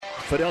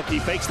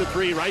Fidelki fakes the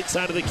three, right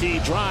side of the key,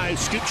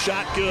 drives, scoop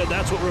shot, good.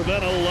 That's what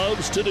Ravenna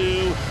loves to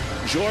do.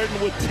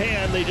 Jordan with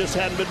 10. They just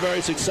hadn't been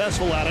very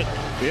successful at it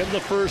in the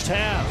first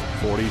half.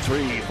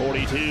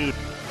 43-42.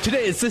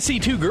 Today it's the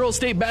C-2 Girls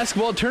State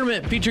Basketball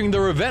Tournament featuring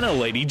the Ravenna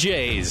Lady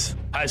Jays.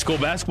 High school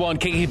basketball on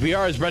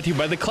KKPR is brought to you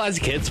by the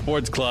Classic Hit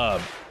Sports Club.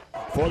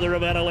 For the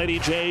Ravenna Lady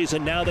Jays,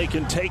 and now they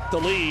can take the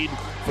lead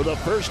for the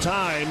first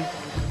time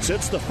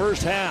since the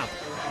first half.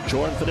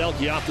 Jordan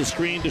Fidelki off the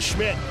screen to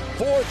Schmidt.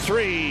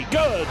 4-3,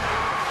 good.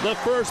 The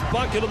first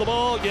bucket of the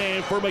ball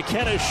game for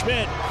McKenna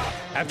Schmidt.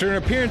 After an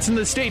appearance in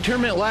the state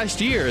tournament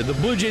last year, the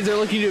Blue Jays are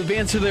looking to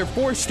advance to their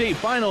fourth state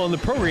final in the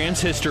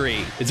program's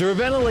history. It's a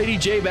Ravenna Lady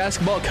J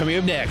basketball coming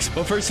up next.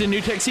 But first, the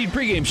New Tech Seed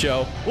pregame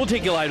show. We'll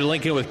take you live to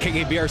Lincoln with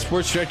KKPR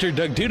Sports Director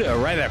Doug Duda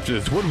right after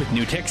this word with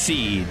New Tech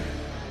Seed.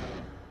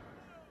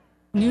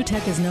 New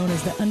Tech is known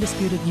as the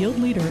undisputed yield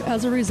leader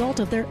as a result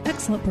of their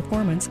excellent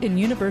performance in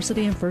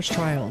university and first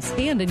trials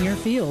and in your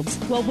fields.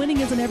 While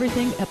winning isn't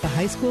everything at the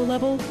high school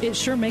level, it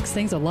sure makes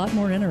things a lot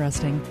more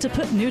interesting. To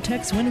put New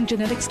Tech's winning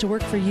genetics to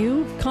work for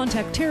you,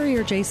 contact Terry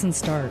or Jason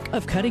Stark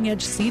of Cutting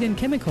Edge Seed and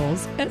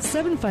Chemicals at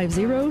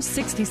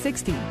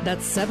 750-6060.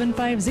 That's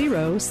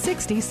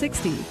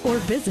 750-6060. Or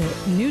visit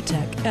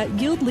newtech at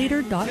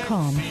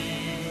yieldleader.com.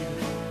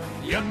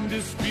 The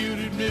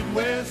undisputed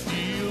Midwest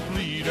yield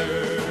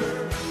leader.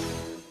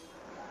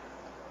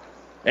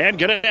 And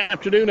good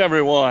afternoon,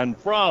 everyone,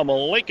 from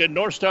Lincoln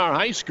North Star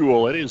High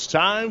School. It is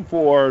time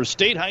for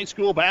State High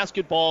School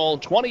Basketball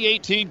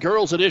 2018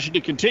 Girls Edition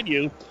to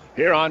continue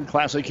here on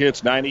Classic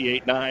Hits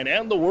 98.9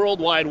 and the World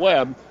Wide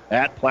Web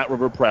at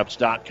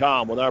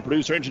PlatteRiverPreps.com. With our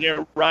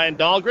producer-engineer Ryan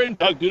Dahlgren,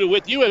 Doug Duda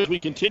with you as we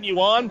continue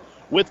on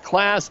with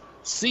Class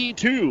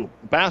C2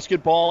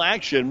 basketball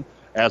action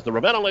as the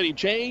Ravenna Lady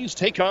Jays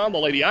take on the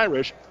Lady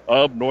Irish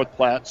of North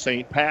Platte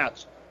St.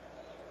 Pat's.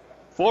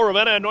 For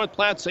Ravenna and North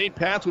Platte St.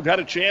 Pat's, we've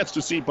had a chance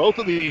to see both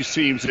of these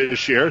teams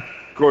this year.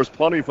 Of course,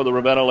 plenty for the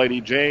Ravenna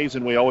Lady Jays,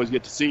 and we always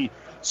get to see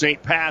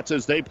St. Pat's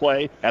as they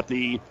play at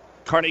the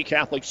Kearney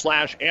Catholic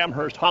 /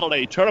 Amherst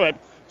Holiday Tournament.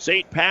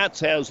 St.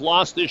 Pat's has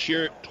lost this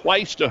year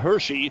twice to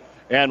Hershey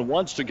and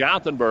once to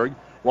Gothenburg,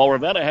 while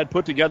Ravenna had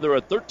put together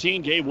a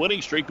 13-game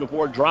winning streak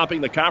before dropping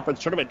the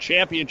conference tournament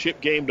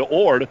championship game to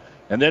Ord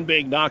and then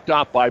being knocked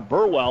off by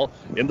Burwell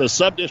in the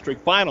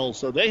sub-district finals.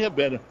 So they have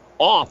been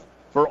off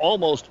for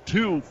almost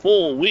 2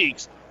 full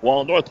weeks,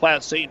 while North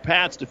Platte St.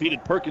 Pat's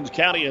defeated Perkins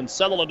County and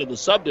Sutherland in the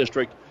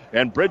sub-district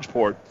and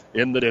Bridgeport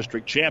in the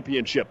district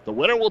championship. The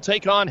winner will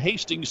take on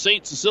Hastings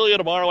St. Cecilia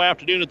tomorrow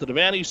afternoon at the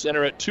Devaney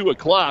Center at 2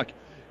 o'clock.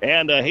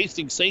 And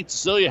Hastings St.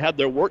 Cecilia had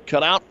their work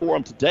cut out for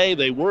them today.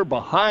 They were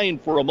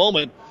behind for a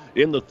moment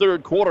in the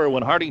third quarter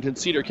when Hartington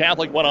Cedar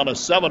Catholic went on a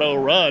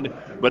 7-0 run.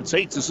 But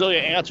St. Cecilia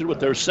answered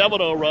with their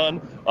 7-0 run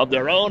of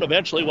their own,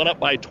 eventually went up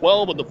by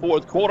 12 in the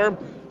fourth quarter.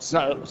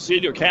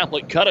 Cedar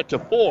Catholic cut it to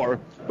 4,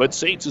 but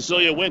St.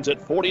 Cecilia wins it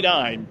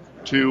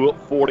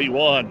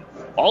 49-41.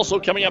 Also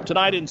coming up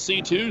tonight in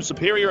C2,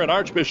 Superior and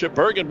Archbishop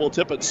Bergen will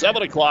tip at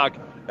 7 o'clock,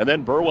 and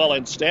then Burwell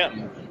and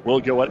Stanton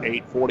will go at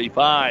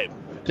 8:45.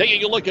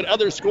 Taking a look at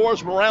other scores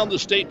from around the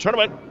state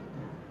tournament,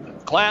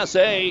 Class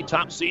A,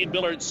 top seed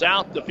Millard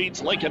South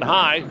defeats Lincoln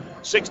High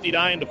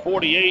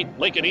 69-48.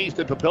 Lincoln East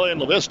and Papillion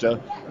La Vista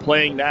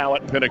playing now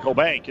at Pinnacle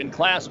Bank. In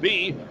Class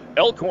B,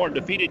 Elkhorn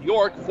defeated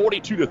York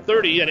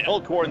 42-30, and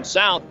Elkhorn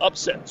South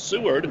upset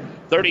Seward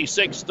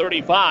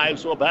 36-35.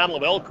 So a battle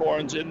of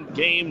Elkhorns in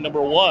game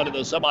number 1 in the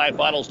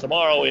semifinals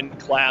tomorrow in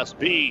Class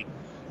B.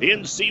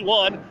 In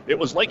C1, it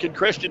was Lincoln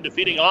Christian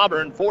defeating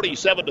Auburn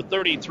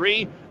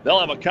 47-33.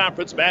 They'll have a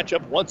conference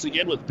matchup once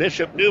again with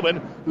Bishop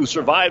Newman, who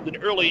survived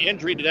an early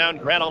injury to down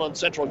Grand Island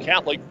Central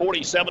Catholic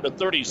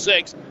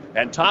 47-36.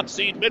 And top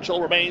seed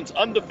Mitchell remains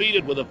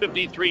undefeated with a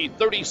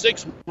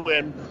 53-36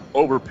 win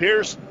over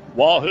Pierce.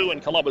 Wahoo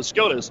and Columbus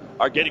Scotus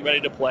are getting ready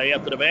to play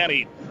at the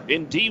Devaney.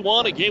 In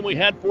D1, a game we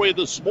had for you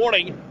this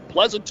morning,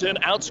 Pleasanton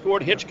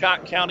outscored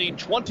Hitchcock County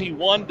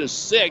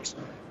 21-6.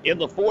 In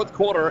the fourth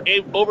quarter,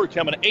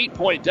 overcome an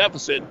 8-point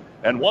deficit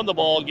and won the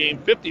ball game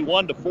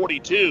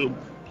 51-42.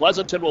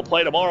 Pleasanton will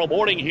play tomorrow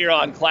morning here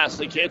on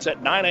Classic Hits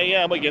at 9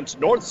 a.m. against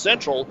North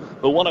Central,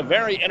 who won a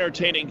very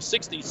entertaining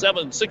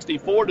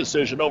 67-64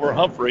 decision over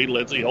Humphrey,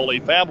 Lindsay Holy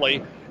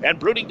Family. And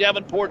Brooding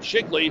Davenport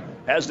Shickley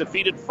has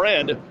defeated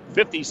Friend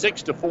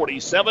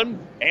 56-47.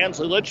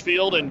 Ansley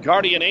Litchfield and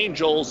Guardian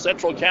Angels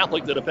Central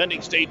Catholic, the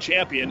defending state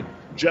champion,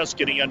 just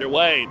getting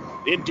underway.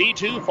 In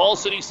D2,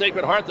 Falls City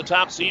Sacred Heart, the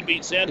top seed,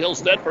 beat Sandhill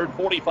Stedford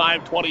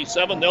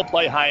 45-27. They'll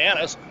play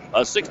Hyannis,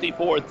 a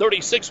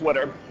 64-36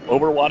 winner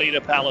over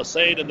Juanita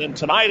Palisade. And then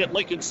tonight at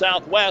Lincoln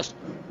Southwest,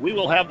 we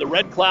will have the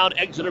Red Cloud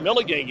Exeter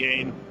Milligan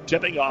game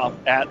tipping off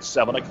at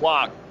 7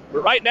 o'clock.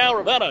 But right now,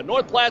 Ravenna,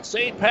 North Platte,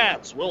 St.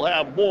 Pat's. We'll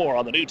have more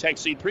on the New Tech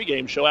Seed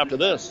pregame show after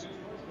this.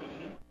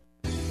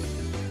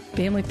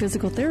 Family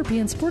Physical Therapy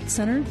and Sports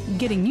Center,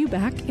 getting you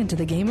back into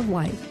the game of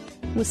life.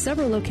 With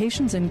several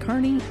locations in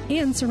Kearney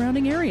and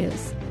surrounding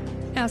areas.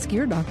 Ask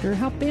your doctor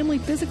how Family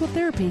Physical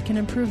Therapy can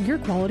improve your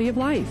quality of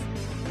life.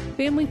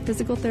 Family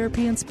Physical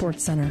Therapy and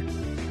Sports Center.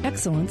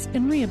 Excellence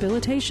in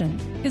Rehabilitation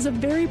is a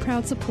very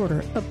proud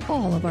supporter of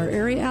all of our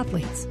area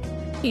athletes,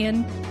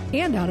 in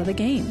and out of the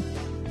game.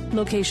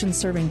 Locations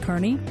serving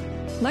Kearney,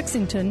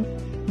 Lexington,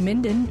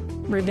 Minden,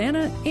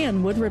 Ravenna,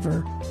 and Wood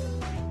River.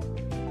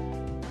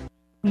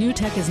 New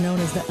Tech is known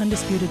as the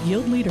undisputed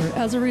yield leader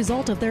as a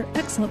result of their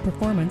excellent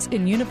performance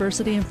in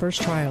university and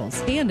first trials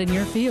and in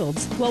your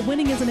fields. While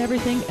winning isn't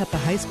everything at the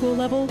high school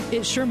level,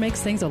 it sure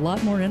makes things a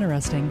lot more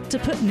interesting. To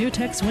put New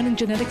Tech's winning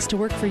genetics to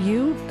work for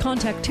you,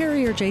 contact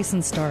Terry or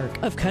Jason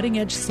Stark of Cutting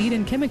Edge Seed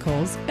and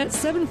Chemicals at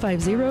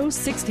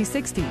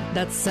 750-6060.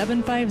 That's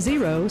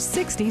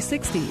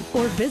 750-6060.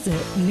 Or visit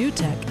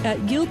newtech at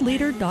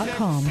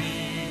yieldleader.com.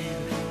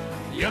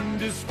 The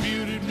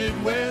undisputed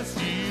Midwest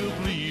yield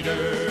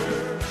leader.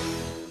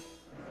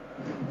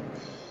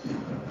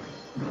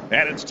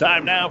 And it's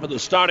time now for the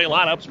starting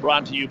lineups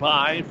brought to you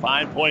by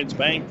 5 Points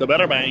Bank, the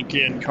better bank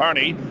in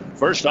Kearney.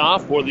 First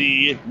off, for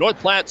the North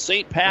Platte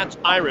St. Pat's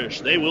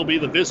Irish, they will be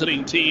the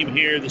visiting team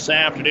here this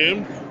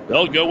afternoon.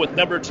 They'll go with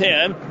number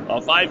 10,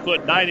 a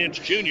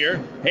 5'9" junior,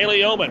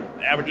 Haley Oman,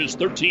 averages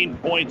 13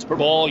 points per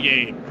ball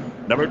game.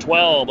 Number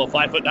 12, a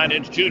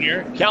 5'9"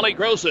 junior, Callie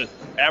Groseth,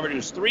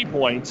 averages 3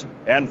 points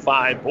and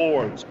 5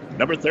 boards.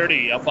 Number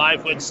 30, a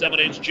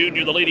 5'7"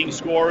 junior, the leading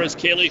scorer is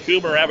Kaylee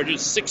Coomer,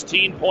 averages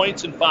 16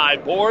 points and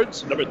 5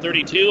 boards. Number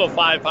 32, a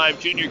 5'5"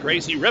 junior,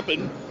 Gracie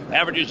Rippon,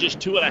 averages just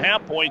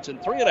 2.5 points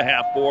and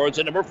 3.5 boards.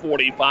 And number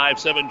 40,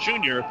 5'7"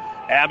 junior,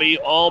 Abby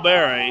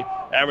Alberry,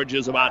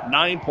 averages about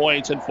 9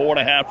 points and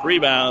 4.5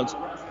 rebounds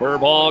per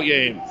ball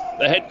game.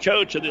 The head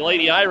coach of the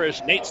Lady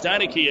Irish, Nate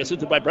Steineke,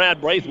 assisted by Brad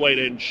Braithwaite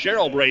and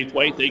Cheryl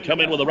Braithwaite. They come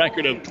in with a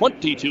record of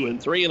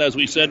 22-3, and as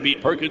we said,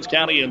 beat Perkins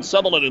County and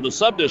Sutherland in the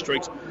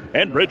sub-districts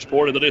and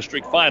Bridgeport in the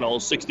district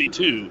finals,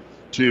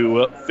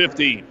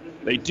 62-50.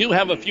 They do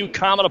have a few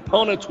common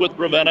opponents with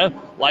Ravenna,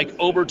 like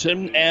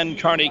Overton and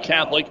Kearney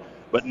Catholic,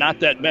 but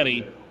not that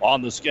many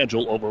on the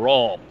schedule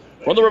overall.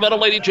 For the Ravenna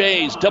Lady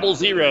Jays,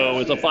 00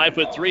 is a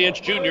 5'3"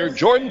 junior,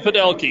 Jordan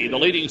Fidelki, the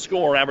leading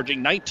scorer,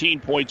 averaging 19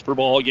 points per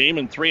ball game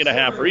and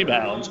 3.5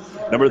 rebounds.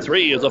 Number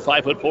 3 is a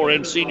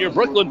 5'4" senior,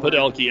 Brooklyn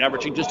Fidelki,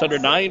 averaging just under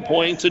 9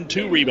 points and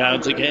 2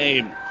 rebounds a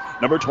game.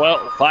 Number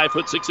 12,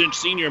 5'6"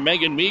 senior,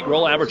 Megan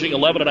Meagrel, averaging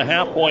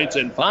 11.5 points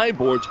and 5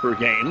 boards per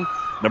game.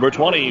 Number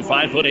 20,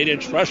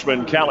 5'8"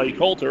 freshman, Callie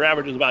Coulter,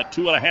 averages about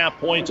 2.5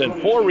 points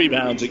and 4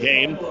 rebounds a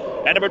game.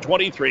 And number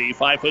 23,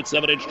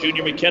 5'7"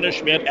 junior, McKenna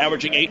Schmidt,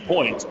 averaging 8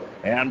 points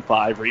and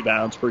 5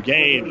 rebounds per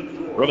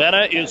game.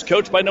 Ravenna is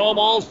coached by Noah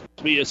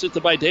Malsby,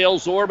 assisted by Dale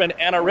Zorb and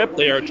Anna Ripp.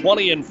 They are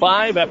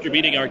 20-5 after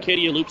beating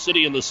Arcadia Loop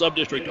City in the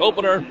sub-district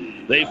opener.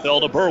 They fell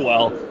to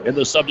Burwell in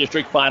the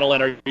sub-district final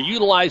and are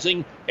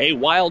utilizing a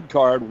wild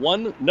card.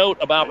 One note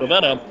about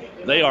Ravenna,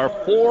 they are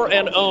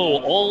 4-0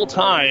 all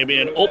time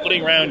in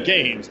opening round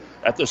games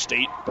at the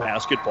state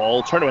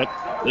basketball tournament.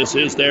 This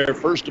is their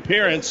first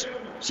appearance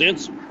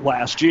since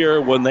last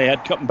year when they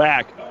had come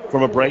back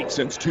from a break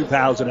since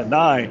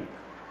 2009.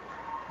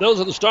 Those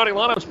are the starting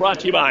lineups brought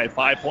to you by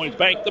 5 Points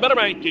Bank, the better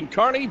bank in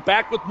Kearney.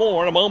 Back with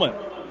more in a moment.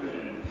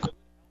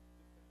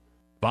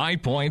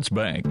 5 Points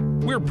Bank.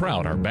 We're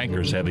proud our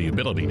bankers have the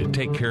ability to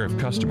take care of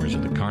customers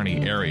in the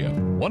Kearney area.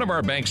 One of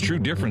our bank's true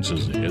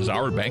differences is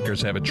our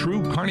bankers have a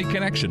true Kearney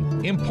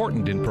connection,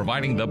 important in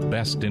providing the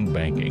best in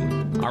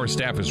banking. Our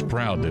staff is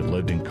proud they've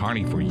lived in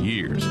Kearney for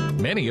years.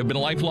 Many have been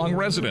lifelong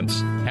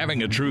residents.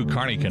 Having a true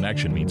Kearney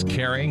connection means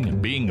caring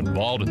and being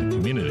involved in the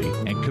community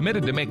and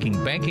committed to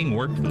making banking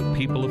work for the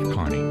people of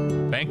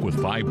Kearney. Bank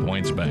with 5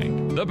 Points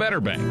Bank, the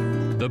better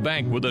bank, the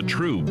bank with a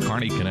true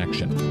Kearney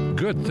connection.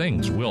 Good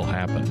things will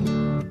happen.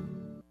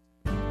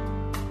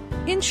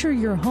 Insure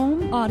your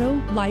home, auto,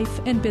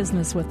 life, and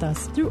business with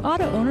us through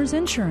Auto Owners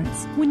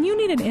Insurance. When you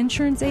need an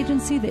insurance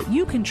agency that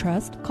you can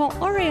trust, call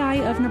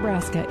RAI of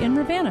Nebraska in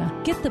Ravenna.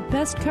 Get the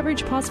best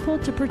coverage possible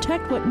to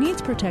protect what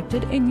needs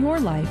protected in your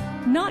life.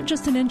 Not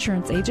just an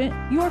insurance agent,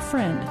 your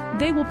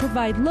friend. They will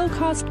provide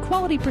low-cost,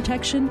 quality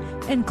protection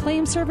and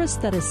claim service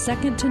that is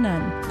second to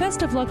none.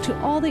 Best of luck to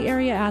all the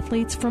area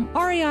athletes from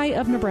RAI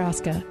of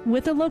Nebraska,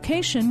 with a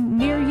location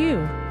near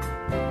you.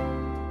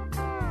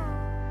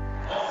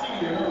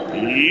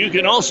 You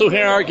can also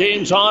hear our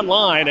games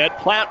online at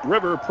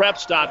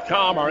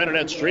PlatteRiverPreps.com. Our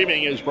internet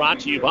streaming is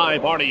brought to you by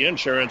Barney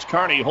Insurance,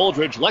 Kearney,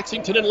 Holdridge,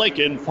 Lexington, and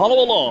Lincoln.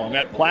 Follow along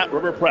at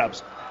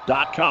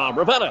PlatteRiverPreps.com.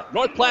 Ravenna,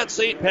 North Platte,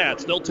 St.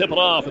 Pat's. They'll tip it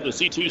off in the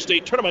C-2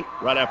 state tournament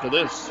right after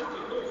this.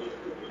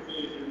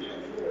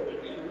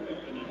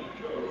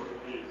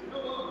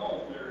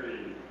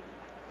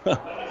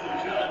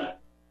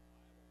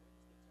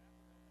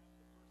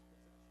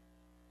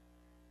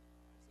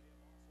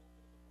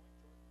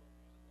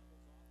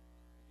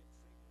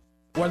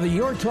 Whether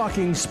you're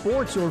talking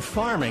sports or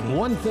farming,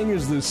 one thing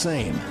is the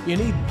same. You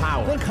need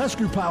power. Think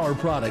Husker Power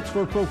products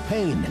for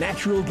propane,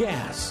 natural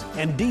gas,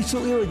 and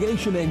diesel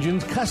irrigation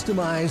engines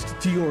customized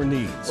to your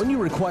needs. When you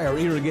require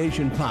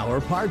irrigation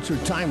power, parts, or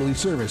timely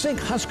service,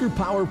 think Husker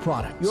Power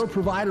products, your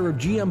provider of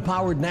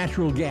GM-powered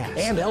natural gas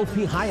and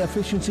LP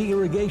high-efficiency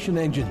irrigation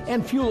engine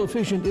and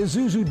fuel-efficient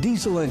Isuzu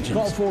diesel engines.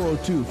 Call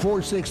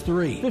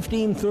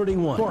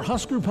 402-463-1531 for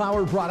Husker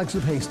Power Products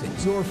of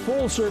Hastings, your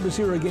full-service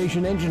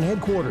irrigation engine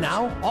headquarters,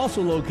 now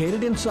also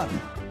located in Sutton.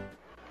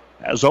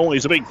 As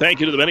always, a big thank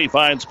you to the many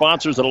fine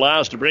sponsors that allow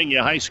us to bring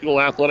you high school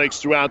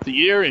athletics throughout the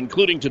year,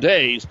 including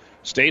today's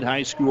state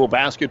high school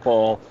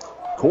basketball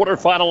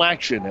quarterfinal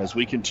action as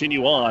we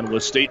continue on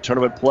with state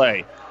tournament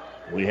play.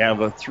 We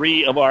have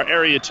 3 of our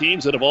area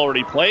teams that have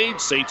already played.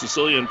 St.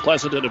 Cecilia and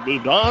Pleasanton have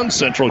moved on.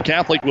 Central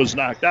Catholic was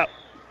knocked out.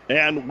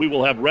 And we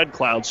will have Red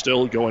Cloud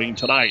still going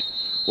tonight.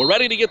 We're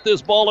ready to get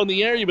this ball in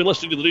the air. You've been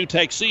listening to the New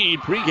Tech Seed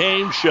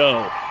pregame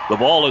show. The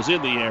ball is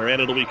in the air,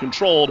 and it'll be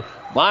controlled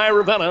by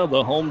Ravenna.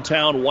 The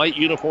hometown white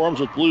uniforms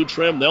with blue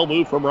trim. They'll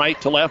move from right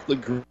to left.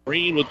 The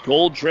green with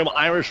gold trim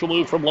Irish will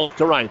move from left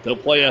to right. They'll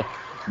play a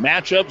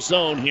matchup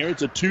zone here.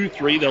 It's a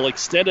 2-3. They'll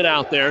extend it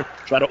out there,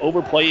 try to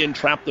overplay and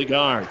trap the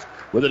guards.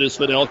 With it is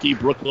Fidelki.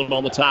 Brooklyn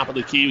on the top of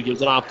the key.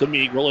 Gives it off to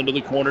Meagrel into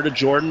the corner to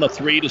Jordan. A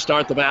 3 to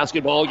start the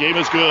basketball game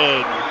is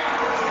good.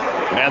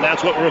 And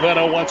that's what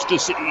Ravenna wants to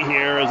see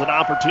here, is an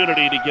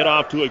opportunity to get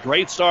off to a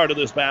great start of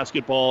this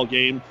basketball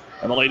game.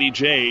 And the Lady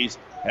Jays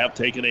have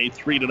taken a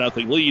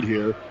 3-0 lead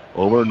here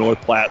over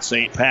North Platte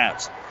St.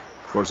 Pat's.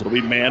 Of course, it'll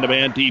be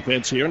man-to-man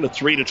defense here. And the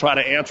 3 to try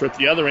to answer at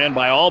the other end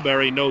by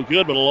Albury. No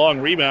good, but a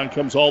long rebound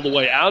comes all the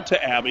way out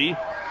to Abby.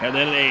 And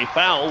then a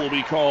foul will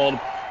be called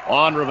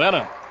on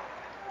Ravenna.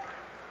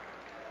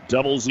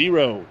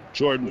 0-0.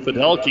 Jordan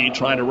Fidelki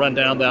trying to run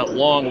down that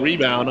long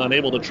rebound,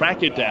 unable to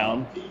track it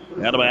down.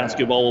 And the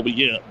basketball will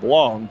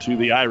belong to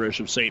the Irish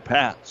of St.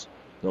 Pat's.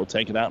 They'll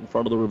take it out in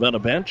front of the Ravenna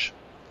bench.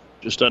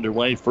 Just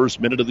underway,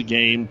 first minute of the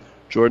game.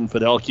 Jordan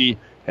Fidelki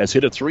has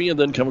hit a 3 and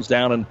then comes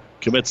down and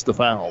commits the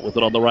foul. With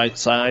it on the right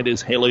side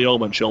is Haley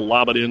Oman. She'll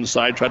lob it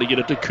inside, try to get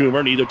it to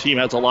Coomer. Neither team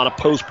has a lot of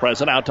post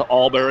present. Out to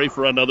Albury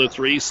for another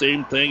 3.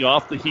 Same thing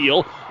off the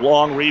heel.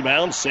 Long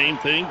rebound, same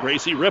thing.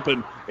 Gracie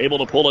Rippon able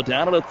to pull it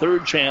down, and a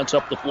third chance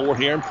up the floor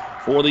here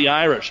for the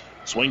Irish.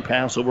 Swing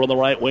pass over on the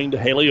right wing to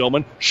Haley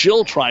Oman.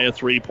 She'll try a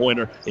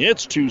three-pointer.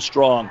 It's too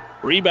strong.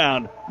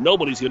 Rebound.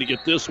 Nobody's going to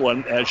get this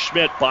one as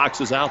Schmidt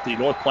boxes out the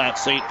North Platte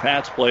St.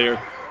 Pat's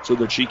player so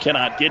that she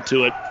cannot get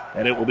to it,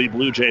 and it will be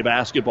Blue Jay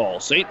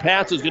basketball. St.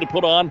 Pat's is going to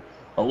put on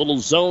a little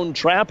zone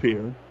trap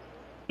here.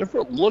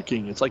 Different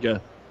looking. It's like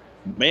a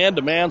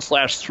man-to-man /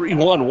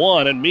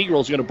 3-1-1, and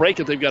Meagrel's going to break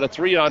it. They've got a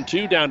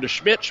 3-on-2 down to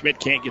Schmidt. Schmidt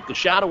can't get the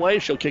shot away.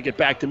 She'll kick it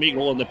back to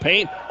Meagrel in the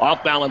paint.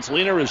 Off-balance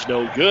leaner is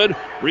no good.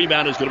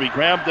 Rebound is going to be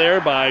grabbed there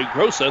by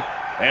Grosseth,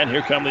 and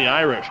here come the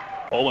Irish.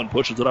 Owen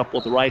pushes it up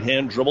with the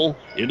right-hand dribble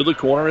into the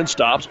corner and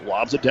stops.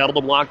 Lobs it down to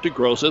the block to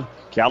Grosseth.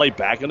 Callie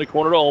back in the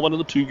corner to Owen in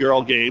the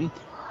 2-girl game.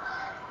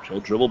 She'll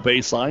dribble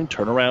baseline,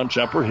 turnaround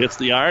jumper, hits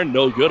the iron,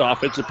 no good.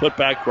 Offensive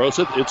putback,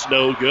 Grosseth, it's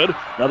no good.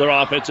 Another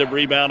offensive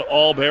rebound,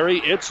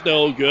 Albury, it's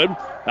no good.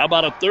 How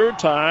about a third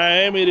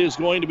time? It is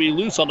going to be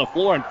loose on the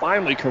floor and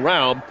finally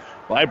corralled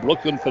by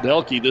Brooklyn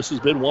Fidelki. This has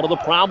been one of the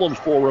problems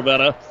for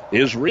Ravenna,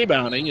 is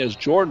rebounding, as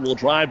Jordan will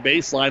drive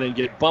baseline and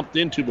get bumped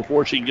into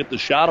before she can get the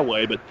shot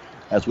away. But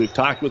as we've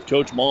talked with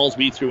Coach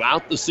Malsby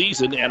throughout the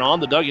season and on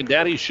the Doug and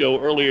Daddy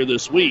show earlier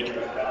this week,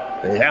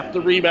 they have to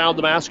rebound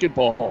the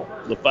basketball.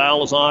 The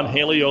foul is on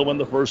Haley Oman,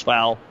 the first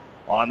foul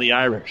on the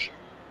Irish.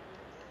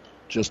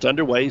 Just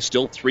underway,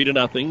 still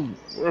 3-0.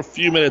 We're a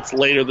few minutes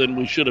later than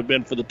we should have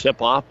been for the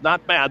tip-off.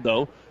 Not bad,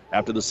 though,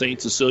 after the St.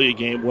 Cecilia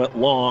game went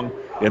long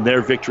in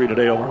their victory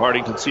today over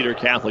Hardington Cedar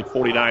Catholic,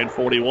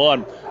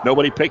 49-41.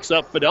 Nobody picks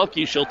up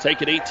Fidelki. She'll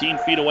take it 18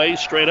 feet away,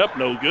 straight up,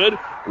 no good.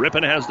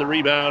 Rippon has the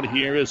rebound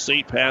here as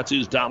St. Pat's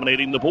is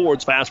dominating the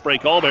boards. Fast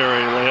break, Albury,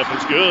 layup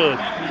is good.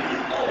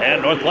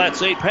 And North Platte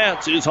St.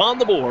 Pat's is on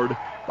the board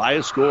by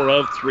a score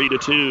of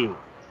 3-2.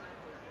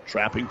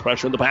 Trapping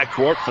pressure in the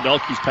backcourt.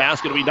 Fidelki's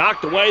pass going to be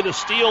knocked away. The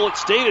steal, it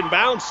stayed in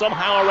bounds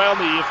somehow around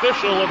the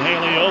official, and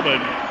Haley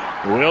Oman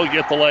will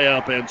get the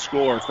layup and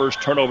score.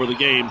 First turnover of the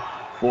game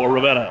for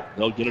Ravenna.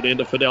 They'll get it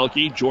into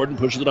Fidelki. Jordan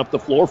pushes it up the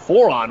floor.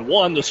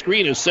 4-on-1. The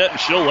screen is set, and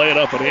she'll lay it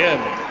up and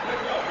in.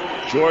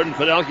 Jordan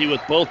Fidelki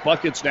with both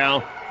buckets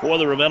now for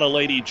the Ravenna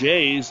Lady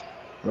Jays.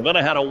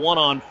 Ravenna had a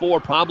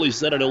 1-on-4, probably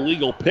set an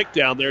illegal pick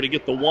down there to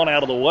get the one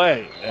out of the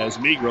way, as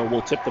Meagrel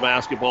will tip the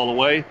basketball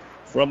away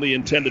from the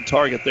intended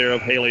target there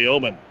of Haley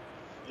Oman.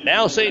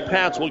 Now St.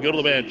 Pat's will go to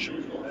the bench.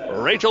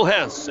 Rachel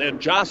Hess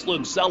and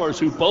Jocelyn Sellers,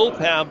 who both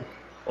have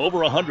over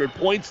 100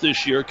 points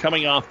this year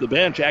coming off the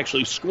bench,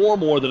 actually score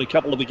more than a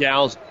couple of the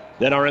gals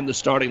that are in the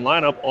starting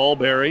lineup.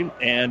 Albury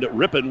and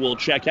Rippon will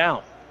check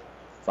out.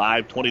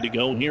 5:20 to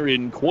go here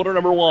in quarter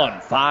number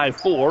 1.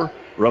 5-4.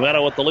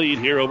 Ravenna with the lead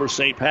here over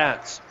St.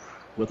 Pat's.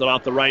 With it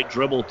off the right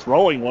dribble,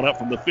 throwing one up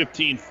from the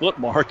 15-foot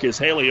mark is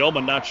Haley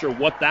Oman. Not sure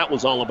what that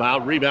was all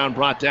about. Rebound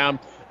brought down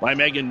by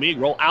Megan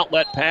Migro.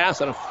 Outlet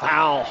pass and a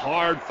foul,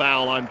 hard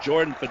foul on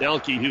Jordan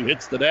Fidelke, who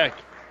hits the deck.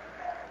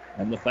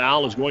 And the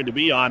foul is going to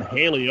be on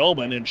Haley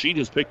Oman, and she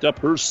just picked up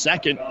her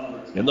second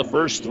in the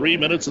first 3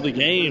 minutes of the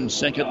game.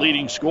 Second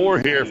leading scorer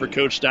here for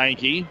Coach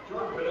Steinke.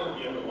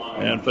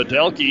 And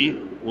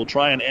Fidelke will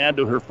try and add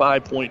to her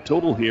 5-point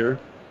total here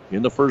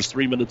in the first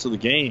 3 minutes of the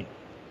game.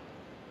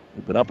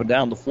 They've been up and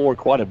down the floor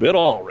quite a bit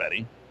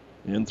already.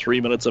 In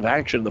 3 minutes of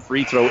action, the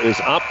free throw is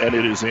up, and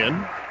it is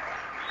in.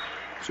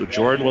 So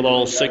Jordan with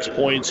all 6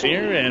 points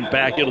here, and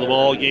back into the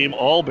ball game,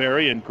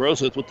 Albury, and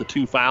Groseth with the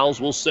 2 fouls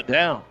will sit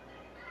down.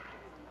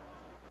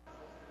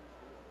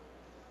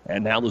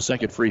 And now the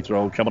second free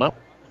throw coming up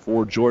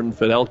for Jordan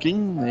Fidelke,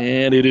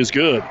 and it is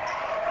good.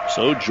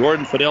 So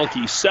Jordan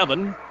Fidelke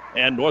 7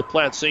 and North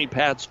Platte St.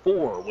 Pat's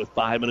 4 with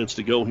 5 minutes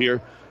to go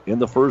here in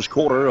the first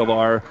quarter of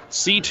our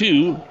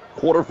C-2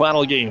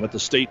 quarterfinal game at the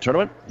state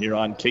tournament here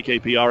on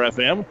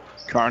KKPR-FM.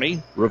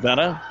 Kearney,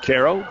 Ravenna,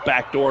 Caro,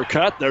 backdoor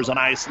cut. There's a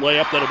nice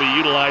layup that'll be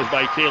utilized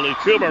by Kaylee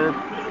Coomer.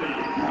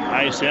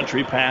 Nice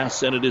entry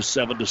pass, and it is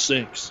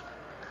 7-6.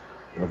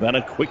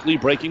 Ravenna quickly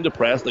breaking the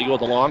press. They go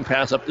with a long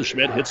pass up to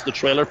Schmidt. Hits the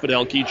trailer.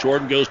 Fidelke.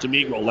 Jordan goes to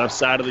Migro. Left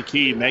side of the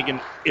key.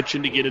 Megan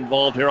itching to get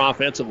involved here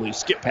offensively.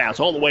 Skip pass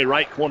all the way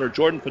right corner.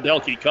 Jordan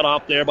Fidelke cut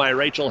off there by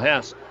Rachel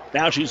Hess.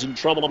 Now she's in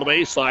trouble on the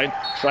baseline.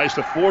 Tries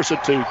to force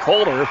it to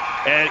Calder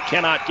and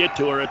cannot get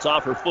to her. It's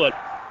off her foot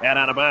and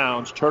out of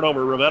bounds.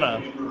 Turnover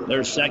Ravenna.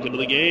 Their second of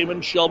the game,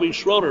 and Shelby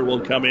Schroeder will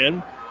come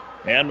in.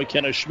 And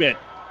McKenna Schmidt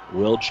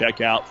will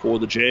check out for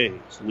the Jays.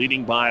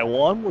 Leading by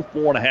 1 with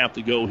 4.5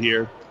 to go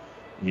here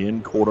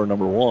in quarter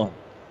number 1.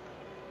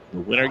 The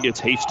winner gets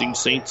Hastings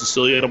St.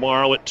 Cecilia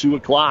tomorrow at 2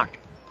 o'clock.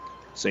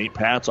 St.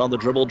 Pat's on the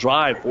dribble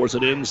drive, force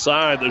it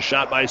inside. The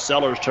shot by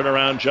Sellers,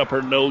 turnaround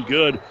jumper, no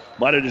good.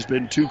 Might have just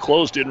been too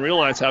close, didn't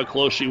realize how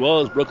close she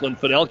was. Brooklyn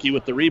Fidelke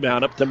with the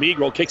rebound up to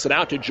Migro, kicks it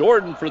out to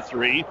Jordan for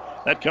 3.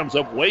 That comes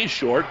up way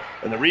short,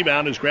 and the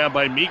rebound is grabbed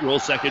by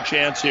Migro. Second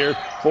chance here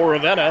for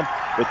Ravenna,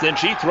 but then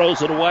she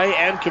throws it away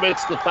and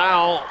commits the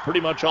foul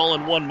pretty much all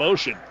in one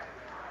motion.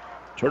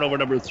 Turnover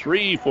number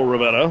 3 for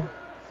Ravenna.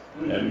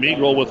 And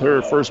Migro with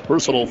her first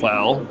personal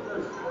foul.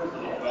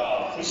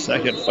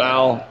 Second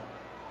foul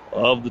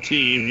of the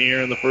team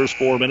here in the first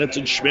 4 minutes.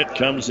 And Schmidt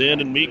comes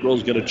in, and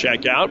Migro's going to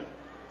check out.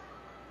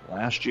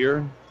 Last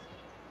year,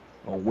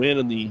 a win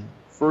in the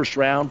first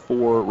round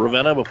for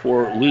Ravenna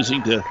before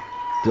losing to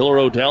Diller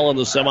Odell in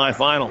the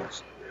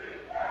semifinals.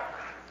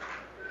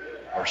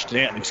 Or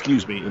Stanton,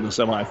 in the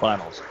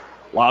semifinals.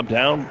 Lob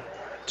down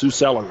to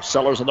Sellers.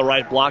 Sellers on the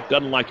right block,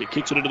 doesn't like it.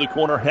 Kicks it into the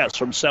corner. Hess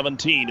from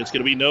 17. It's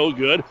going to be no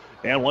good.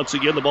 And once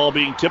again, the ball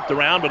being tipped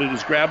around, but it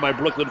is grabbed by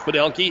Brooklyn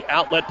Fidelke.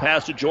 Outlet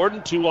pass to Jordan,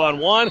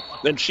 2-on-1.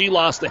 Then she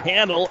lost the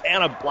handle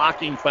and a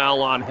blocking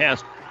foul on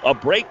Hess. A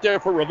break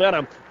there for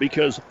Ravenna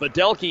because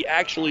Fidelke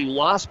actually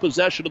lost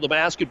possession of the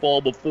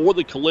basketball before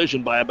the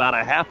collision by about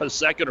a half a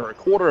second or a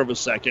quarter of a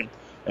second.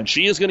 And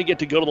she is going to get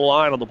to go to the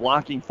line on the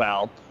blocking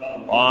foul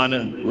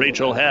on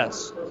Rachel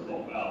Hess.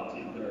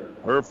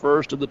 Her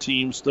first and the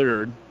team's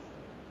third.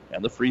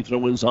 And the free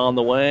throw is on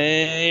the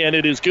way, and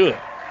it is good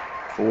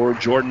for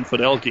Jordan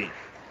Fidelke.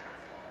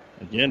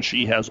 Again,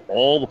 she has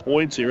all the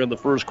points here in the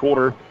first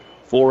quarter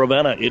for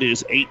Ravenna. It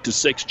is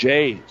 8-6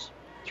 Jays.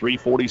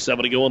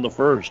 3:47 to go in the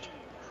first.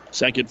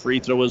 Second free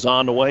throw is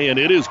on the way, and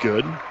it is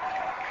good.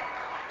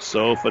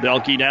 So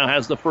Fidelke now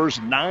has the first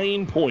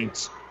 9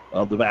 points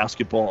of the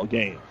basketball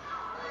game.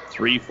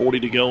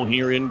 3:40 to go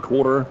here in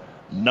quarter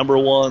number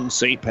 1.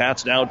 St.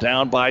 Pat's now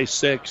down by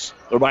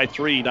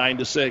 3,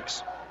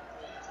 9-6.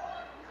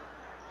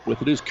 With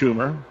it is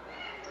Coomer.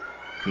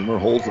 Coomer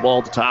holds the ball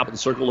at the top of the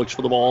circle, looks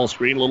for the ball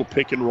screen, a little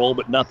pick and roll,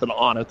 but nothing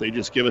on it. They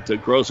just give it to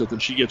Groseth,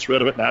 and she gets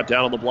rid of it. Now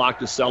down on the block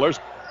to Sellers.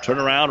 Turn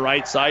around,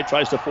 right side,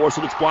 tries to force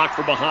it. It's blocked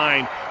from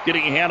behind.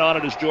 Getting a hand on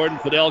it is Jordan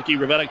Fidelke.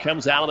 Ravenna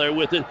comes out of there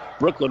with it.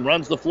 Brooklyn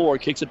runs the floor,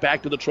 kicks it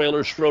back to the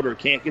trailer. Schroeder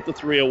can't get the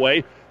 3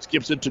 away.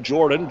 Skips it to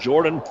Jordan.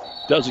 Jordan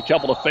does a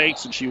couple of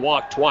fakes, and she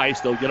walked twice.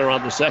 They'll get her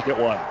on the second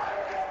one.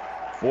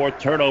 4th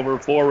turnover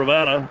for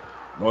Ravenna.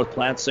 North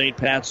Platte St.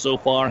 Pat so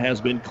far has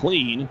been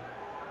clean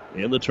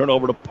in the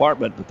turnover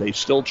department, but they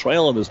still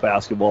trail in this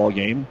basketball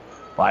game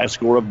by a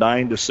score of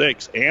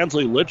 9-6.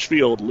 Ansley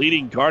Litchfield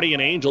leading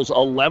Guardian Angels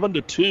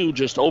 11-2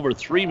 just over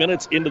 3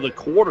 minutes into the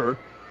quarter.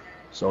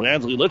 So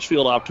Ansley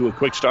Litchfield off to a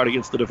quick start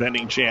against the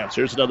defending champs.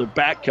 Here's another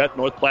back cut.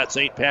 North Platte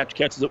St. Pat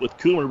catches it with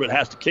Coomer, but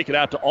has to kick it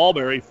out to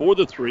Albury for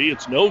the 3.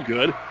 It's no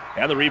good.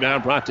 And the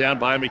rebound brought down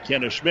by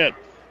McKenna Schmidt.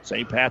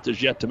 St. Pat's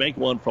has yet to make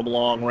one from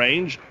long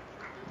range.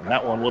 And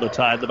that one would have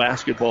tied the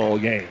basketball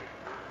game.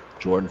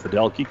 Jordan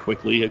Fidelke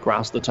quickly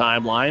across the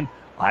timeline.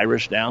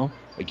 Irish now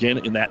again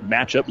in that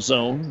matchup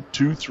zone.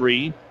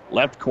 2-3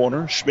 left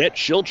corner. Schmidt,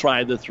 she'll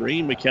try the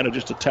 3. McKenna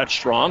just a touch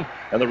strong.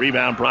 And the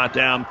rebound brought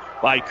down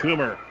by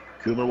Coomer.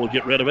 Coomer will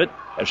get rid of it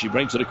as she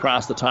brings it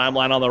across the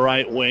timeline on the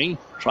right wing.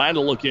 Trying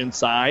to look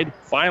inside.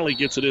 Finally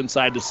gets it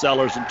inside to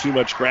Sellers, and too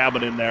much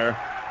grabbing in there.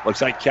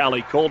 Looks like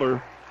Callie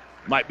Calder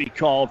might be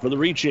called for the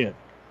reach-in.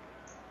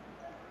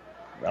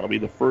 That'll be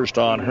the first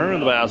on her in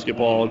the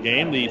basketball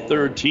game. The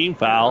 3rd team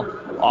foul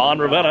on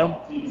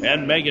Ravenna.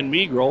 And Megan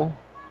Meagrel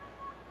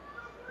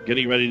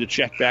getting ready to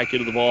check back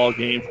into the ball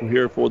game from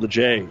here for the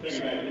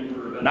Jays.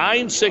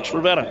 9-6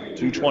 Ravenna,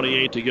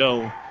 2:28 to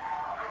go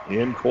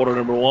in quarter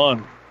number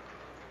one.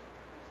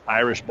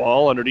 Irish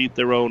ball underneath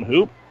their own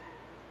hoop.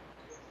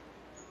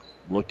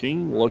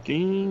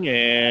 Looking,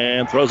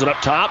 and throws it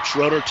up top.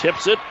 Schroeder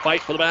tips it.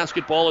 Fight for the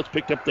basketball. It's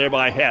picked up there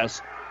by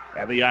Hess,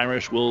 and the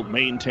Irish will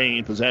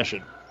maintain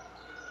possession.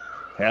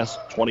 Hess,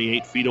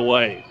 28 feet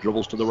away,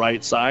 dribbles to the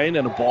right side,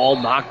 and a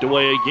ball knocked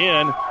away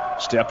again.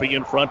 Stepping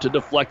in front to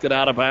deflect it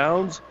out of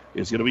bounds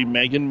is going to be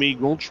Megan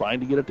Meagrel trying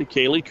to get it to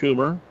Kaylee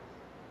Coomer.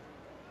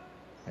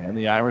 And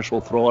the Irish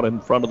will throw it in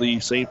front of the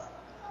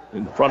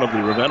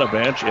Ravenna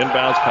bench.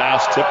 Inbounds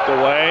pass tipped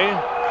away.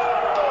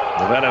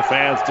 Ravenna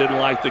fans didn't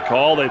like the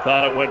call. They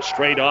thought it went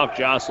straight off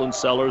Jocelyn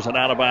Sellers and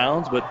out of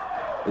bounds, but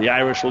the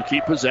Irish will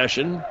keep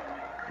possession,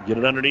 get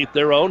it underneath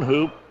their own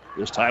hoop.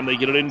 This time they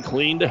get it in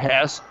clean to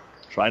Hess,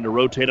 trying to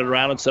rotate it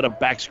around and set a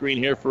back screen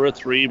here for a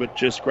three, but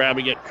just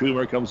grabbing it.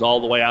 Coomer comes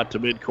all the way out to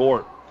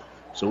midcourt.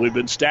 So we've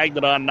been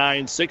stagnant on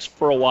 9-6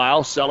 for a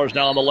while. Sellers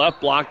now on the left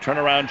block,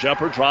 turnaround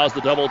jumper, draws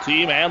the double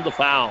team and the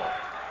foul.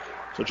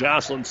 So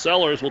Jocelyn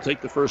Sellers will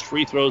take the first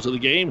free throws of the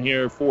game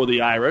here for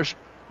the Irish.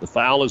 The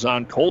foul is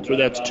on Coulter.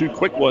 That's two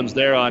quick ones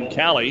there on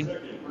Callie.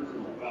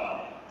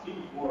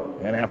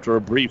 And after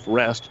a brief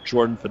rest,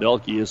 Jordan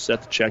Fidelke is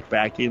set to check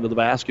back into the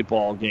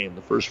basketball game.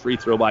 The first free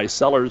throw by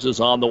Sellers is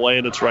on the way,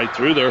 and it's right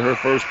through there. Her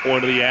first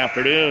point of the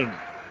afternoon.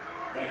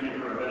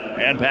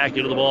 And back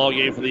into the ball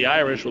game for the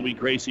Irish will be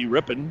Gracie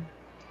Rippon.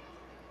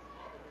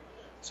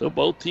 So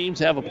both teams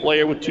have a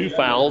player with two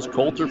fouls,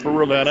 Coulter for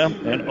Ravenna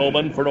and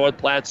Oman for North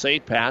Platte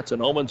St. Pat's.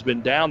 And Oman's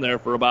been down there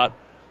for about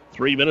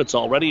 3 minutes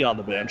already on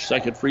the bench.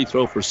 Second free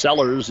throw for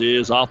Sellers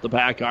is off the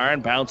back iron,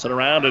 bouncing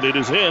around, and it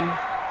is in.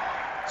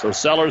 So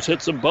Sellers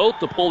hits them both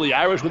to pull the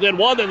Irish within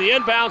one. Then the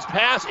inbounds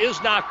pass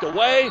is knocked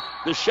away.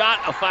 The shot,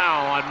 a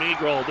foul on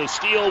Meagrel. The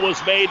steal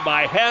was made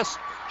by Hess.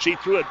 She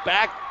threw it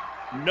back.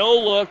 No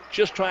look,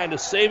 just trying to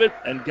save it,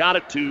 and got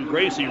it to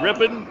Gracie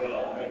Rippon.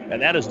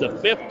 And that is the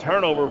fifth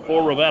turnover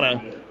for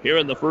Ravenna here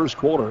in the first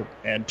quarter.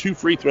 And two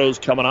free throws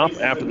coming up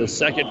after the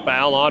second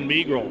foul on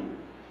Meagrel.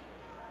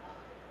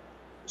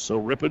 So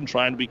Rippon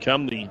trying to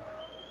become the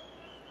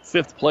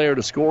fifth player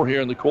to score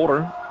here in the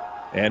quarter.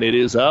 And it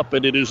is up,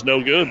 and it is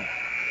no good.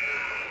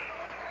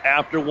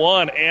 After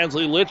one,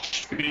 Ansley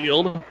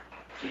Litchfield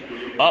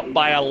up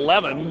by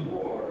 11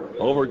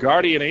 over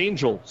Guardian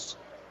Angels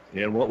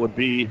in what would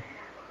be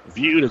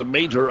viewed as a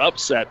major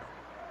upset.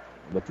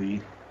 But the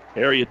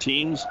area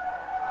teams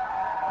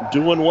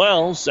doing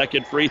well.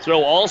 Second free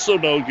throw also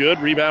no good.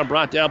 Rebound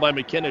brought down by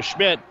McKenna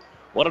Schmidt.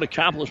 What an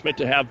accomplishment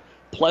to have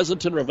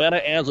Pleasanton, Ravenna,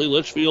 Ansley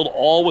Litchfield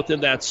all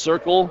within that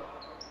circle,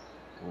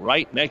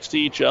 right next to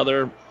each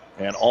other,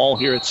 and all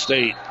here at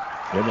State.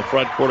 In the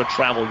front court of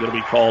travel going to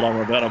be called on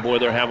Ravenna. Boy,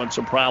 they're having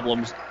some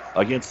problems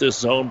against this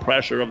zone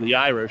pressure of the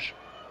Irish.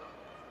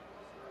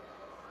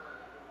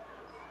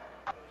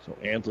 So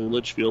Ansley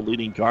Litchfield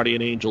leading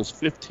Guardian Angels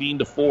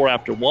 15-4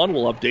 after one.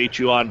 We'll update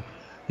you on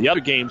the other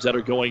games that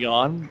are going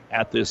on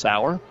at this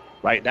hour.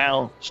 Right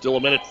now, still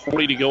a minute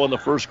 40 to go in the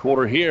first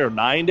quarter here.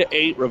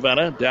 9-8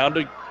 Ravenna down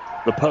to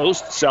the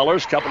post.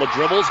 Sellers, couple of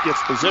dribbles,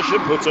 gets position,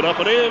 puts it up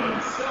and in.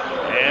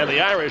 And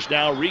the Irish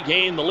now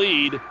regain the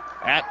lead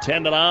at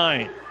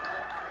 10-9.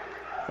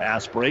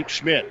 Fast break,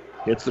 Schmidt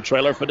hits the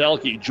trailer,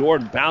 Fidelke.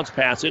 Jordan, bounce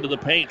pass into the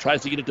paint,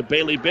 tries to get it to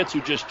Bailey Bitts,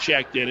 who just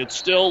checked in. It's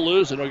still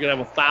loose, and we're going to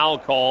have a foul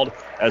called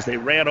as they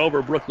ran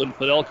over Brooklyn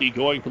Fidelke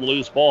going for the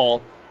loose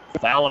ball.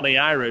 Foul on the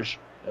Irish,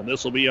 and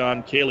this will be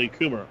on Kaylee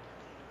Coomer.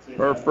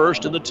 Her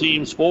first and the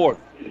team's fourth.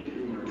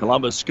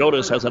 Columbus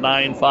SCOTUS has a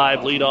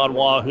 9-5 lead on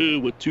Wahoo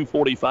with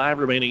 2:45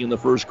 remaining in the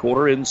first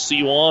quarter in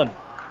C1.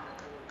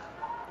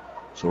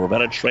 So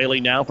Ravenna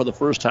trailing now for the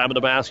first time in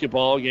the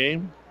basketball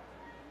game.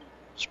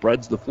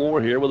 Spreads the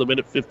floor here with a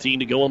minute 15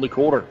 to go in the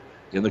quarter.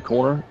 In the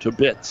corner to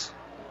Bitts.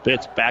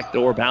 Bitts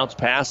backdoor bounce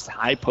pass.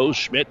 High post.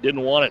 Schmidt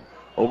didn't want it.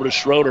 Over to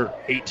Schroeder.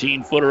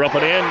 18-footer up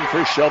and in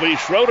for Shelby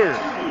Schroeder.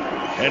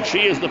 And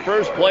she is the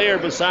first player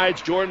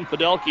besides Jordan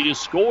Fidelke to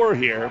score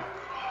here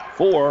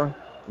for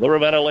the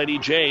Ravenna Lady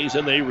Jays,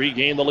 and they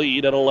regain the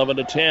lead at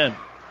 11-10.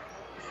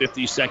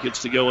 50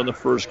 seconds to go in the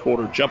first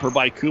quarter. Jumper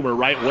by Coomer.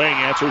 Right wing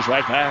answers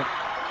right back.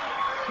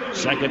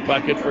 Second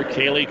bucket for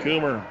Kaylee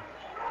Coomer.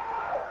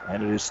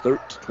 And it is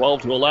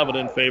 12-11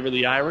 in favor of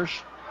the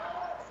Irish.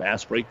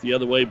 Fast break the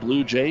other way,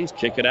 Blue Jays.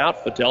 Kick it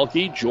out.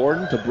 Fidelke,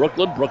 Jordan to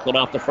Brooklyn. Brooklyn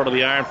off the front of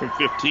the iron from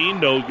 15.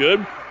 No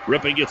good.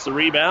 Rippon gets the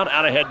rebound.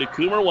 Out ahead to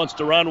Coomer. Wants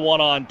to run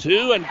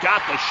 1-on-2 and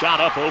got the shot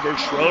up over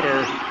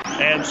Schroeder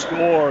and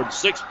scored.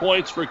 6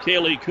 points for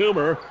Kaylee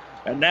Coomer.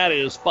 And that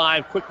is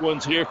 5 quick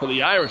ones here for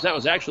the Irish. That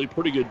was actually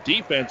pretty good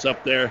defense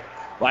up there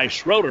by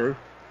Schroeder.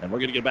 And we're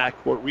going to get a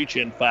backcourt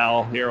reach-in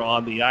foul here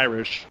on the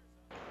Irish.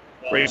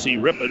 Gracie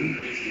Rippon,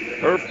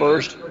 her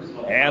first,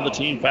 and the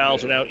team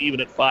fouls are now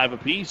even at 5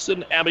 apiece,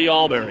 and Abby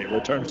Albury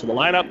returns to the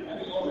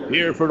lineup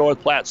here for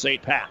North Platte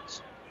St.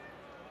 Pat's.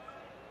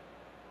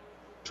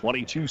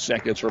 22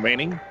 seconds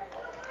remaining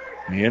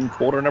in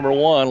quarter number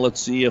one. Let's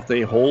see if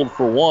they hold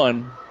for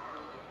one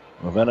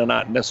Ravenna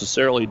not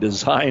necessarily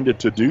designed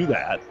to do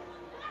that.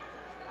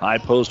 High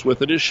post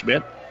with it is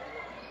Schmidt.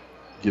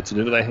 Gets it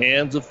into the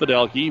hands of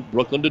Fidelki.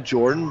 Brooklyn to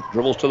Jordan.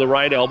 Dribbles to the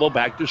right elbow.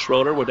 Back to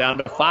Schroeder. We're down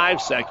to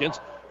 5 seconds.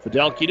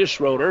 Fidelki to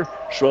Schroeder.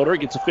 Schroeder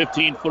gets a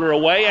 15-footer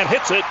away and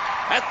hits it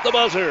at the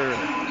buzzer.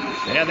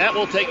 And that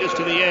will take us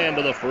to the end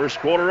of the first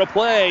quarter of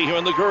play here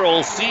in the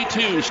girls'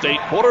 C-2 state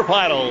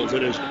quarterfinals.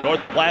 It is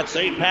North Platte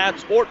St.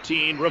 Pat's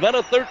 14,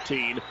 Ravenna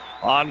 13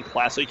 on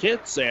Classic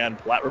Hits and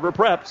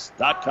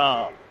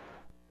PlatteRiverPreps.com.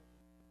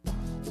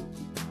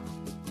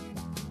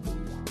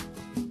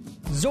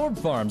 Zorb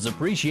Farms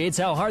appreciates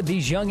how hard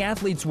these young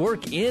athletes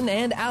work in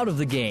and out of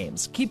the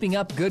games. Keeping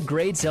up good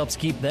grades helps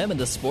keep them in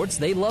the sports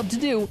they love to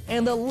do,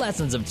 and the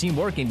lessons of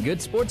teamwork and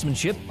good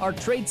sportsmanship are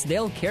traits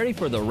they'll carry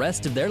for the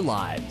rest of their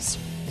lives.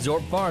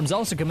 Zorb Farms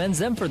also commends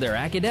them for their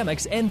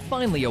academics, and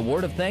finally a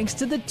word of thanks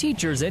to the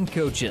teachers and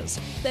coaches.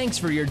 Thanks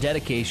for your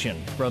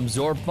dedication. From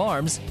Zorb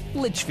Farms,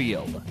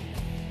 Litchfield.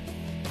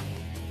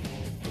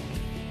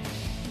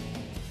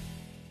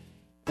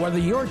 Whether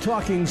you're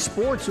talking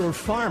sports or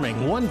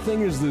farming, one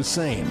thing is the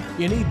same.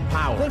 You need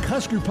power. Think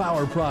Husker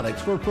Power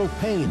products for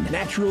propane,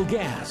 natural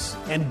gas,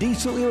 and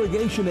diesel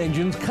irrigation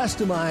engines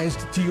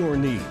customized to your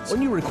needs.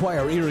 When you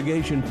require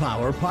irrigation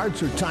power,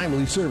 parts, or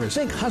timely service,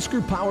 think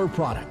Husker Power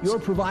products, your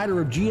provider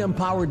of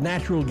GM-powered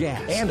natural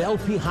gas and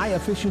LP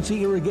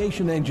high-efficiency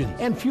irrigation engines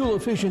and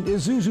fuel-efficient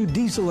Isuzu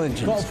diesel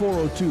engines. Call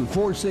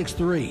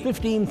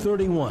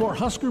 402-463-1531 for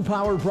Husker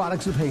Power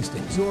products of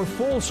Hastings, your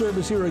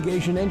full-service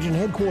irrigation engine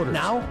headquarters.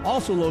 Now,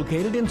 also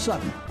located in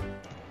Sutton.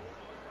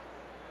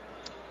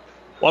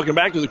 Welcome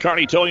back to the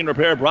Kearney Towing and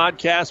Repair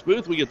broadcast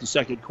booth. We get the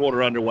second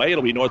quarter underway.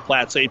 It'll be North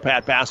Platte St.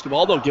 Pat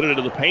basketball. They'll get it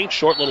into the paint.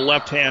 Short little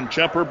left-hand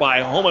jumper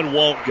by Homan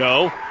won't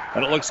go.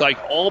 And it looks like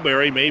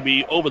Albury may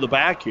be over the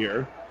back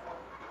here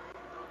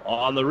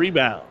on the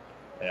rebound.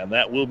 And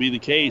that will be the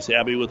case,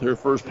 Abby, with her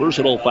first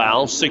personal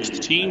foul,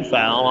 16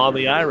 foul on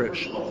the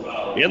Irish.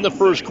 In the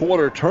first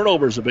quarter,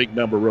 turnovers a big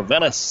number.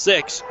 Ravenna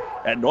 6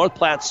 at North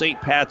Platte St.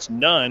 Pat's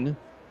none.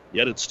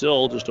 Yet it's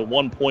still just a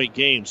 1-point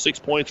game. 6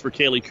 points for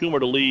Kaylee Coomer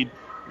to lead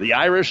the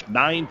Irish.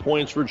 9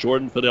 points for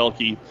Jordan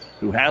Fidelki,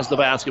 who has the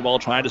basketball,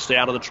 trying to stay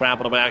out of the trap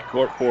in the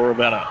backcourt for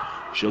Ravenna.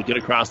 She'll get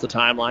across the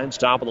timeline,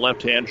 stop with the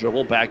left-hand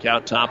dribble, back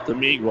out top to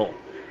Meagrel.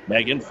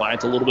 Megan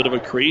finds a little bit of a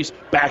crease.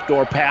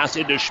 Backdoor pass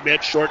into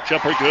Schmidt. Short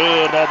jumper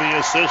good on the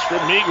assist from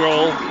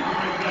Meagrel.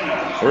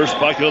 First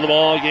bucket of the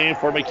ball game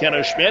for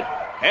McKenna Schmidt.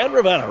 And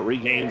Ravenna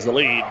regains the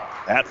lead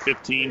at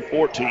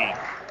 15-14.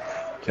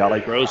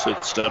 Callie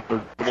Grosset steps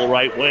to the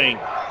right wing.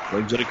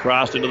 Brings it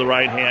across into the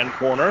right-hand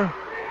corner.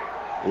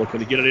 Looking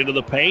to get it into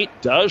the paint.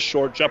 Does.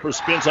 Short jumper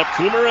spins up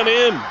Coomer and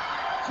in.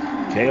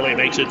 Kaylee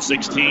makes it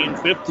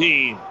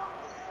 16-15.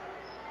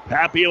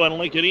 Papio and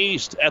Lincoln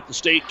East at the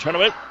state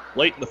tournament.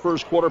 Late in the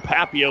first quarter,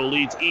 Papio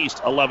leads East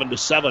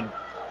 11-7.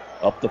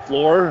 Up the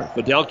floor,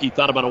 Fidelki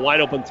thought about a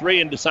wide-open three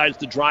and decides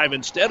to drive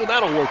instead, and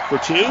that'll work for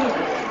two.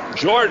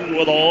 Jordan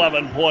with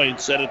 11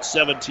 points, and it's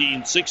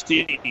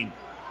 17-16.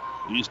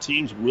 These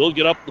teams will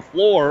get up the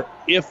floor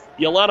if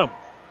you let them.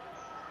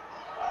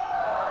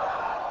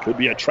 Could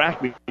be a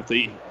track meet if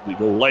they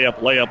go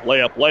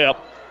layup.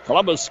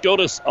 Columbus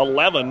Scotus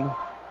 11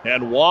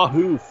 and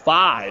Wahoo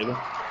 5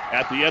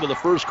 at the end of the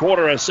first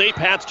quarter as St.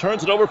 Pat's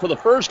turns it over for the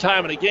first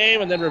time in a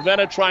game, and then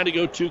Ravenna, trying to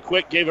go too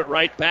quick, gave it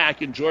right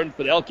back, and Jordan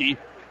Fidelki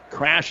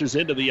crashes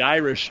into the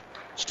Irish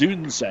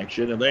student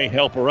section, and they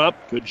help her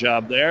up. Good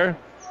job there.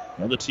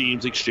 And the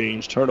teams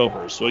exchange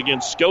turnovers. So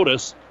again,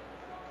 Scotus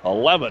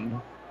 11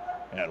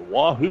 and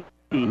Wahoo,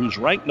 who's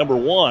ranked number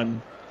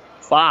 1,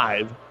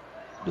 5,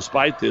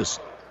 despite this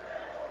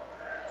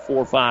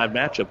 4-5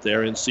 matchup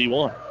there in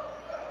C1.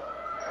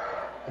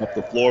 Up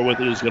the floor with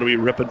it is going to be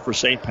Rippon for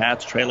St.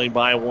 Pat's, trailing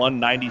by 1,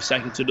 90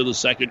 seconds into the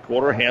second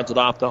quarter. Hands it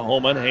off to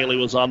Homan. Haley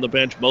was on the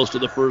bench most of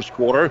the first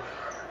quarter.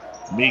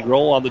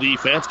 Meagrel on the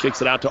defense,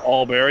 kicks it out to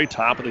Albury.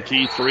 Top of the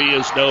key three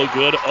is no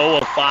good. 0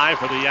 of 5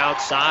 for the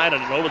outside,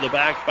 and an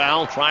over-the-back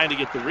foul trying to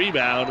get the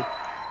rebound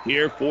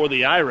here for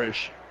the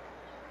Irish.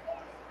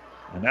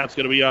 And that's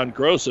going to be on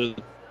Grosset.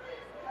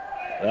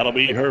 That'll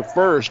be her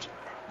first,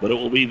 but it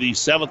will be the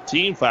 7th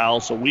team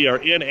foul, so we are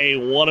in a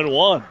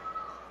 1-1.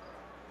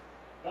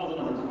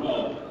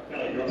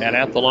 And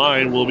at the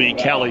line will be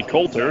Callie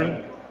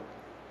Coulter,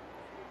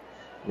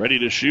 ready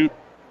to shoot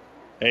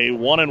a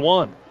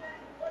 1-1.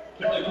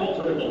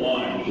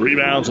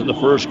 Rebounds in the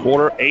first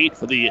quarter, 8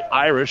 for the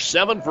Irish,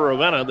 7 for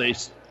Ravenna. They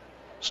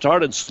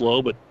started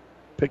slow, but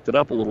picked it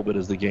up a little bit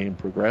as the game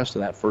progressed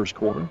in that first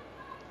quarter.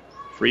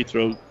 Free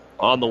throw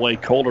on the way,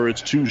 Coulter.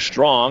 It's too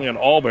strong, and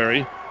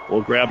Albury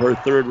will grab her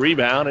third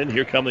rebound, and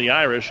here come the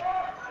Irish.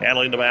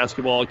 Handling the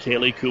basketball,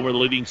 Kaylee Coomer, the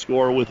leading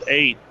scorer, with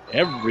 8.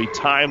 Every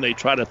time they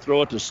try to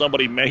throw it to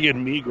somebody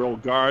Megan Meagrel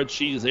guards,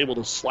 she is able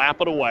to slap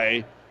it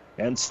away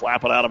and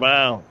slap it out of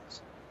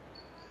bounds.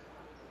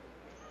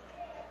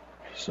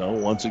 So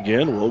once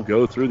again, we'll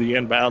go through the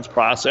inbounds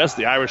process.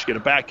 The Irish get a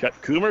back cut.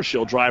 Coomer,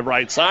 she'll drive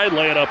right side,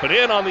 lay it up and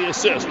in on the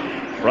assist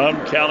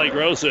from Callie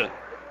Grosset.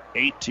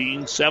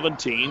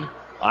 18-17.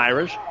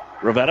 Irish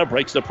Ravenna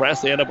breaks the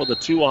press. They end up with a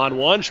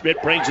 2-on-1.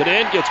 Schmidt brings it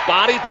in, gets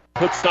bodied,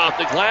 puts it off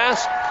the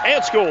glass,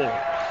 and scores.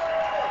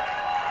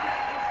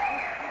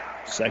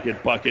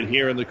 Second bucket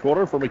here in the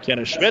quarter for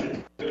McKenna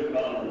Schmidt.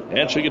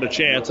 And she'll get a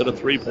chance at a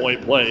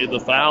three-point play. The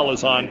foul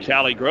is on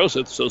Callie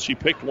Grosseth, so she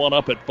picked one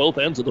up at both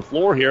ends of the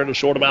floor here in a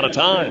short amount of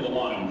time.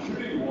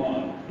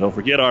 Don't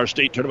forget our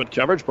state tournament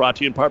coverage brought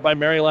to you in part by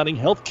Mary Lanning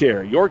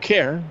Healthcare. Your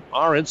care,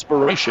 our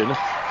inspiration.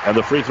 And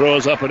the free throw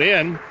is up and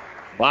in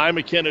by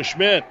McKenna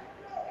Schmidt.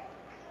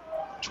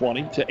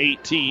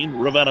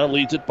 20-18. Ravenna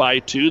leads it by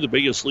 2. The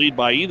biggest lead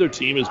by either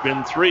team has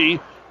been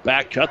 3.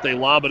 Back cut, they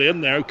lob it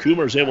in there.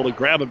 Coomer's able to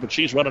grab it, but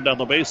she's running down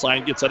the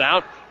baseline, gets it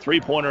out.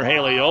 Three-pointer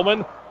Haley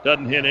Oman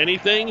doesn't hit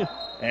anything,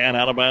 and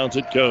out of bounds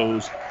it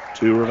goes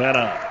to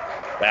Ravenna.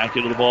 Back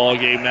into the ball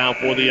game now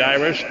for the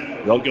Irish.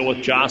 They'll go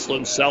with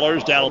Jocelyn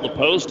Sellers down on the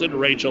post and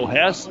Rachel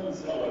Hess.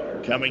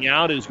 Coming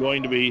out is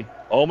going to be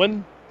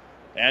Oman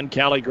and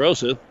Callie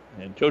Grosseth.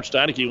 And Coach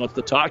Steineke wants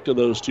to talk to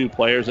those two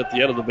players at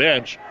the end of the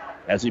bench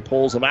as he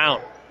pulls them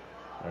out.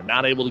 They're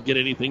not able to get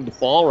anything to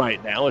fall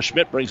right now as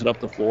Schmidt brings it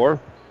up the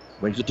floor.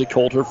 Brings it to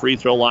Coulter, free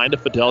throw line to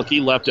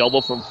Fidelki. Left elbow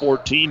from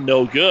 14,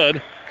 no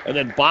good. And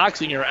then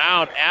boxing her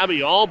out,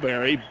 Abby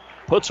Alberry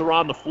puts her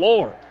on the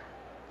floor.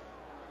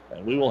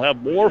 And we will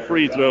have more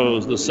free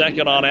throws, the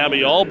second on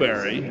Abby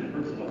Alberry.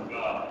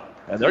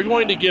 And they're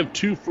going to give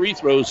 2 free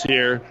throws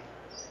here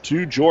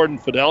to Jordan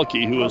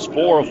Fidelki, who is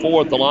 4 of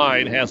 4 at the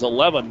line, has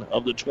 11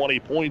 of the 20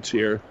 points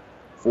here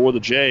for the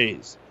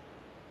Jays.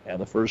 And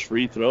the first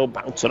free throw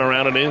bouncing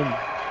around and in.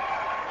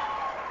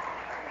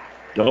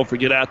 Don't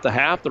forget at the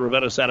half, the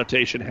Ravenna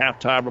Sanitation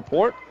halftime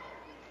report.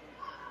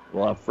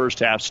 We'll have first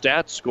half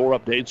stats, score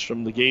updates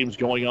from the games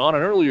going on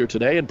and earlier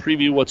today, and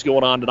preview what's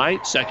going on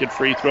tonight. Second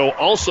free throw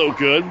also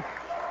good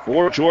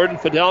for Jordan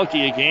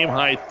Fidelki, a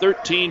game-high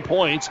 13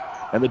 points.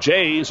 And the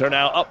Jays are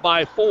now up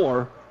by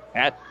 4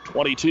 at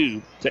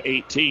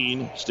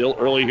 22-18. Still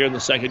early here in the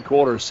second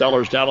quarter.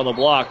 Sellers down on the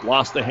block,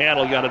 lost the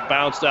handle, got it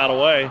bounced out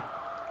away.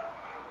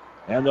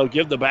 And they'll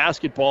give the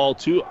basketball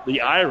to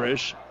the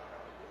Irish.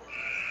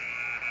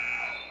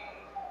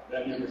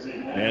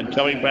 And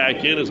coming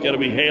back in is going to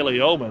be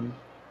Haley Oman.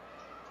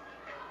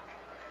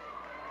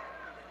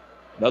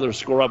 Another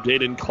score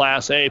update in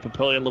Class A.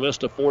 Papillion La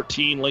Vista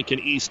 14, Lincoln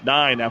East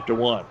 9 after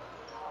 1.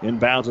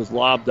 Inbounds is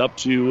lobbed up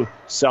to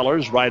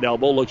Sellers. Right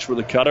elbow looks for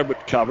the cutter,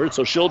 but covered.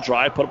 So she'll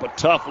drive, put up a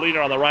tough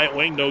leader on the right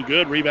wing. No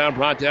good. Rebound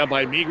brought down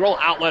by Meagrel.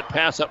 Outlet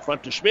pass up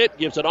front to Schmidt.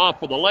 Gives it off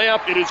for the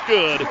layup. It is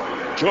good.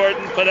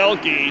 Jordan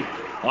Fidelki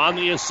on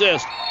the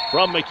assist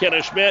from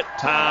McKenna Schmidt.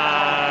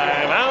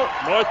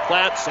 Timeout. North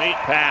Platte St.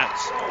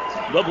 Pat's.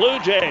 The Blue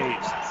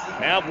Jays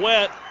have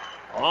went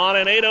on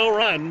an 8-0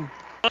 run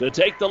to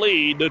take the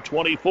lead to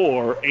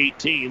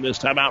 24-18. This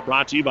timeout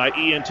brought to you by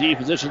ENT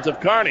Physicians of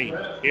Kearney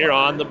here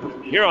on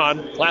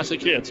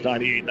Classic Hits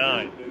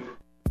 98.9.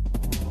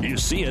 You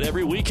see it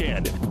every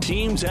weekend.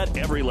 Teams at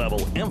every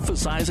level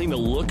emphasizing the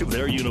look of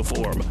their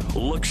uniform.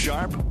 Look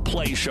sharp,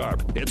 play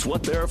sharp. It's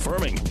what they're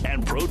affirming.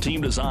 And Pro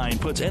Team Design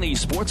puts any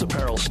sports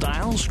apparel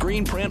style,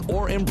 screen print,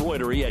 or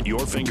embroidery at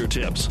your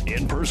fingertips.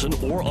 In person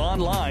or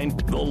online,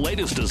 the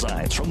latest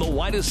designs from the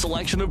widest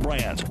selection of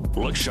brands.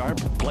 Look sharp,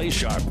 play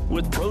sharp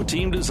with Pro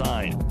Team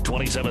Design.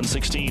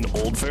 2716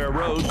 Old Fair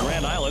Road,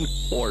 Grand Island,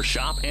 or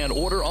shop and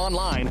order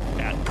online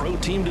at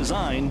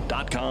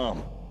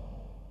ProTeamDesign.com.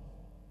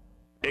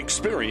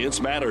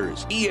 Experience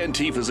matters. ENT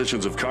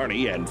Physicians of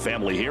Kearney and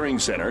Family Hearing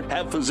Center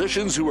have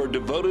physicians who are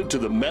devoted to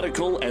the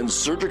medical and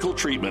surgical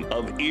treatment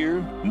of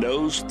ear,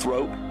 nose,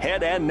 throat,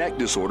 head, and neck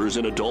disorders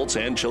in adults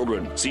and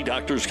children. See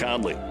Doctors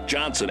Conley,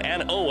 Johnson,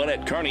 and Owen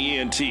at Kearney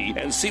ENT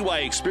and see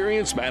why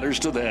experience matters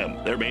to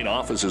them. Their main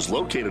office is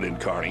located in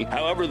Kearney.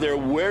 However, they're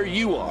where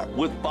you are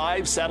with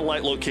 5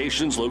 satellite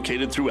locations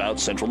located throughout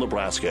central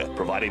Nebraska,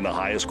 providing the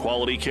highest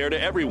quality care to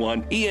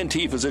everyone.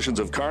 ENT Physicians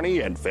of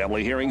Kearney and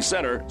Family Hearing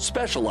Center,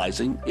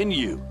 specializing in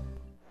you.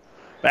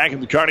 Back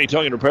in the Kearney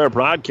Towing and Repair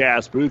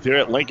broadcast booth here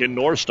at Lincoln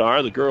North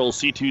Star, the girls'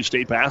 C-2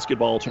 state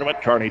basketball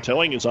tournament. Kearney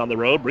Towing is on the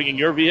road, bringing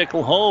your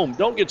vehicle home.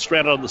 Don't get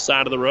stranded on the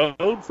side of the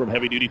road. From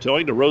heavy-duty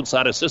towing to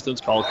roadside assistance,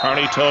 call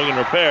Kearney Towing and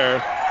Repair.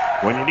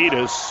 When you need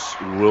us,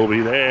 we'll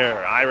be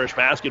there. Irish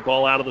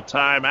basketball out of the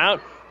timeout.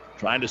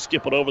 Trying to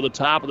skip it over the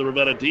top of the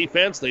Ravenna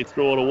defense. They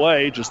throw it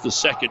away. Just the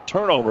second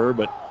turnover,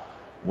 but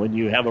when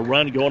you have a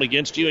run going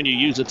against you and you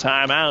use a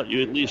timeout,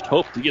 you at least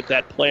hope to get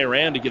that player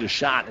in to get a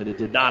shot, and it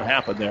did not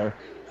happen there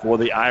for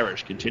the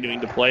Irish.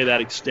 Continuing to play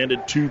that extended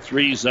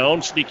 2-3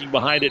 zone, sneaking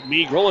behind it,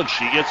 Meagrel, and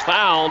she gets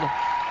fouled.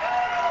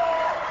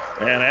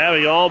 And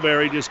Abby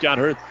Alberry just got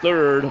her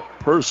 3rd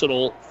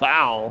personal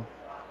foul,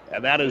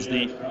 and that is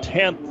the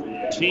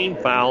 10th team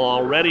foul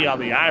already on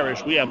the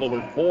Irish. We have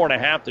over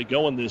 4.5 to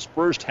go in this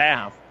first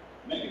half.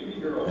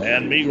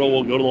 And Meagrel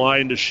will go to the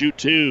line to shoot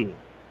 2.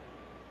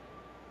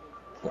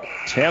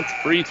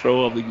 10th free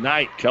throw of the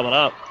night coming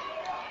up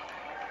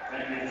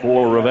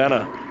for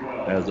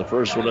Ravenna, as the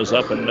first one is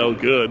up and no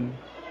good.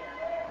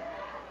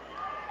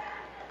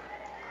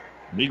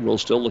 Meagrel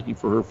still looking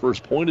for her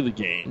first point of the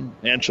game,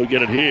 and she'll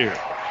get it here.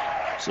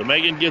 So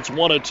Megan gets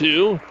 1 of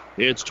 2.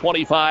 It's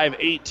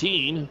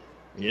 25-18.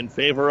 in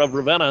favor of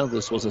Ravenna.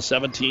 This was a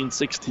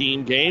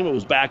 17-16 game. It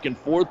was back and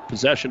forth,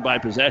 possession by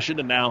possession,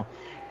 and now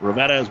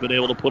Ravenna has been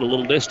able to put a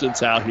little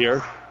distance out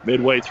here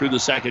midway through the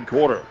second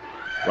quarter.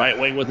 Right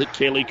wing with it,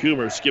 Kaylee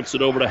Coomer skips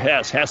it over to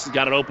Hess. Hess has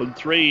got an open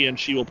three, and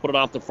she will put it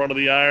off the front of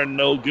the iron.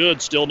 No good.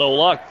 Still no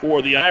luck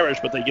for the Irish,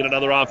 but they get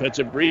another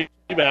offensive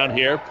rebound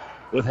here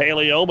with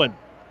Haley Oman.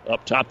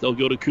 Up top, they'll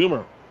go to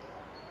Coomer.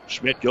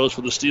 Schmidt goes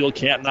for the steal,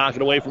 can't knock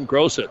it away from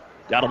Grosset.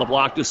 Down on the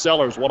block to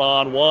Sellers,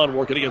 one-on-one,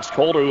 working against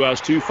Coulter, who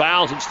has 2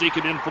 fouls, and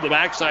sneaking in for the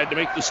backside to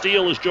make the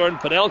steal is Jordan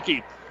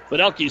Fidelke.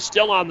 Fidelke's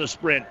still on the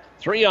sprint,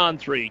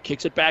 3-on-3,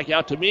 kicks it back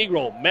out to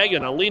Meagrel.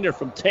 Megan, a leaner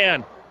from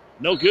 10,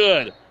 no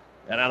good.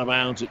 And out of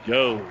bounds it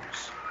goes.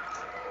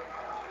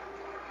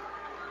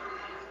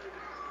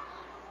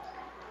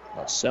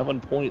 A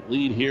 7-point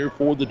lead here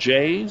for the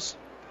Jays.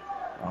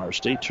 Our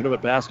state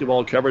tournament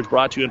basketball coverage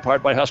brought to you in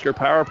part by Husker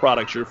Power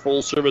Products, your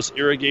full-service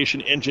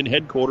irrigation engine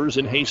headquarters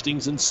in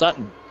Hastings and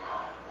Sutton.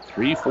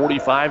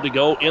 3:45 to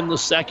go in the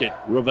second.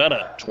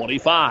 Ravenna,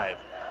 25.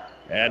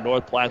 And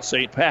North Platte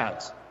St.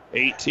 Pat's,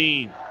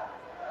 18.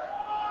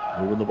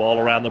 Moving the ball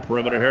around the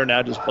perimeter here.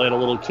 Now just playing a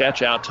little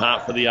catch out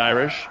top for the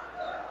Irish.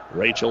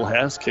 Rachel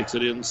Hess kicks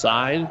it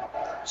inside.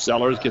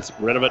 Sellers gets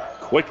rid of it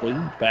quickly.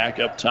 Back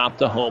up top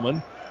to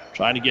Homan.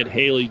 Trying to get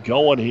Haley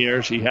going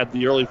here. She had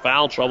the early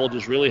foul trouble.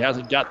 Just really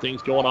hasn't got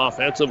things going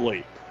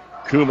offensively.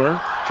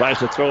 Coomer tries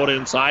to throw it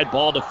inside.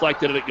 Ball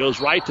deflected, and it goes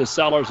right to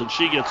Sellers, and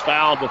she gets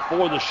fouled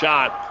before the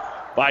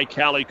shot by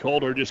Callie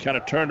Coulter. Just kind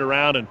of turned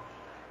around and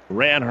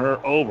ran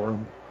her over.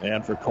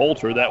 And for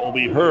Coulter, that will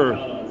be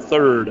her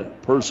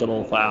third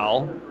personal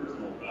foul.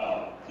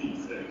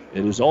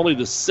 It is only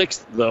the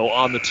 6th, though,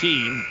 on the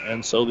team,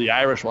 and so the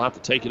Irish will have to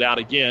take it out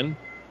again.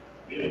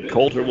 And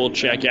Coulter will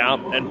check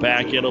out, and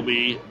back it'll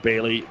be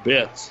Bailey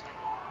Bitts.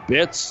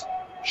 Bitts,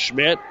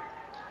 Schmidt,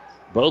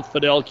 both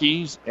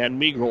Fidelkes,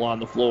 and Meagrel on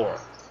the floor.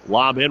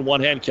 Lob in,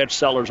 one-hand catch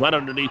Sellers right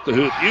underneath the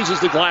hoop.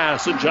 Uses the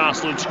glass, and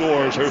Jocelyn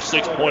scores her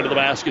 6th point of the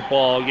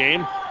basketball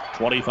game.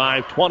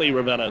 25-20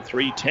 Ravenna,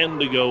 3:10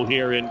 to go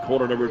here in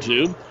quarter number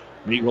 2.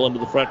 Meagrel into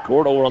the front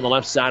court, over on the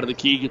left side of the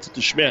key, gets it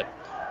to Schmidt.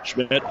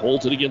 Schmidt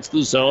holds it against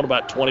the zone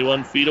about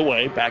 21 feet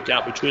away. Back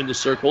out between the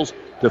circles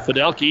to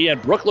Fidelke,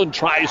 and Brooklyn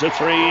tries a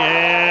three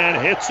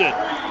and hits it.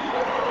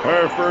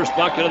 Her first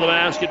bucket of the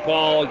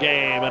basketball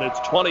game, and it's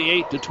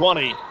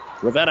 28-20.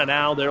 Ravenna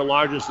now their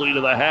largest lead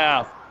of the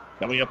half.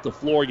 Coming up the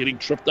floor, getting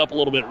tripped up a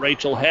little bit.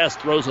 Rachel Hess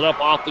throws it up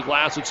off the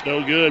glass. It's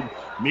no good.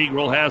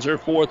 Meagrel has her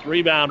 4th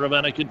rebound.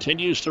 Ravenna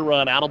continues to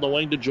run out on the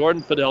wing to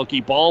Jordan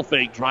Fidelke. Ball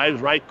fake,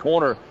 drives right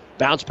corner.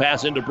 Bounce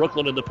pass into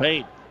Brooklyn in the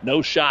paint.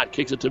 No shot,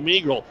 kicks it to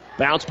Meagrel.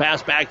 Bounce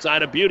pass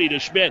backside of Beauty to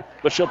Schmidt,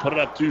 but she'll put it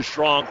up too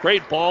strong.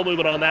 Great ball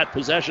movement on that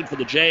possession for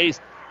the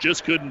Jays.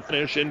 Just couldn't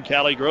finish in.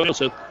 Callie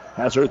Grosset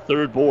has her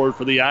 3rd board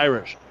for the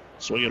Irish.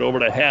 Swing it over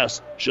to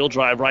Hess. She'll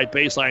drive right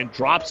baseline,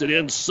 drops it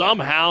in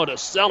somehow to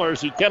Sellers,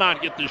 who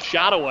cannot get the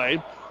shot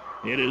away.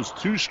 It is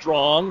too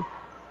strong.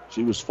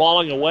 She was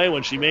falling away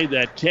when she made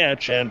that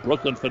catch, and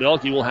Brooklyn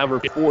Fidelke will have her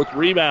 4th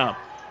rebound.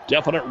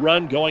 Definite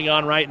run going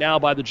on right now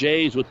by the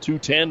Jays with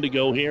 2:10 to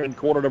go here in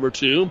quarter number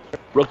 2.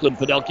 Brooklyn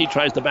Fidelke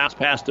tries to bounce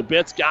pass to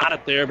Bitts. Got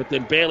it there, but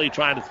then Bailey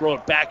trying to throw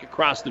it back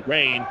across the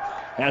grain.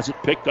 Has it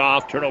picked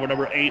off. Turnover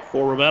number 8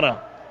 for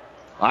Ravenna.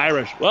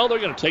 Irish, well, they're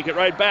going to take it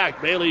right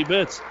back. Bailey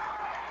Bitts.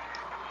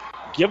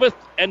 Giveth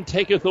and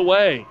taketh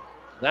away.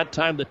 That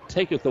time the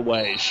taketh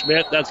away.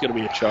 Schmidt, that's going to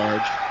be a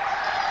charge.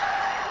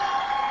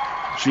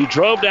 She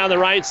drove down the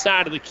right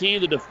side of the key.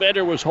 The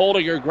defender was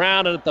holding her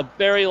ground, and at the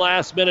very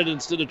last minute,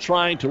 instead of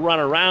trying to run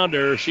around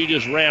her, she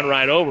just ran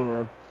right over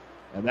her.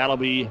 And that'll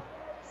be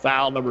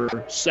foul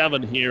number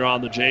 7 here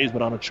on the Jays,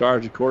 but on a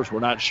charge, of course, we're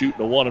not shooting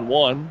a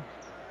 1-and-1.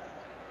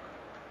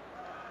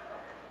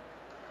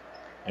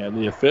 And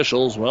the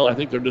officials, well, I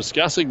think they're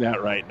discussing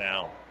that right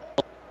now.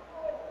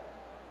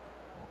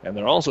 And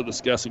they're also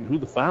discussing who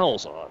the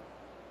foul's on.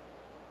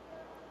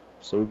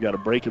 So we've got a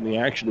break in the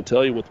action to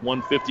tell you with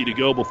 1:50 to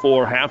go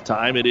before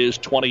halftime. It is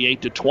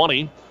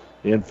 28-20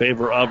 in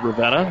favor of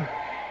Ravenna.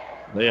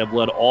 They have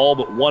led all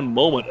but one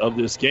moment of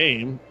this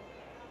game.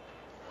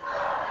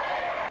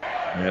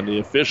 And the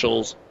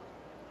officials,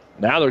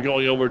 now they're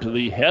going over to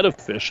the head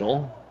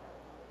official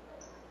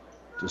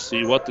to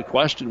see what the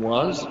question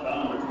was.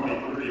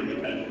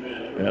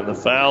 And the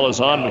foul is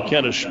on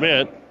McKenna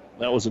Schmidt.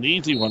 That was an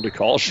easy one to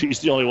call.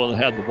 She's the only one that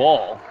had the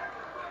ball.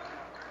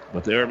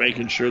 But they were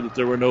making sure that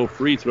there were no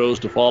free throws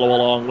to follow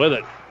along with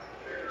it.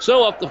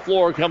 So up the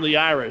floor come the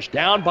Irish.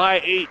 Down by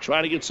 8,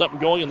 trying to get something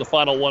going in the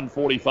final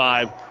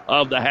 1:45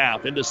 of the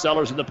half. Into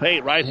Sellers in the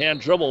paint.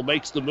 Right-hand dribble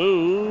makes the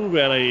move.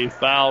 And a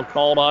foul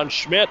called on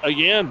Schmidt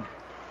again.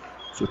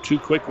 So 2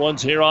 quick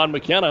ones here on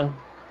McKenna.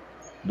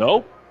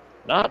 Nope,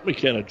 not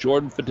McKenna.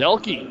 Jordan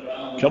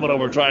Fidelke coming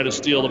over trying to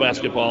steal the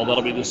basketball.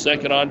 That'll be the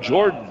second on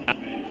Jordan.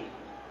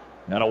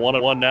 And a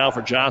 1-and-1 now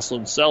for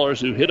Jocelyn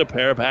Sellers, who hit a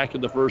pair back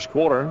in the first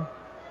quarter.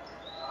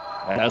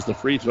 As the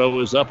free throw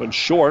is up and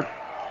short.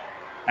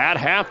 At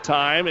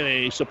halftime, in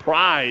a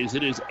surprise,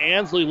 it is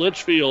Ansley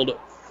Litchfield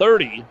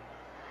 30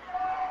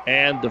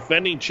 and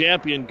defending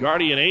champion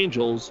Guardian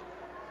Angels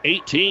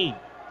 18.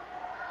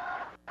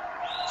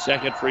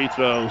 Second free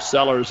throw,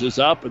 Sellers is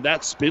up, and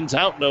that spins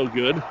out no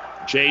good.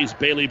 Jay's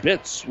Bailey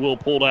Bitts will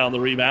pull down the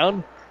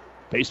rebound.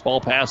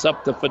 Baseball pass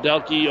up to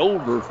Fidelke,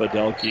 over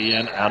Fidelke,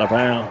 and out of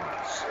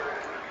bounds.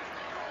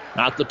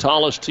 Not the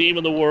tallest team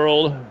in the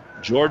world.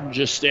 Jordan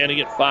just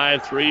standing at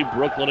 5'3",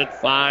 Brooklyn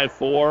at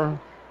 5'4".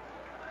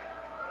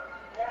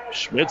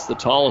 Schmidt's the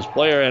tallest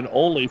player and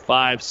only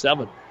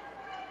 5'7".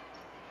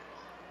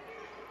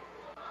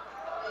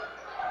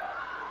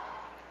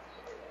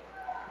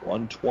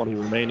 .120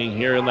 remaining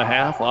here in the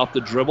half. Off the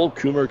dribble,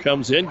 Coomer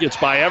comes in, gets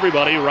by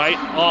everybody right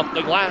off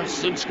the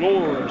glass and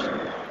scores.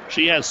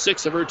 She has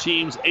 6 of her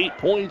team's 8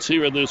 points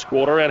here in this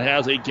quarter and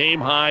has a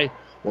game high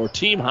or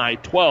team high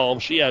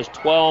 12. She has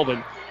 12,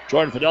 and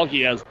Jordan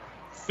Fidelke has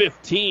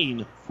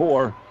 15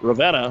 for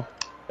Ravenna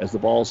as the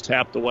ball's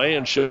tapped away,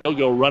 and she'll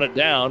go run it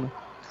down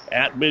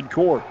at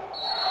midcourt.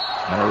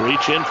 And a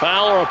reach-in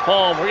foul or a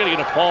palm? We're going to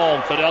get a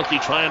palm.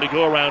 Fidelke trying to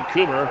go around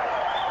Coomer.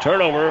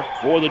 Turnover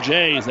for the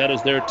Jays. That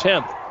is their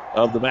 10th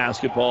of the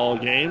basketball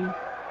game.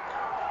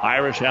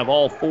 Irish have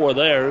all 4 of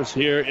theirs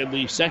here in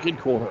the second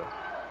quarter.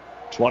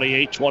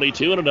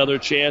 28-22, and another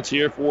chance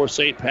here for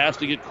St. Pat's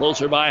to get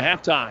closer by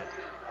halftime.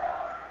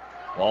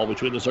 Ball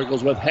between the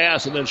circles with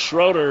Hess, and then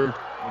Schroeder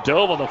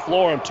dove on the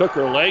floor and took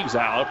her legs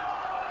out.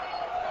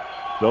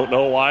 Don't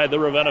know why the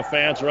Ravenna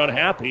fans are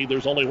unhappy.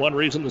 There's only one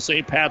reason the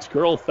St. Pat's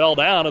girl fell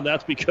down, and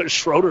that's because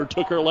Schroeder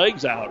took her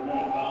legs out.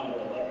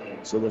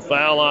 So the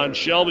foul on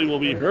Shelby will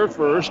be her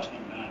first.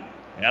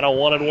 And a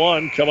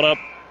 1-and-1 coming up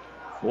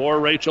for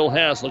Rachel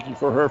Hess, looking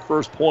for her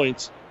first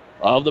points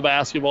of the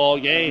basketball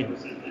game.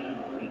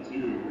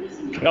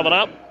 Coming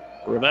up,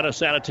 Ravenna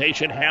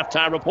Sanitation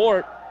halftime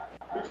report.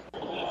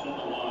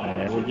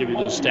 And we'll give you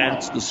the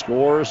stats, the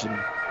scores, and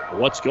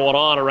what's going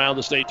on around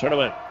the state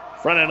tournament.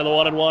 Front end of the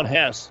 1-and-1,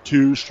 Hess,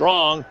 too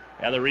strong.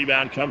 And the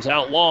rebound comes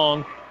out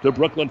long to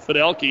Brooklyn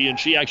Fidelke, and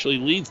she actually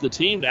leads the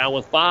team now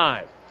with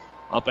 5.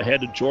 Up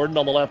ahead to Jordan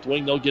on the left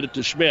wing. They'll get it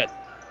to Schmidt.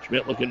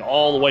 Schmidt looking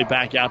all the way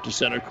back out to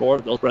center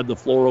court. They'll spread the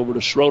floor over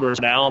to Schroeder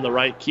now on the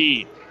right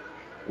key.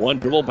 One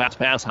dribble,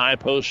 pass high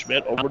post.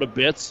 Schmidt over to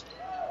Bitts.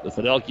 The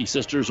Fidelke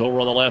sisters over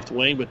on the left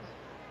wing, but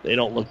they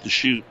don't look to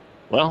shoot.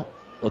 Well,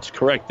 let's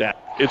correct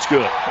that. It's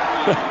good.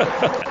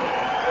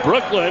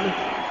 Brooklyn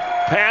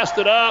passed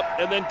it up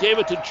and then gave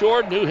it to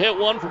Jordan, who hit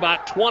one from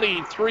about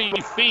 23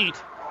 feet.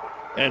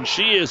 And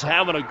she is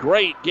having a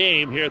great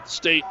game here at the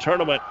state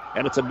tournament.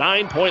 And it's a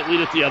 9-point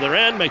lead at the other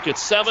end. Make it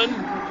 7.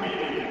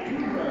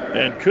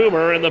 And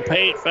Coomer in the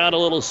paint found a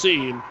little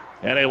seam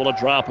and able to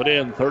drop it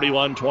in.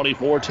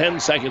 31-24, 10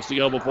 seconds to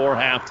go before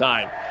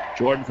halftime.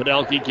 Jordan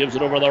Fidelke gives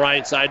it over the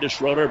right side to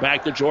Schroeder.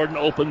 Back to Jordan,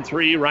 open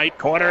 3, right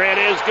corner. It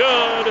is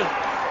good.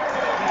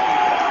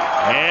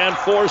 And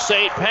for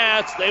St.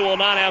 Pat's, they will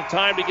not have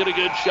time to get a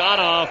good shot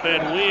off.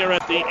 And we are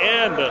at the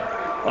end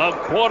of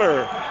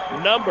quarter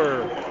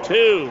number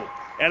 2.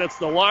 And it's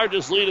the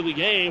largest lead of the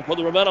game for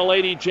the Ravenna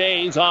Lady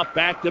Jays off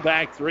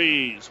back-to-back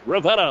threes.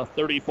 Ravenna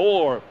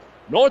 34,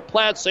 North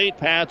Platte St.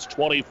 Pat's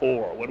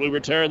 24. When we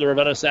return, the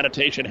Ravenna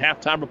Sanitation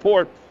halftime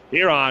report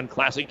here on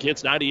Classic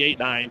Hits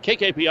 98.9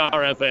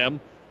 KKPR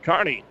FM,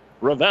 Kearney,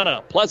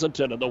 Ravenna,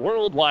 Pleasanton, and the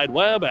World Wide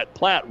Web at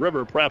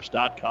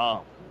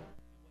PlatteRiverPreps.com.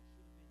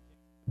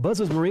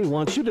 Buzz's Marine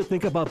wants you to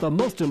think about the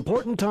most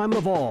important time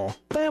of all,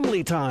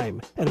 family time.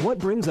 And what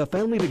brings a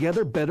family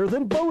together better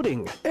than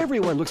boating?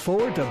 Everyone looks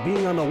forward to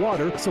being on the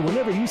water, so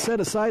whenever you set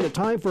aside a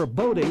time for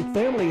boating,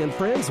 family and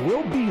friends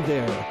will be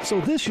there.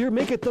 So this year,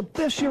 make it the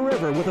best year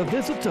ever with a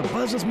visit to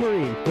Buzz's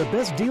Marine, the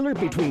best dealer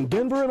between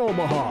Denver and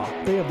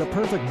Omaha. They have the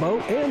perfect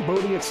boat and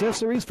boating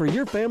accessories for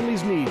your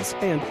family's needs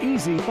and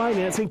easy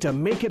financing to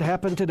make it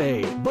happen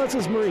today.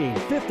 Buzz's Marine,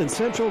 5th and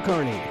Central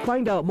Kearney.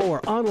 Find out more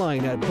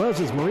online at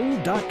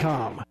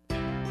buzzesmarine.com.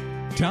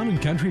 Town &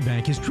 Country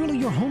Bank is truly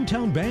your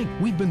hometown bank.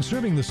 We've been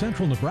serving the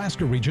central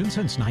Nebraska region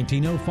since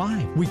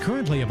 1905. We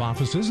currently have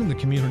offices in the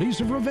communities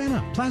of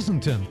Ravenna,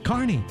 Pleasanton,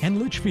 Kearney, and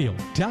Litchfield.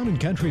 Town &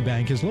 Country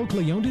Bank is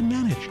locally owned and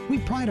managed. We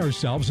pride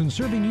ourselves in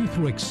serving you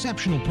through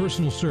exceptional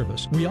personal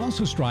service. We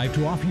also strive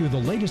to offer you the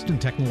latest in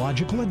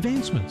technological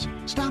advancements.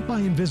 Stop by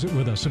and visit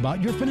with us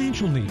about your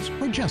financial needs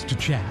or just to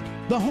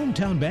chat. The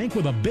hometown bank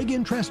with a big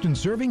interest in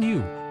serving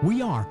you.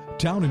 We are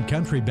Town &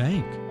 Country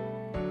Bank.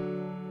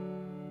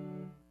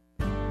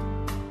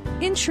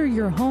 Insure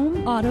your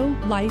home, auto,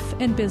 life,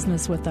 and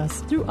business with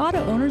us through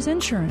Auto Owners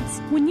Insurance.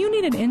 When you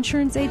need an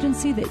insurance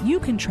agency that you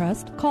can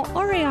trust, call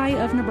RAI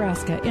of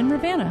Nebraska in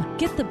Ravenna.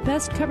 Get the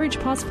best coverage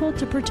possible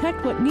to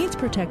protect what needs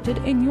protected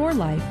in your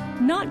life.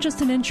 Not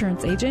just an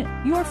insurance agent,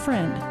 your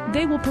friend.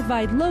 They will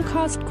provide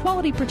low-cost,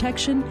 quality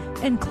protection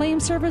and claim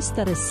service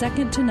that is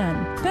second to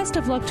none. Best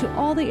of luck to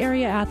all the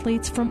area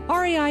athletes from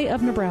RAI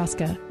of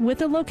Nebraska,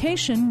 with a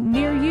location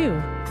near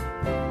you.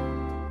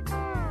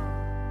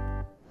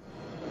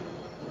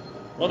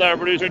 With our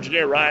producer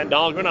engineer Ryan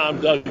Dahlgren, I'm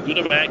Doug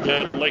Gudemak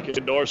at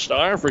Lincoln North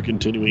Star for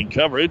continuing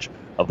coverage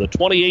of the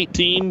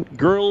 2018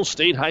 Girls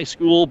State High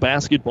School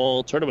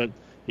Basketball Tournament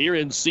here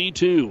in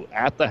C2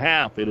 at the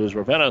half. It is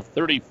Ravenna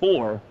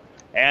 34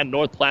 and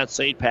North Platte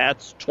St.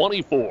 Pat's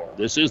 24.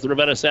 This is the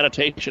Ravenna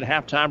Sanitation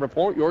Halftime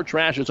Report. Your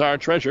trash is our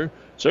treasure.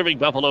 Serving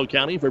Buffalo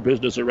County for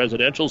business or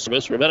residential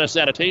service. Ravenna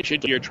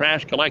Sanitation, your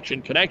trash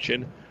collection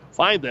connection.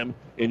 Find them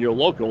in your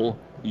local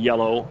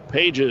Yellow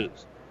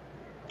Pages.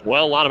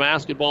 Well, a lot of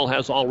basketball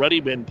has already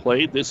been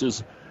played. This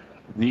is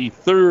the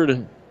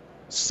third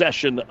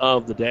session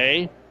of the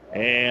day,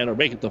 and or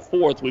make it the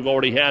fourth. We've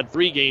already had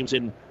 3 games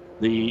in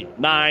the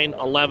 9,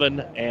 11,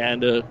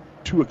 and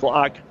 2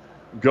 o'clock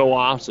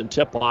go-offs and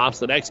tip-offs.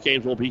 The next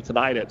games will be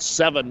tonight at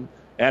 7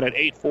 and at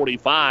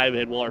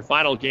 8:45, and our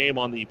final game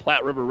on the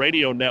Platte River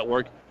Radio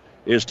Network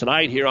is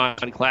tonight here on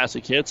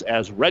Classic Hits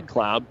as Red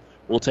Cloud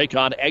will take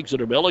on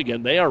Exeter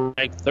Milligan. They are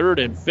ranked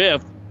 3rd and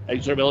 5th.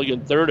 Exeter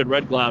Milligan 3rd and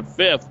Red Cloud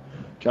 5th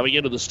coming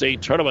into the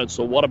state tournament.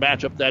 So what a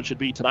matchup that should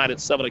be tonight at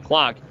 7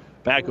 o'clock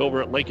back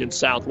over at Lincoln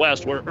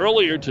Southwest, where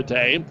earlier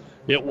today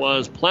it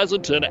was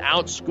Pleasanton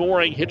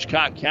outscoring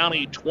Hitchcock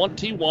County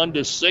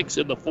 21-6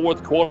 in the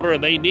fourth quarter,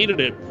 and they needed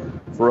it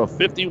for a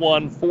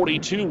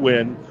 51-42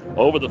 win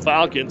over the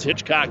Falcons.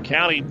 Hitchcock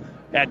County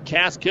had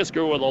Cass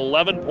Kisker with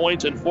 11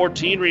 points and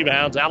 14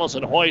 rebounds.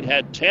 Allison Hoyt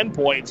had 10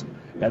 points,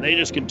 and they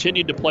just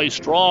continued to play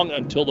strong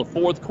until the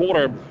fourth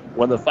quarter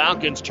when the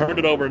Falcons turned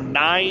it over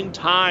 9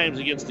 times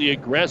against the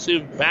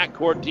aggressive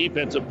backcourt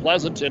defense of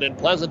Pleasanton, and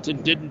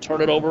Pleasanton didn't turn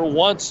it over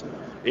once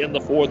in the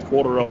fourth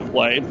quarter of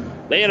play.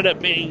 They ended up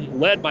being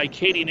led by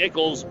Katie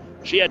Nichols.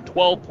 She had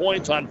 12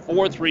 points on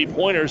 4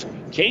 3-pointers.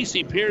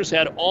 Casey Pierce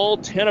had all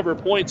 10 of her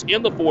points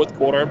in the fourth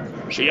quarter.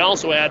 She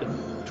also had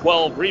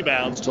 12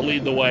 rebounds to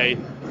lead the way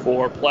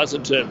for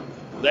Pleasanton.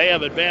 They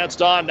have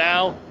advanced on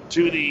now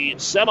to the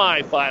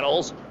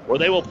semifinals, where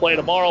they will play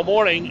tomorrow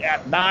morning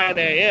at 9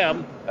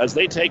 a.m. as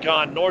they take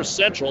on North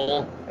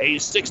Central, a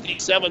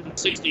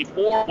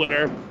 67-64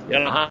 winner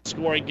in a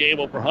high-scoring game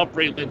over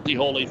Humphrey Lindsay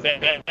Holy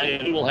Family.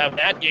 We will have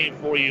that game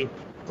for you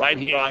right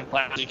here on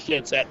Classic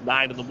Hits at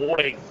 9 in the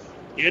morning.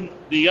 In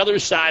the other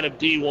side of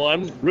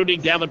D1,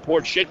 Bruning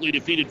Davenport Shickley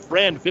defeated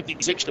Friend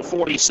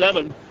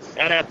 56-47,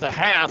 and at the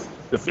half,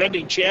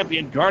 defending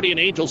champion Guardian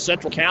Angels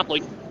Central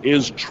Catholic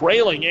is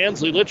trailing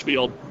Ansley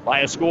Litchfield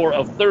by a score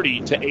of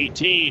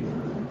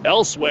 30-18.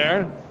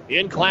 Elsewhere,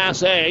 in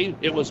Class A,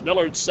 it was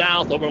Millard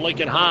South over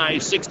Lincoln High,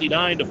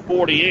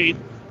 69-48.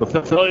 The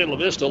Pavilion La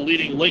Vista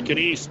leading Lincoln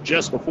East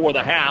just before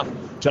the half.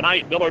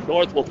 Tonight, Millard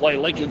North will play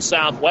Lincoln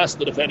Southwest,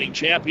 the defending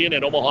champion,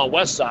 and Omaha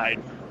West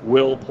Side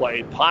will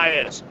play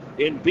Pius.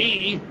 In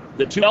B,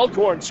 the 2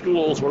 Elkhorn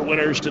schools were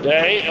winners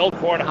today.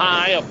 Elkhorn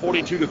High, a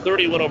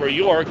 42-30 win over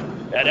York,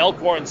 and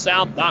Elkhorn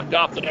South knocked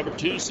off the number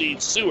 2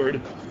 seed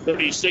Seward,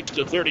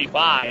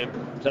 36-35.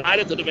 Tonight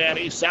at the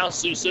Devaney, South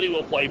Sioux City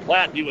will play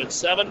Platteview at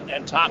 7,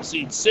 and top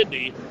seed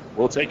Sydney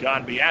will take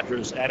on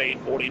Beatrice at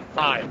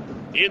 8:45.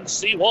 In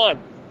C1,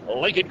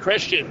 Lincoln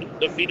Christian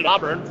defeated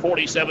Auburn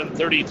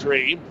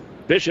 47-33.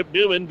 Bishop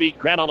Newman beat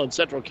Grand Island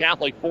Central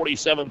Catholic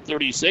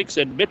 47-36,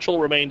 and Mitchell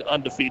remained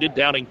undefeated,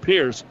 downing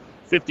Pierce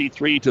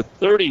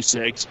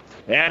 53-36.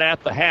 And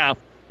at the half,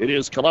 it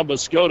is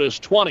Columbus Scotus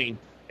 20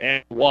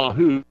 and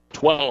Wahoo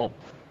 12.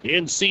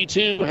 In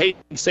C2,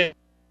 Hayden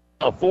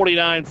a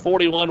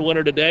 49-41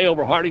 winner today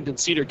over Hartington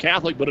Cedar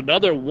Catholic, but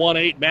another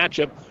 1-8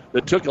 matchup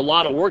that took a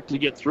lot of work to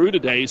get through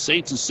today.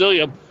 St.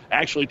 Cecilia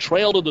actually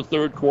trailed in the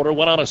third quarter,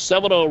 went on a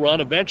 7-0 run,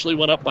 eventually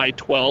went up by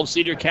 12.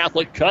 Cedar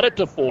Catholic cut it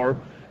to 4,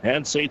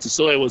 and St.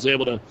 Cecilia was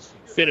able to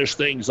finish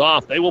things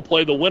off. They will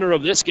play the winner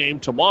of this game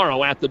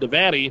tomorrow at the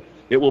Devaney.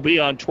 It will be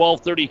on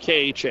 1230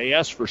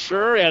 KHAS for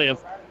sure, and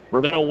if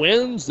Ravenna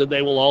wins, then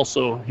they will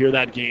also hear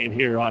that game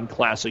here on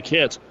Classic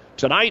Hits.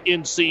 Tonight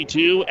in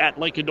C2 at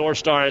Lincoln North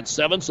Star at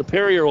 7,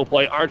 Superior will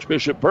play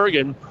Archbishop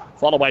Bergan,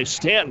 followed by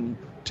Stanton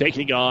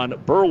taking on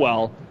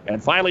Burwell.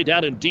 And finally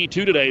down in D2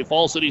 today,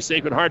 Fall City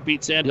Sacred Heart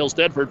beat Sandhill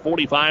Stedford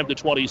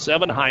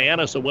 45-27.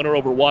 Hyannis a winner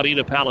over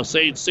Wadena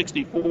Palisades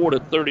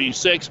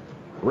 64-36.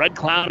 Red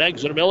Cloud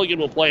Exeter Milligan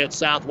will play at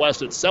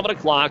Southwest at 7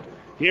 o'clock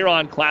here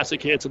on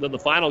Classic Hits. And then the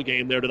final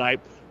game there tonight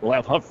will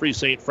have Humphrey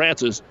St.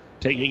 Francis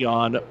taking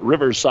on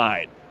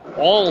Riverside.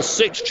 All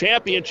 6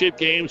 championship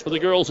games for the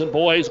girls and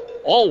boys,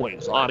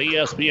 always on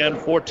ESPN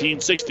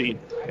 1460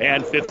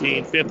 and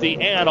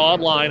 1550, and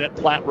online at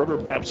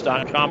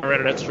PlatteRiverPreps.com. Our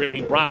internet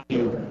streaming brought to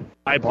you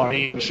by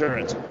Barney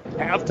Insurance.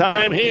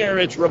 Halftime here,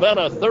 it's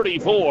Ravenna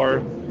 34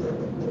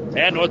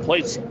 and North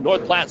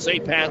Platte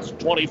St. Pat's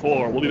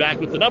 24. We'll be back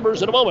with the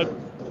numbers in a moment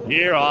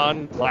here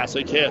on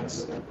Classic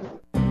Hits.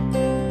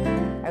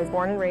 I was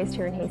born and raised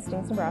here in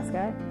Hastings,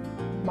 Nebraska.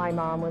 My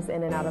mom was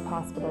in and out of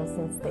hospital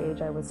since the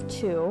age I was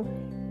 2.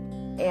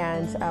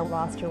 And I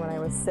lost her when I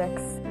was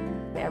 6.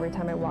 Every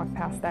time I walked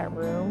past that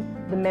room,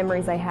 the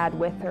memories I had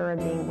with her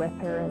and being with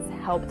her has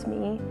helped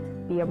me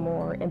be a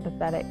more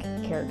empathetic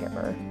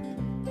caregiver.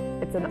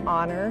 It's an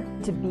honor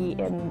to be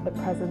in the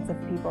presence of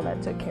people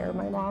that took care of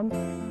my mom.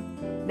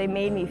 They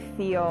made me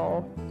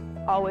feel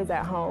always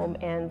at home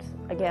and,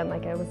 again,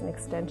 like I was an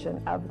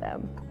extension of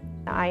them.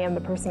 I am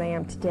the person I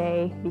am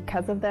today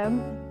because of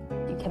them.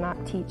 You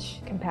cannot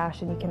teach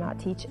compassion, you cannot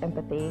teach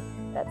empathy.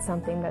 That's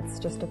something that's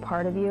just a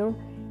part of you.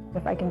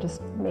 If I can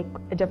just make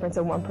a difference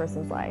in one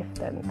person's life,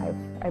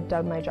 then I've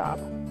done my job.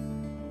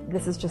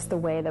 This is just the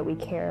way that we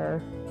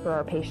care for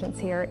our patients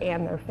here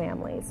and their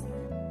families.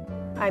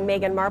 I'm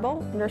Megan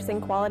Marble, Nursing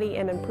Quality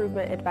and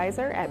Improvement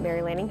Advisor at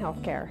Mary Lanning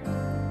Healthcare.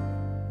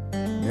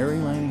 Mary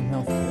Lanning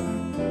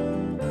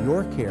Healthcare.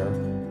 Your care,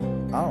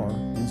 our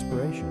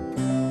inspiration.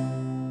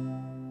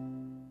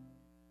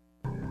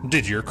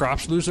 Did your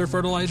crops lose their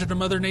fertilizer to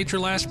Mother Nature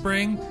last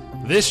spring?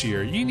 This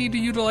year, you need to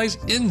utilize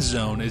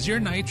InZone as your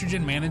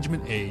nitrogen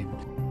management aid.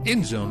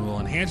 InZone will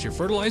enhance your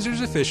fertilizer's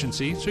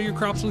efficiency so your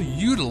crops will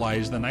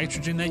utilize the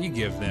nitrogen that you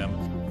give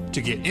them. To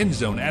get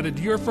InZone added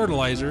to your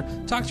fertilizer,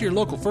 talk to your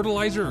local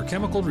fertilizer or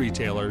chemical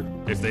retailer.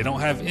 If they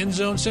don't have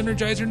InZone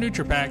Synergizer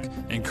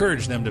NutriPack,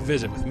 encourage them to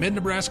visit with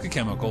Mid-Nebraska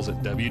Chemicals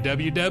at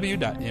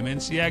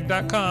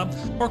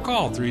www.mncag.com or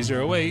call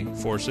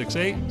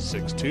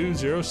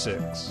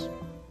 308-468-6206.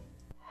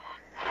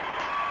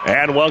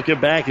 And welcome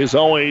back. As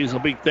always, a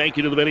big thank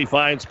you to the many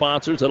fine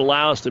sponsors that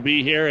allow us to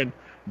be here and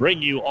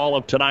bring you all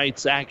of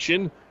tonight's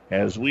action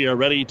as we are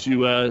ready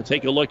to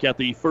take a look at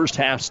the first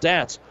half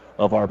stats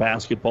of our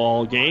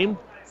basketball game.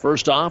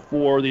 First off,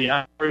 for the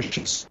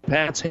Irish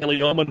Pats,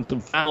 Haley Oman with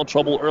some foul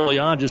trouble early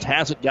on, just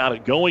hasn't got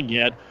it going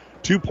yet.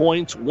 2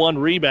 points, 1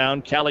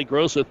 rebound. Callie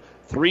Grosseth,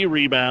 3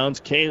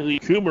 rebounds.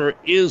 Kaylee Coomer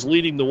is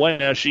leading the way.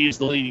 Now she's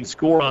the leading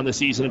scorer on the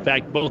season. In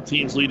fact, both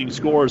teams' leading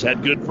scorers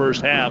had good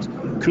first halves.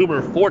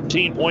 Coomer,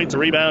 14 points, a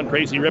rebound.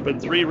 Gracie Rippon,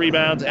 3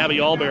 rebounds. Abby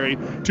Alberry,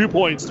 2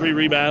 points, 3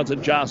 rebounds.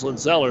 And Jocelyn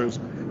Sellers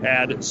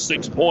had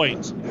 6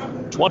 points.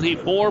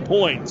 24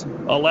 points,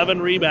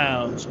 11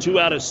 rebounds, 2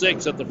 out of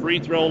 6 at the free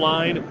throw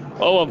line,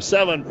 0 of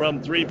 7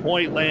 from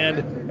three-point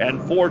land,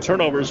 and 4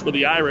 turnovers for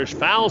the Irish.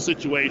 Foul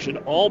situation,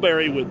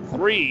 Alberry with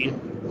 3,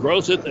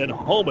 Grosseth and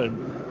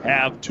Homan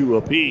have 2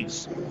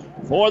 apiece.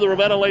 For the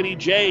Ravenna Lady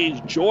Jays,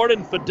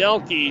 Jordan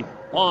Fidelke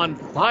on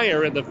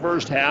fire in the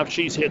first half.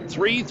 She's hit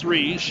 3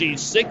 threes.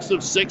 She's 6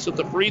 of 6 at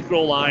the free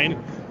throw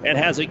line and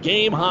has a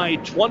game-high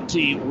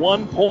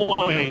 21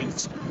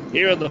 points.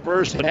 Here in the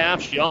first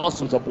half, she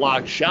also has a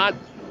blocked shot.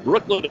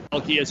 Brooklyn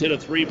Fidelke has hit a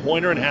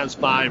three-pointer and has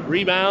 5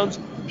 rebounds.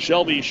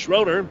 Shelby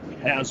Schroeder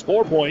has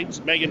 4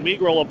 points. Megan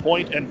Meagrel a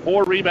point and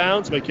 4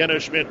 rebounds. McKenna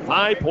Schmidt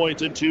 5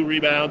 points and 2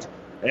 rebounds.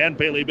 And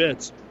Bailey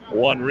Bitts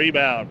 1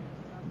 rebound.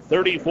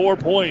 34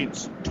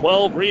 points,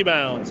 12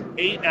 rebounds,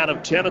 8 out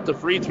of 10 at the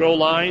free throw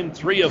line,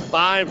 3 of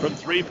 5 from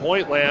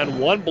three-point land,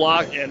 1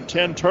 block, and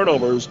 10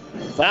 turnovers.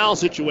 Foul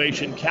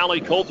situation, Callie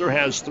Coulter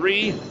has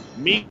 3,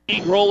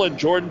 Meagrel and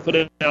Jordan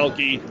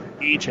Fidelke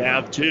each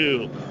have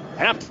 2.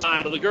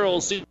 Halftime of the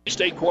girls'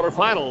 state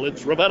quarterfinal.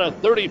 It's Ravenna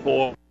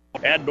 34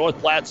 and North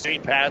Platte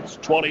St. Pat's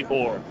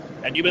 24.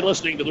 And you've been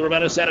listening to the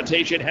Ravenna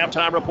Sanitation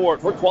Halftime Report.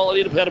 For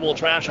quality, dependable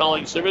trash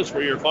hauling service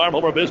for your farm,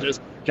 home, or business,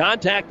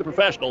 contact the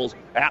professionals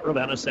at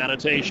Ravenna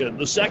Sanitation.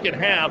 The second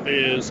half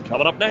is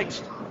coming up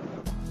next.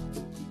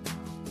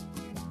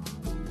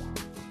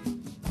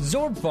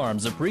 Zorb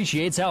Farms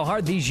appreciates how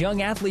hard these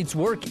young athletes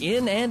work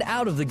in and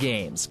out of the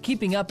games.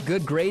 Keeping up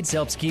good grades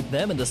helps keep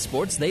them in the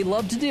sports they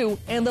love to do,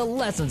 and the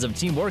lessons of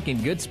teamwork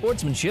and good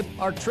sportsmanship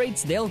are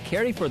traits they'll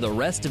carry for the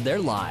rest of their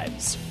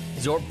lives.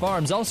 Zorb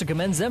Farms also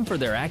commends them for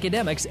their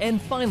academics,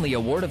 and finally a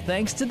word of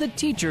thanks to the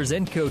teachers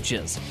and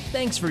coaches.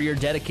 Thanks for your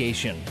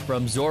dedication.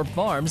 From Zorb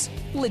Farms,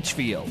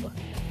 Litchfield.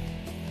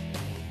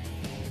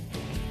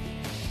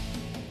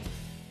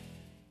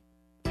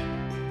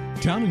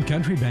 Town &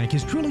 Country Bank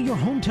is truly your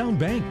hometown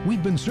bank.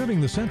 We've been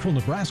serving the central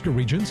Nebraska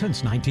region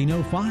since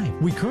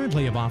 1905. We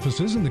currently have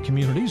offices in the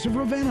communities of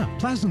Ravenna,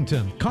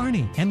 Pleasanton,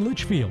 Kearney, and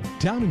Litchfield.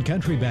 Town &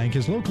 Country Bank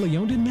is locally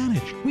owned and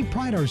managed. We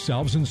pride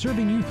ourselves in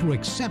serving you through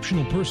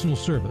exceptional personal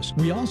service.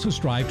 We also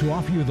strive to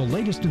offer you the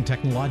latest in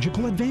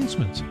technological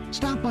advancements.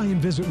 Stop by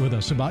and visit with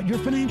us about your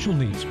financial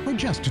needs or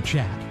just to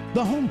chat.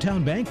 The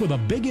hometown bank with a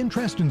big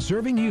interest in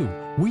serving you.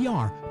 We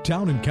are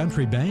Town &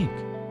 Country Bank.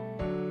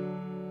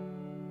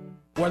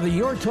 Whether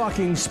you're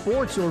talking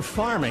sports or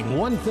farming,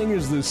 one thing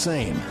is the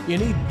same. You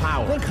need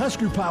power. Think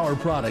Husker Power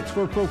products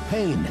for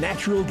propane,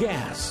 natural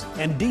gas,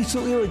 and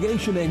diesel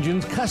irrigation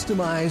engines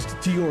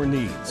customized to your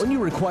needs. When you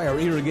require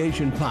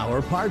irrigation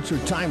power, parts, or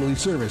timely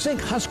service,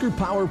 think Husker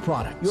Power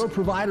products, your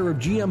provider of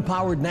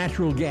GM-powered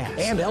natural gas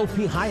and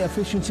LP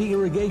high-efficiency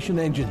irrigation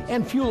engine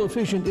and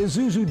fuel-efficient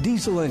Isuzu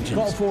diesel engines.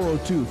 Call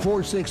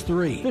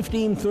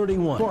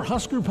 402-463-1531 for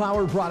Husker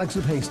Power Products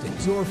of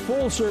Hastings, your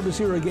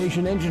full-service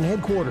irrigation engine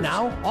headquarters.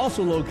 Now,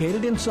 also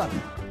located in Sutton.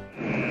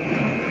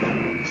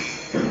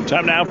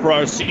 Time now for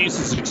our Seeds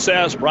of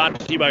Success, brought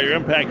to you by your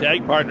Impact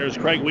Ag partners,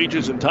 Craig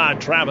Weeches and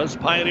Todd Travis.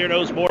 Pioneer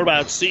knows more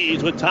about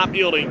seeds with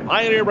top-yielding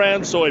Pioneer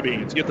brand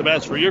soybeans. Get the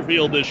best for your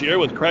field this year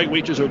with Craig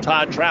Weeches or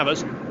Todd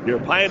Travis, your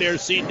Pioneer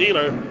seed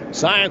dealer.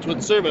 Science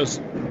with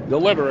service,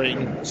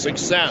 delivering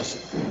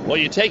success. Well,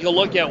 you take a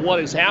look at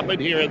what has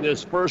happened here in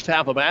this first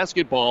half of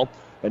basketball.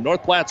 And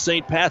North Platte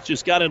St. Pat's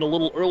just got in a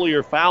little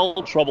earlier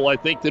foul trouble, I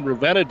think, than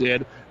Ravenna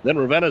did. Then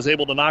Ravenna is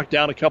able to knock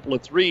down a couple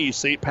of threes.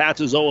 St. Pat's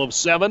is 0 of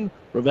 7.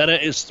 Ravenna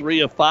is 3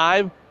 of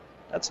 5.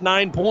 That's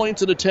 9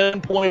 points in a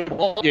 10-point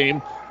ball game.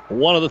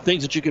 One of the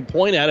things that you can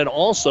point at, and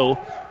also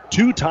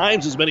 2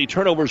 times as many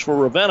turnovers for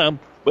Ravenna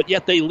but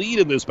yet they lead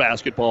in this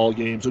basketball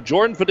game. So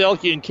Jordan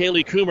Fidelki and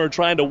Kaylee Coomer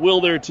trying to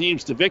will their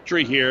teams to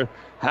victory here.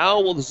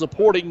 How will the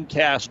supporting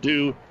cast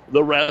do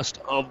the rest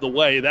of the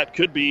way? That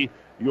could be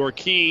your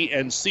key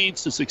and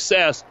seeds to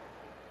success.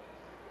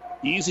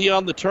 Easy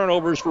on the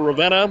turnovers for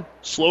Ravenna.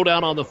 Slow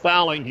down on the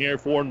fouling here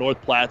for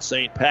North Platte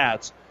St.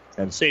 Pat's.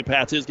 And St.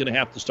 Pat's is going to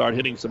have to start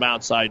hitting some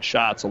outside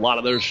shots. A lot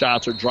of their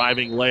shots are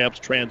driving layups,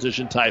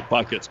 transition-type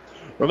buckets.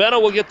 Ravenna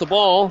will get the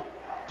ball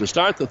to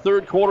start the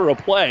third quarter of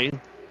play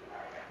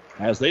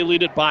as they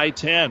lead it by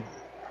 10.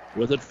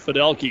 With it,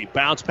 Fidelki.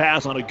 Bounce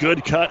pass on a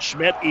good cut.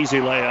 Schmidt, easy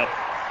layup.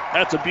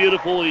 That's a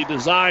beautifully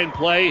designed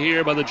play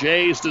here by the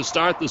Jays to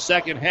start the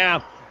second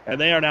half. And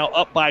they are now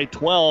up by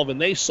 12, and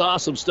they saw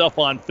some stuff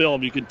on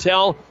film. You can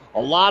tell a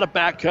lot of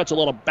back cuts, a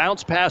lot of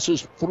bounce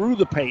passes through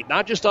the paint,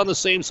 not just on the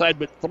same side,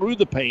 but through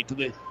the paint to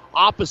the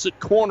opposite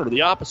corner,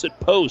 the opposite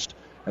post.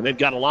 And they've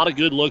got a lot of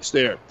good looks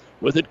there.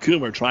 With it,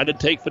 Coomer trying to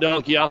take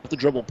Fidelki off the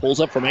dribble, pulls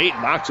up from 8,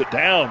 knocks it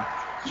down.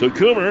 So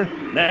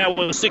Coomer, now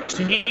with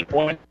 16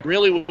 points,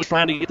 really was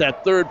trying to get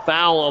that third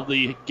foul of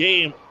the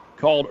game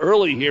called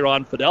early here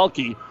on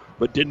Fidelki,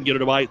 but didn't get her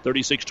to bite.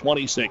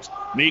 36-26.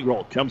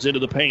 Meagrel comes into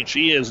the paint.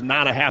 She is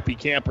not a happy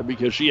camper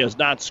because she has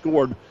not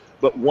scored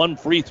but one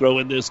free throw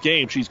in this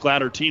game. She's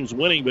glad her team's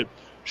winning, but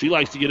she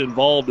likes to get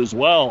involved as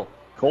well.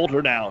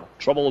 Coulter now,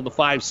 trouble in the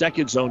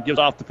 5-second zone, gives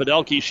off to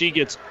Fidelki. She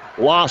gets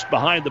lost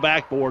behind the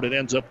backboard and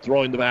ends up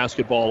throwing the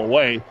basketball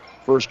away.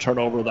 First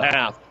turnover of the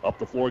half. Up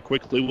the floor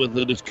quickly with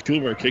it is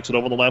Coomer. Kicks it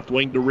over the left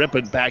wing to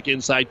Rippon. Back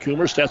inside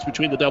Coomer. Steps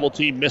between the double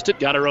team. Missed it.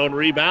 Got her own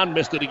rebound.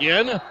 Missed it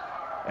again.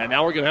 And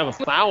now we're going to have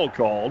a foul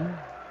called.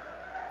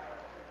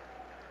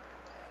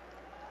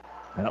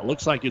 And it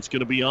looks like it's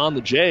going to be on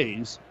the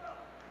Jays.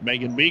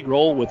 Megan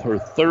Meagrel with her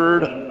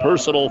third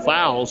personal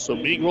foul. So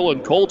Meagrel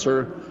and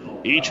Coulter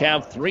each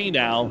have 3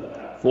 now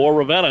for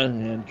Ravenna.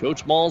 And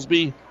Coach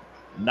Malsby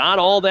not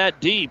all that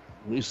deep.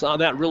 We saw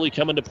that really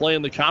come into play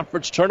in the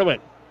conference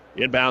tournament.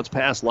 Inbounds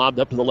pass lobbed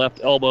up to the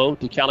left elbow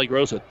to Callie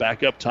Groseth.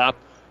 Back up top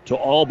to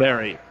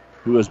Alberry,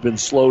 who has been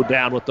slowed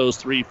down with those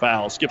 3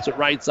 fouls. Skips it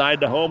right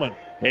side to Homan.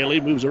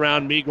 Haley moves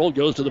around Meagrel,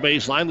 goes to the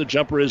baseline. The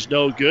jumper is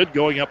no good.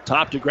 Going up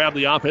top to grab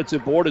the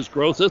offensive board is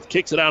Groseth.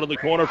 Kicks it out of the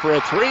corner for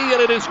a 3,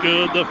 and it is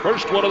good. The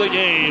first one of the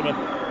game.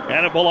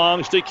 And it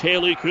belongs to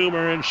Kaylee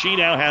Coomer, and she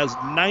now has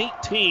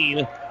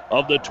 19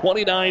 of the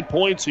 29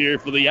 points here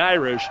for the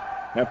Irish.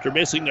 After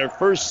missing their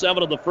first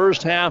 7 of the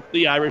first half,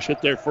 the Irish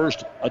hit their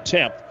first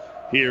attempt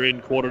here in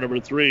quarter number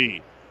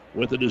 3.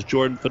 With it is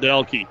Jordan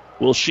Fidelki.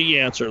 Will she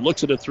answer?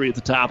 Looks at a 3 at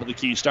the top of the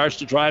key. Starts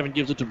to drive and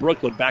gives it to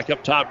Brooklyn. Back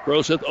up top,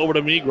 Groseth over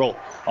to Meagrel.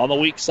 On the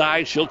weak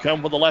side, she'll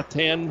come with the left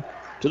hand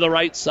to the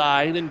right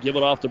side and give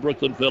it off to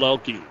Brooklyn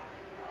Fidelki.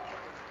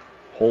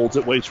 Holds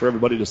it, waits for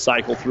everybody to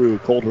cycle through.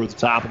 Coulter at the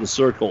top of the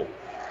circle.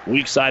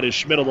 Weak side is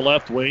Schmidt on the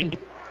left wing.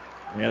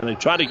 And they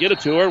try to get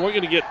it to her. We're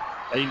going to get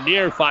a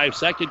near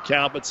 5-second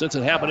count, but since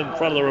it happened in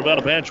front of the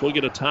Ravenna bench, we'll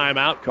get a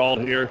timeout called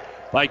here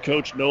by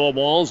Coach Noah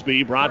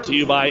Malsby. Brought to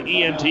you by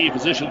ENT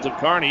Physicians of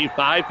Kearney.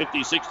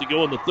 5:56 to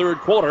go in the third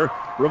quarter.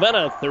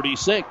 Ravenna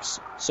 36,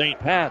 St.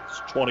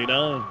 Pat's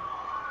 29.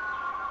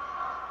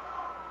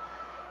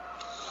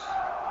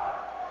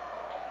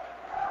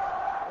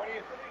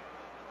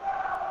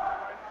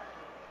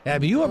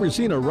 Have you ever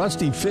seen a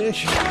rusty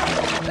fish?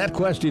 That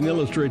question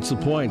illustrates the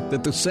point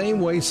that the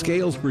same way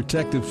scales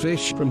protect a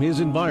fish from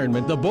his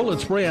environment, the bullet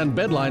spray on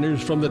bed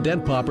liners from the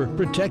Dent Popper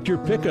protect your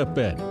pickup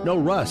bed. No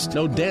rust,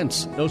 no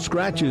dents, no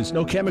scratches,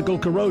 no chemical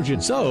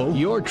corrosion. So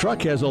your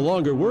truck has a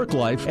longer work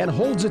life and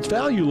holds its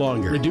value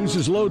longer,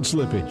 reduces load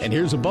slippage. And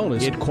here's a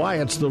bonus, it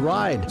quiets the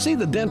ride. See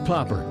the Dent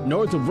Popper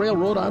north of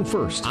Railroad on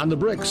First, on the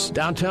Bricks,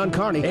 downtown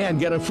Kearney, and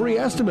get a free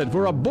estimate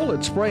for a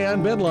bullet spray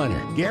on bed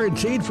liner.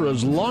 Guaranteed for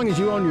as long as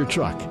you own your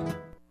truck.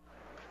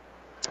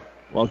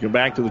 Welcome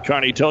back to the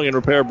Kearney Towing and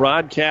Repair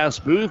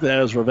broadcast booth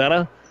as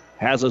Ravenna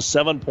has a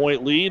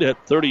 7-point lead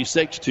at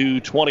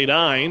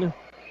 36-29.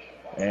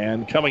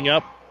 And coming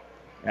up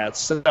at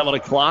 7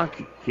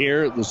 o'clock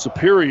here, the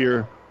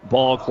Superior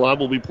Ball Club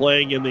will be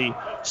playing in the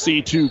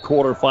C-2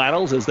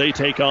 quarterfinals as they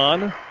take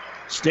on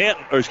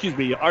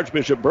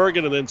Archbishop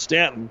Bergan, and then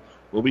Stanton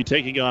will be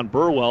taking on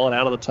Burwell. And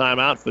out of the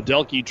timeout,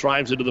 Fidelki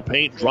drives into the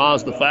paint,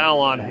 draws the foul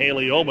on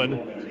Haley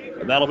Oman.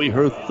 And that'll be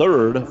her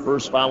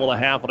first foul of the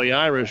half of the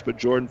Irish. But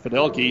Jordan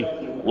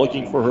Fidelki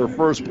looking for her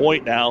first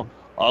point now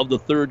of the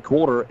third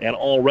quarter and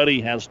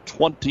already has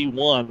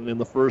 21 in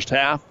the first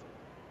half.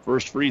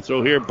 First free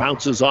throw here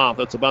bounces off.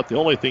 That's about the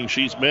only thing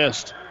she's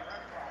missed.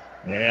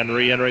 And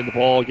re-entering the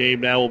ball game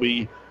now will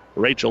be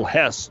Rachel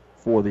Hess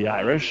for the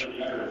Irish.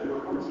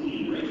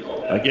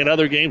 Again,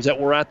 other games that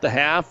were at the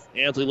half.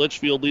 Ansley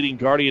Litchfield leading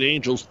Guardian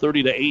Angels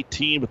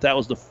 30-18, but that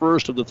was the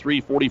first of the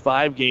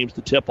 3:45 games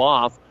to tip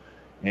off.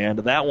 And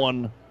that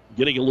one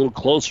getting a little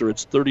closer.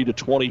 It's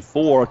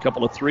 30-24. A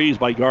couple of threes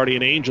by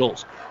Guardian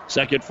Angels.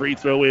 Second free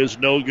throw is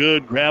no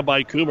good. Grabbed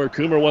by Coomer.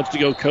 Coomer wants to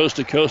go coast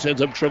to coast. Ends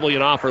up dribbling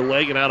it off her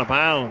leg and out of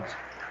bounds.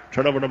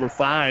 Turnover number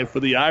 5 for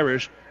the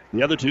Irish.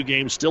 The other two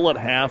games still at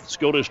half.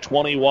 Scotia's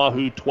 20,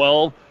 Wahoo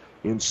 12.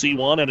 In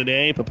C1 and an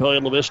A,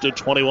 Papillion La Vista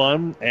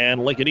 21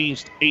 and Lincoln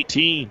East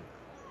 18.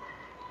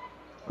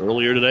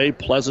 Earlier today,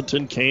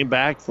 Pleasanton came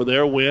back for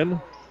their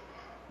win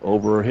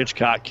over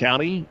Hitchcock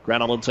County.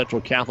 Grand Island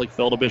Central Catholic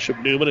fell to Bishop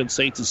Neumann, and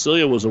St.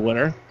 Cecilia was a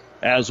winner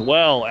as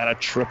well. And a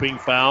tripping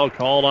foul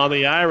called on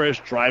the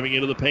Irish. Driving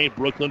into the paint,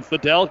 Brooklyn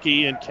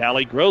Fidelki, and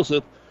Callie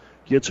Grosseth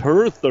gets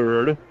her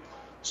third.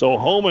 So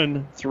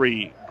Homan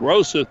 3,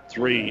 Grosseth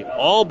 3,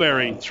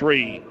 Albury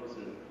 3.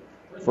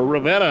 For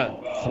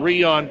Ravenna,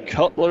 3 on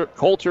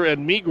Coulter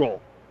and Meagrel.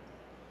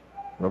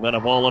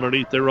 Ravenna ball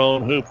underneath their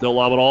own hoop. They'll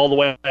lob it all the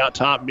way out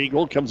top.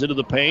 Meagrel comes into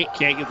the paint,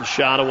 can't get the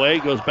shot away,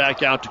 goes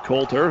back out to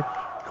Coulter.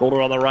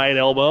 Coulter on the right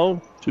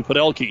elbow to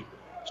Fidelki.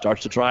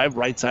 Starts to drive,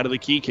 right side of the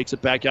key, kicks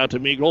it back out to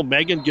Meagrel.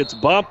 Megan gets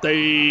bumped.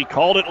 They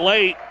called it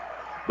late,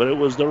 but it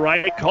was the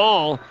right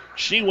call.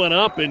 She went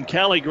up, and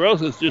Callie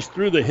Grosseth just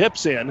threw the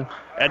hips in,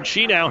 and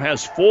she now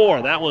has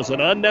 4. That was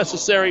an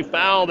unnecessary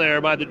foul there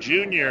by the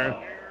junior,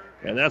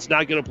 and that's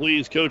not going to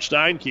please Coach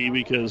Steinke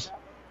because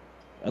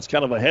that's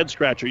kind of a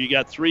head-scratcher. You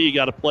got 3, you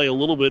got to play a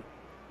little bit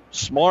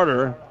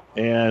smarter,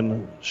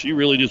 and she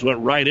really just went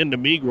right into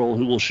Meagrel,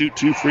 who will shoot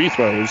 2 free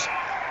throws.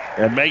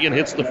 And Megan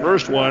hits the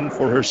first one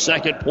for her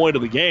second point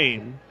of the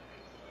game.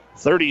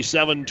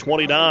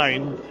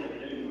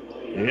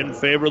 37-29 in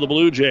favor of the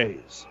Blue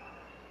Jays.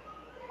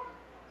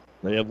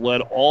 They have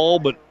led all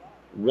but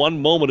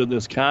one moment in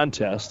this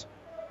contest.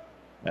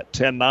 At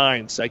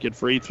 10-9, second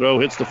free throw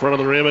hits the front of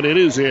the rim, and it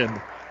is in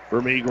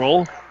for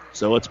Meagrel.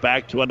 So it's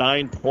back to a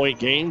 9-point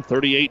game,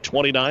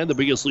 38-29. The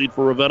biggest lead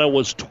for Ravenna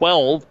was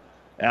 12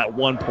 at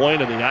one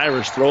point, and the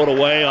Irish throw it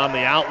away on the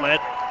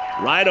outlet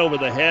right over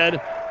the head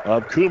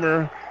of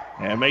Coomer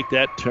and make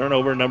that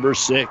turnover number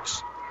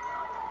 6.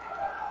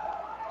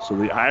 So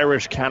the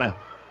Irish kind of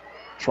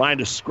trying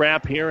to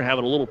scrap here,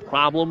 having a little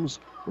problems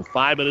with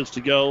 5 minutes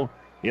to go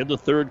in the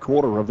third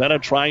quarter. Ravenna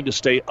trying to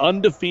stay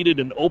undefeated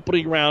in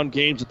opening round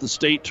games at the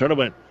state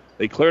tournament.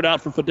 They cleared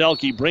out for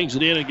Fidelki, brings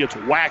it in and gets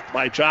whacked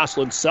by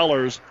Jocelyn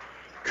Sellers.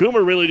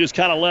 Coomer really just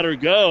kind of let her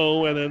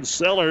go, and then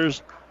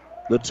Sellers,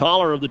 the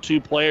taller of the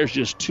 2 players,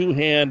 just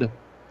two-hand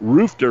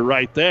roofed her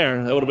right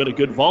there. That would have been a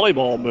good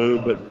volleyball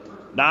move,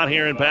 but not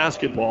here in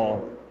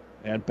basketball.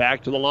 And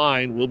back to the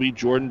line will be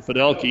Jordan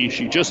Fidelki.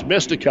 She just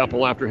missed a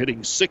couple after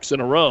hitting 6 in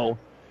a row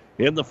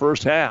in the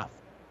first half.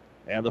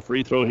 And the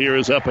free throw here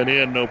is up and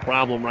in, no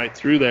problem right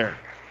through there.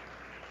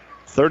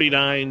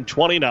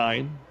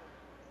 39-29.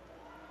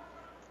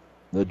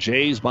 The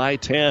Jays by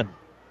 10.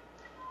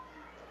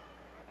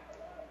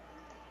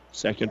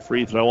 Second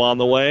free throw on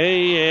the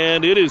way,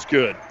 and it is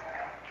good.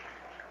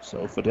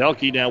 So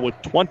Fidelki now with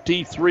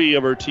 23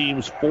 of her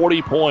team's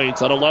 40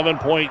 points. An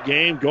 11-point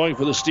game going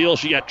for the steal.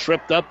 She got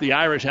tripped up. The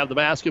Irish have the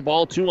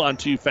basketball.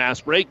 2-on-2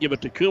 fast break. Give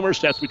it to Coomer.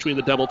 Steps between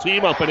the double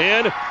team. Up and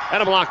in.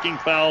 And a blocking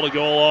foul to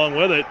go along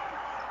with it.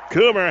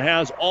 Coomer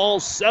has all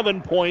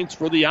 7 points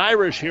for the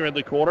Irish here in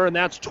the quarter, and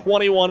that's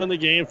 21 in the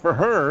game for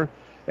her.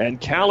 And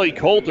Callie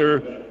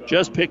Coulter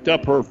just picked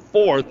up her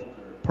 4th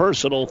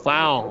personal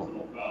foul.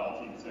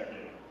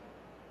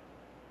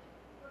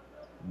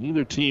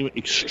 Neither team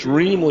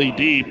extremely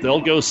deep.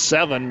 They'll go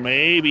 7,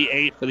 maybe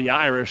 8 for the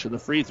Irish. And the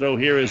free throw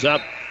here is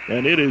up,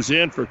 and it is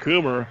in for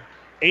Coomer.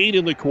 8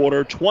 in the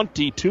quarter,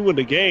 22 in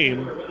the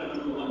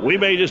game. We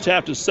may just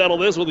have to settle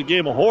this with a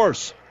game of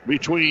horse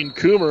between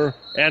Coomer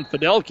and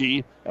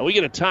Fidelki. And we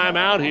get a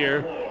timeout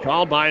here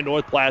called by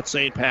North Platte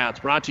St. Pat's.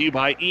 Brought to you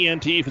by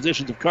ENT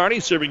Physicians of Kearney,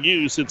 serving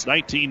you since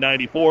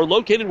 1994.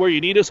 Located where you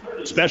need us,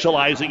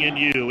 specializing in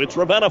you. It's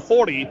Ravenna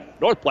 40,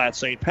 North Platte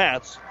St.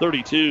 Pat's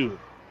 32.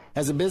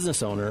 As a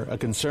business owner, a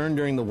concern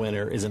during the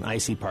winter is an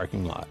icy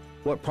parking lot.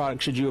 What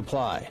product should you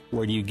apply?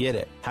 Where do you get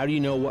it? How do you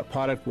know what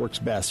product works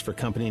best for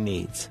company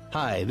needs?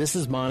 Hi, this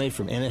is Monty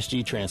from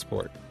NSG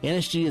Transport.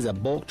 NSG is a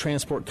bulk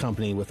transport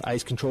company with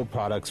ice control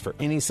products for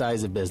any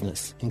size of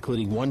business,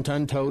 including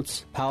 1-ton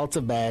totes, pallets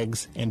of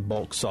bags, and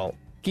bulk salt.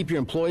 Keep your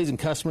employees and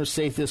customers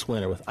safe this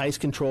winter with ice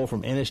control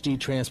from NSG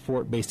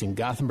Transport based in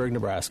Gothenburg,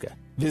 Nebraska.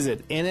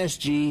 Visit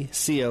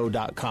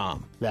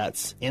nsgco.com.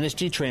 That's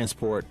NSG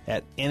Transport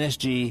at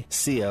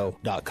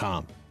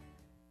nsgco.com.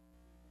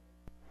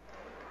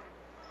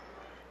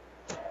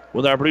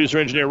 With our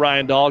producer-engineer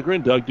Ryan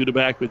Dahlgren, Doug Duda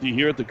back with you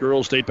here at the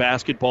Girls State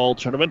Basketball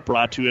Tournament,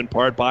 brought to you in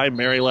part by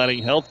Mary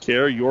Lanning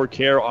Healthcare. Your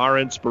care, our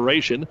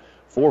inspiration.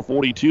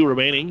 4:42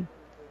 remaining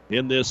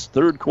in this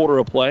third quarter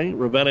of play.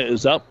 Ravenna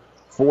is up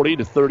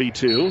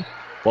 40-32.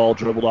 Ball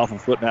dribbled off a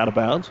foot and out of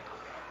bounds.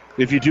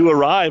 If you do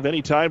arrive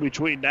anytime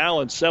between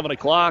now and 7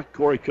 o'clock,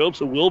 Corey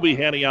Koepsa will be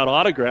handing out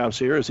autographs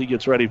here as he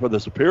gets ready for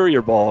the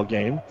Superior ball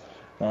game.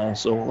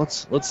 So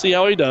let's see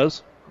how he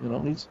does. You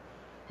know, he's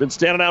been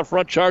standing out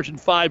front charging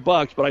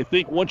 $5, but I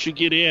think once you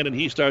get in and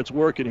he starts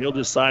working, he'll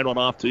just sign one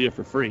off to you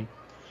for free.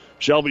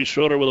 Shelby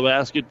Schroeder with a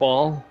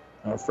basketball.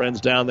 Our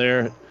friends down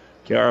there at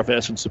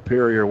KRFS and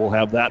Superior will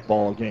have that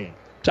ball game.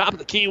 Top of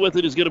the key with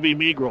it is going to be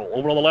Meagrel.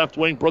 Over on the left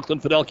wing, Brooklyn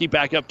Fidelki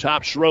back up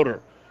top,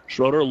 Schroeder.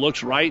 Schroeder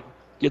looks right,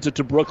 Gets it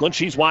to Brooklyn.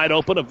 She's wide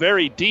open. A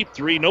very deep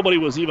three. Nobody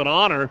was even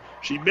on her.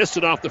 She missed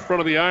it off the front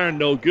of the iron.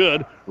 No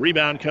good.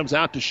 Rebound comes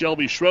out to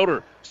Shelby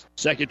Schroeder.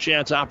 Second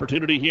chance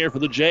opportunity here for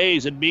the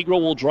Jays, and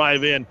Meagle will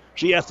drive in.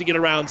 She has to get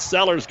around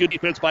Sellers. Good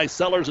defense by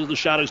Sellers as the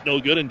shot is no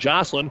good, and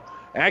Jocelyn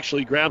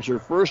actually grabs her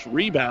first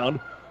rebound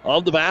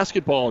of the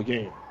basketball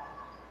game.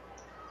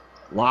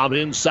 Lob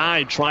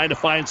inside, trying to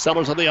find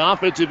Sellers on the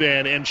offensive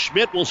end, and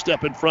Schmidt will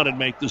step in front and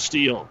make the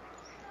steal.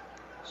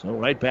 So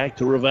right back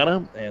to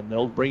Ravenna, and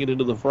they'll bring it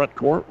into the front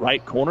court.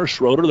 Right corner,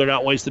 Schroeder. They're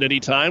not wasting any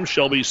time.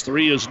 Shelby's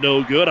three is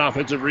no good.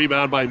 Offensive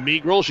rebound by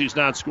Meagle. She's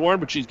not scoring,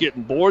 but she's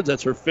getting boards.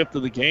 That's her fifth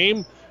of the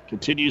game.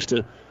 Continues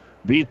to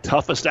be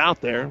toughest out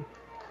there.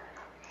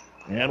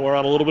 And we're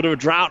on a little bit of a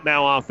drought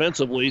now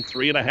offensively.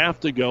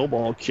 3.5 to go.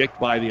 Ball kicked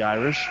by the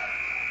Irish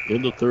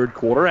in the third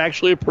quarter.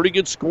 Actually a pretty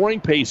good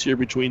scoring pace here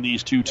between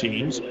these two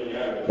teams.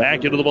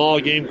 Back into the ball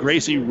game,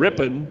 Gracie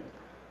Rippon,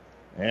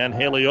 and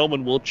Haley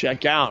Oman will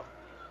check out.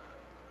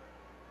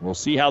 We'll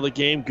see how the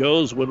game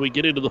goes when we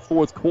get into the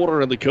fourth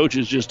quarter and the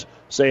coaches just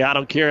say, I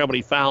don't care how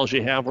many fouls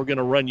you have, we're going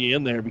to run you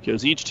in there,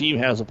 because each team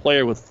has a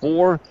player with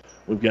 4.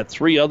 We've got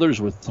 3 others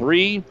with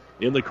 3.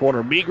 In the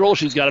corner, Meagle,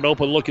 she's got an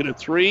open look at a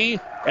 3,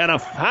 and a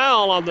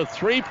foul on the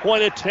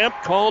three-point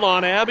attempt called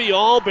on Abby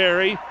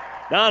Alberry.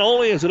 Not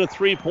only is it a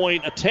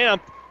three-point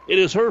attempt, it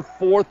is her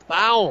 4th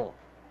foul.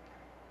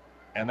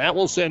 And that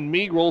will send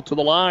Meagle to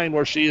the line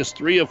where she is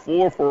 3 of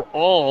 4 for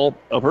all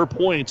of her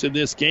points in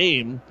this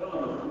game.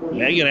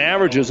 Megan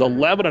averages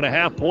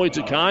 11.5 points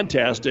a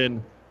contest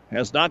and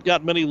has not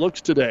got many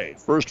looks today.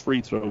 First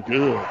free throw,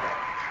 good.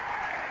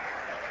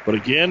 But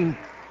again,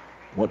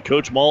 what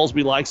Coach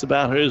Malsby likes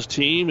about his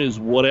team is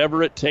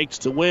whatever it takes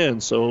to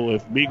win. So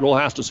if Meagle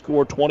has to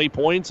score 20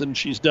 points and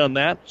she's done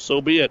that,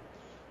 so be it.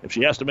 If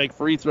she has to make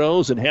free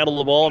throws and handle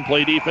the ball and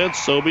play defense,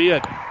 so be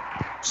it.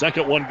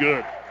 Second one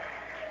good.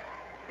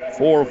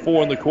 4 of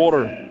 4 in the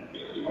quarter.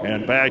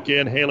 And back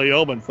in Haley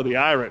Oman for the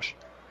Irish.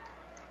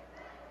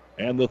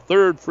 And the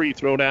third free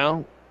throw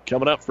now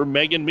coming up for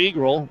Megan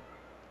Meagle.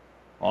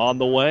 On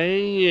the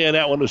way, and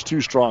that one was too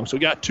strong. So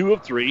got 2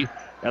 of 3.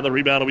 And the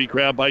rebound will be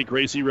grabbed by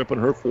Gracie Rippon,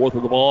 her 4th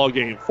of the ball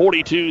game.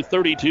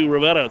 42-32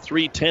 Ravenna,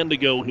 3:10 to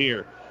go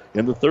here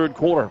in the third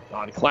quarter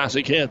on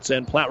Classic Hits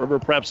and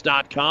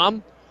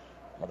PlatteRiverPreps.com.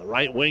 On the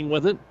right wing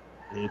with it,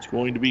 it's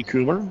going to be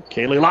Coomer.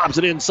 Kaylee lobs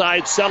it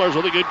inside. Sellers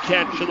with a good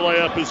catch, and the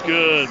layup is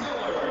good.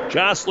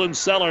 Jocelyn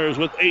Sellers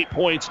with 8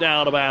 points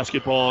now in a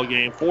basketball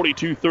game.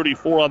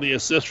 42-34 on the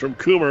assist from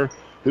Coomer,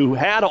 who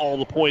had all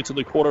the points in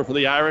the quarter for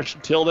the Irish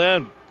until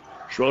then.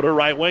 Schroeder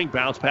right wing,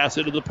 bounce pass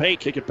into the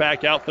paint, kick it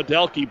back out.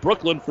 Fidelki,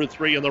 Brooklyn for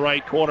 3 in the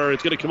right corner.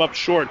 It's going to come up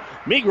short.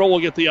 Meagle will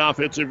get the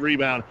offensive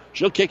rebound.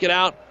 She'll kick it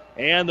out,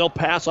 and they'll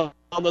pass on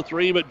the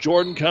 3, but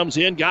Jordan comes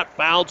in, got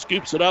fouled,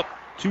 scoops it up.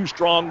 Too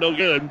strong, no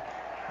good.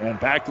 And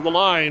back to the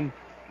line,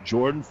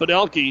 Jordan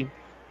Fidelki.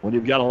 When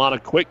you've got a lot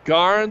of quick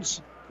guards,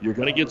 you're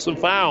going to get some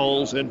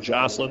fouls, and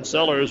Jocelyn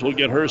Sellers will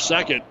get her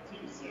second.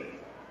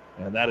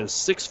 And that is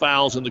 6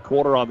 fouls in the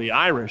quarter on the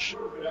Irish,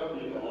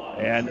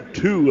 and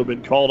 2 have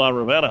been called on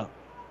Ravenna.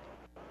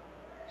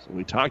 So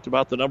we talked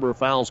about the number of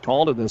fouls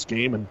called in this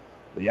game, and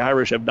the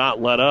Irish have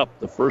not let up.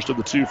 The first of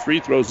the 2 free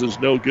throws is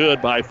no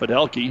good by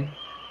Fidelki.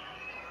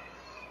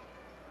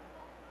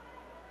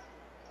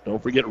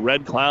 Don't forget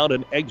Red Cloud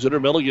and Exeter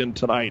Milligan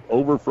tonight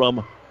over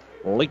from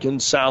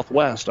Lincoln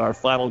Southwest. Our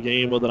final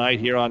game of the night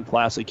here on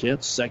Classic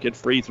Hits. Second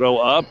free throw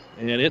up,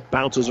 and it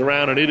bounces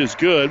around, and it is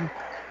good.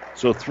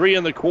 So 3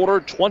 in the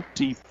quarter,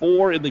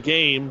 24 in the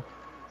game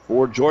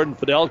for Jordan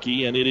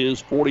Fidelki, and it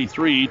is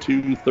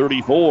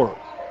 43-34.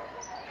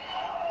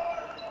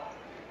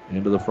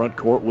 Into the front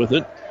court with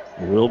it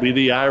will be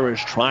the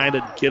Irish, trying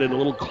to get it a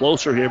little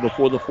closer here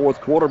before the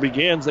fourth quarter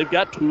begins. They've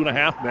got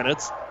 2.5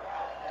 minutes.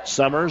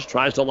 Summers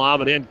tries to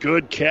lob it in.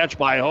 Good catch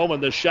by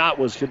Homan. The shot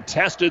was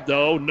contested,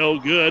 though. No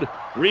good.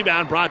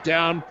 Rebound brought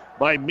down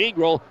by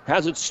Meagle.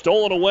 Has it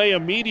stolen away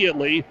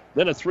immediately.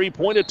 Then a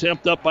 3-point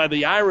attempt up by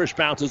the Irish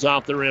bounces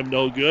off the rim.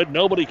 No good.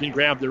 Nobody can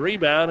grab the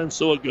rebound, and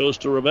so it goes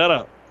to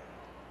Ravenna.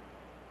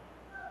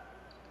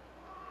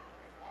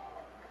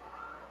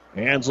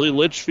 Ansley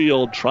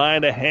Litchfield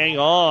trying to hang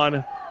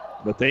on,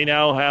 but they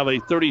now have a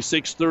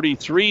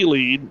 36-33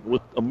 lead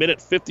with a minute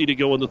 50 to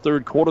go in the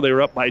third quarter. They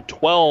were up by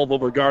 12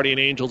 over Guardian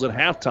Angels at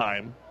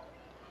halftime.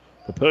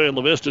 Papillion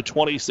La Vista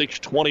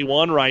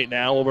 26-21 right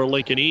now over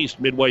Lincoln East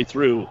midway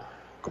through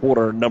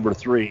quarter number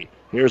 3.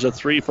 Here's a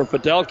 3 for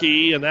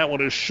Fidelki, and that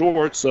one is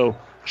short, so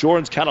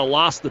Jordan's kind of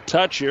lost the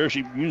touch here.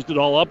 She used it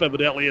all up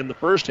evidently in the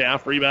first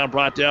half. Rebound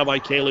brought down by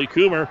Kaylee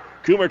Coomer.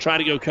 Coomer trying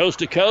to go coast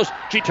to coast.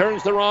 She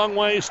turns the wrong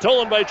way.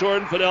 Stolen by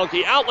Jordan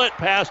Fidelki. Outlet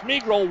pass.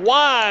 Meagle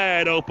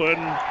wide open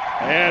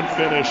and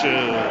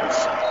finishes.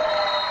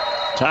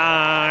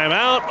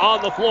 Timeout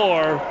on the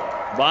floor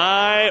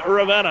by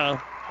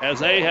Ravenna as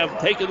they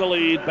have taken the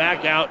lead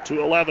back out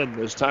to 11.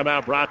 This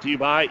timeout brought to you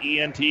by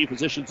ENT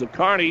Physicians of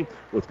Kearney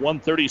with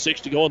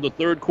 1:36 to go in the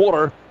third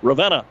quarter.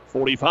 Ravenna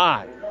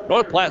 45.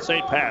 North Platte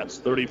St. Pat's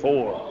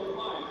 34.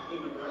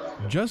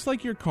 Just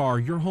like your car,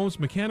 your home's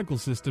mechanical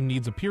system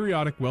needs a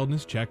periodic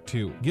wellness check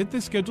too. Get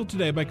this scheduled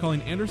today by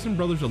calling Anderson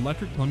Brothers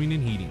Electric Plumbing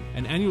and Heating.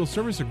 An annual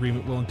service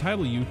agreement will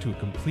entitle you to a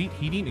complete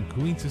heating and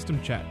cooling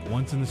system check,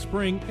 once in the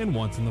spring and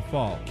once in the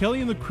fall.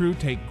 Kelly and the crew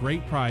take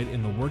great pride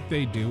in the work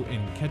they do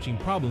and catching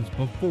problems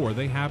before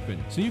they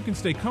happen, so you can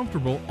stay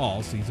comfortable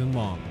all season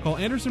long. Call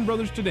Anderson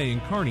Brothers today in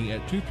Kearney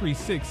at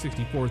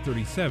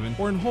 236-6437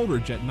 or in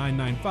Holdridge at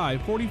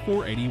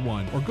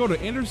 995-4481 or go to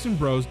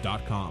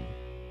andersonbros.com.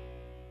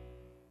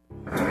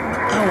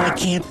 Oh, I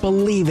can't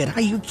believe it.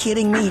 Are you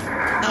kidding me?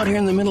 Out here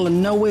in the middle of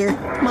nowhere,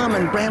 Mom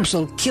and Gramps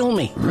will kill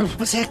me.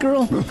 What's that,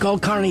 girl? Call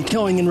Kearney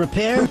Towing and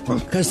Repair?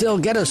 Because they'll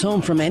get us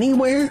home from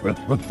anywhere?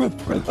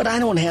 But I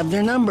don't have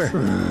their number.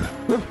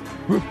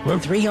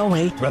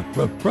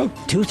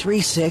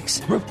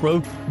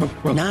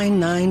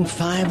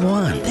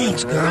 308-236-9951.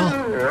 Thanks, girl.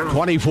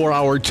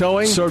 24-hour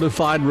towing,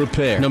 certified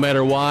repair. No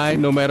matter why,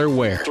 no matter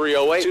where.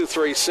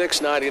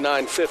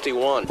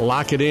 308-236-9951.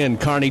 Lock it in,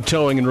 Kearney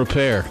Towing and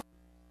Repair.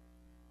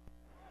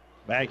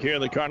 Back here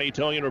in the Kearney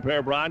Towing and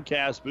Repair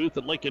broadcast booth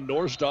at Lincoln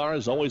North Star,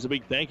 as always, a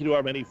big thank you to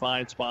our many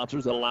fine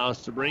sponsors that allow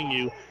us to bring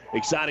you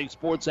exciting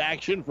sports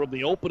action from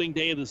the opening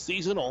day of the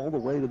season all the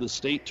way to the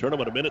state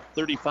tournament. A minute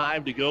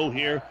 35 to go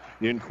here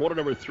in quarter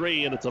number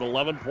 3, and it's an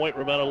 11-point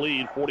Ravenna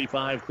lead,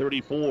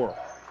 45-34.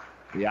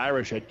 The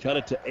Irish had cut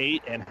it to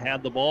 8 and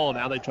had the ball.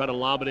 Now they try to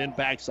lob it in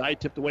backside.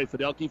 Tipped away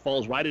Fidelki.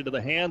 Falls right into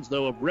the hands,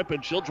 though, of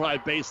Rippon. She'll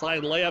drive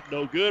baseline. Layup,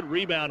 no good.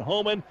 Rebound,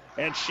 Homan.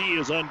 And she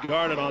is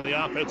unguarded on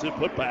the offensive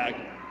putback.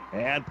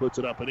 And puts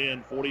it up and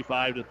in,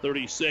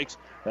 45-36.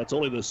 That's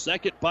only the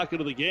second bucket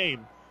of the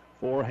game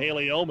for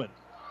Haley Oman.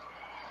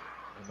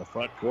 In the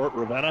front court,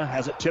 Ravenna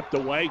has it tipped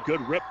away.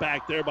 Good rip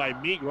back there by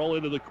Meagrel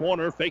into the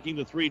corner. Faking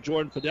the three,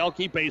 Jordan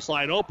Fidelki.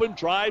 Baseline open,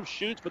 drives,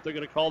 shoots, but they're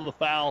going to call the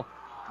foul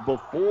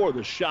before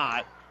the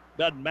shot.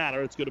 Doesn't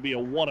matter. It's going to be a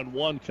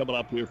 1-and-1 coming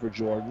up here for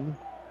Jordan.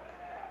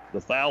 The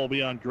foul will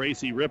be on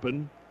Gracie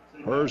Rippon,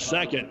 her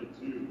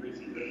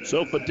second.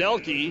 So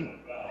Fidelki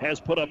has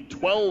put up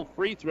 12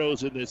 free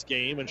throws in this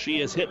game, and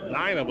she has hit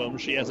 9 of them.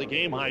 She has a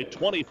game-high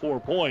 24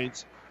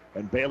 points.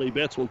 And Bailey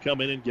Bitts will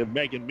come in and give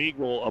Megan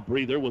Meagrel a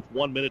breather with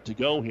 1 minute to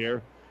go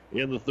here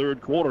in the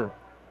third quarter.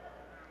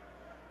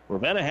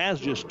 Ravenna has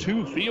just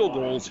 2 field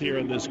goals here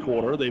in this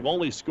quarter. They've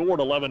only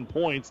scored 11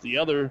 points, the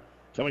other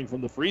coming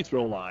from the free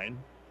throw line.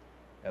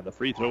 And the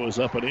free throw is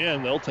up and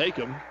in. They'll take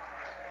them.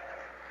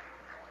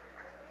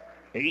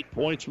 8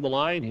 points from the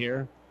line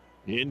here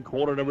in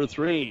quarter number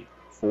 3.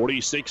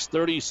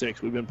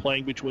 46-36. We've been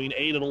playing between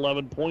 8 and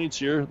 11 points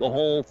here the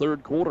whole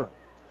third quarter.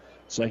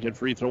 Second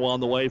free throw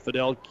on the way.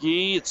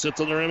 Fidelki. It sits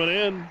on the rim and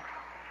in.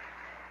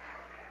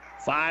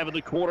 5 in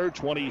the quarter,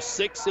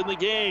 26 in the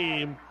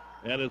game.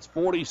 And it's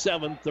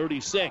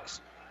 47-36.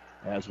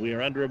 As we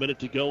are under a minute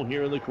to go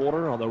here in the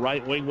quarter. On the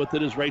right wing with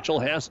it is Rachel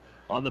Hess.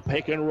 On the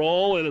pick and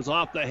roll, it is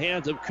off the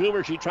hands of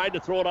Coomer. She tried to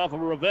throw it off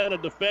of a Ravenna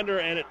defender,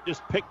 and it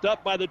just picked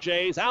up by the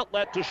Jays.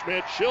 Outlet to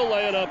Schmidt. She'll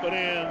lay it up and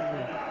in.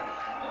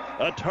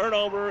 A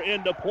turnover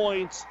into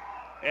points,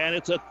 and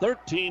it's a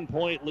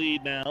 13-point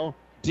lead now.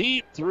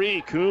 Deep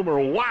three,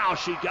 Coomer. Wow,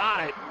 she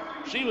got it.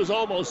 She was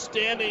almost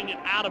standing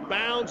out of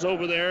bounds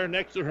over there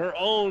next to her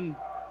own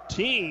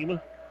team,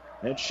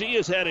 and she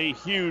has had a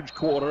huge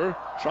quarter,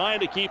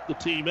 trying to keep the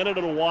team in it.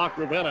 It'll walk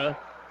Ravenna.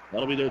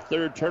 That'll be their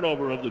third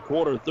turnover of the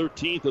quarter,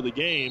 13th of the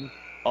game.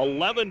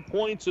 11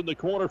 points in the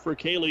quarter for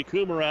Kaylee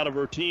Coomer out of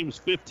her team's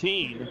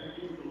 15,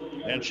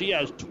 and she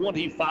has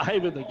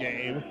 25 in the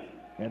game.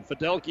 And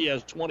Fidelki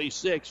has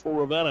 26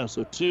 for Ravenna.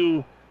 So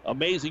 2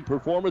 amazing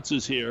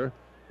performances here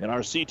in our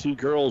C2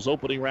 girls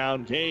opening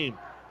round game.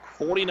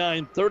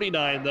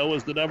 49-39, though,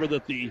 is the number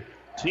that the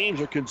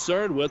teams are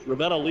concerned with.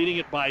 Ravenna leading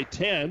it by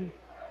 10.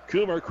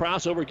 Coomer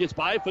crossover gets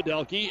by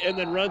Fidelki and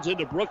then runs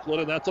into Brooklyn,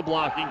 and that's a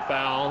blocking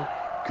foul.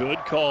 Good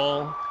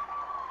call.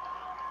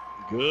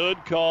 Good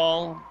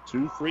call.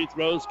 2 free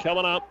throws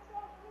coming up.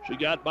 She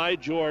got by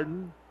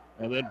Jordan.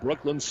 And then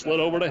Brooklyn slid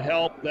over to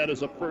help. That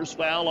is a first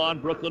foul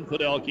on Brooklyn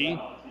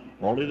Fidelki.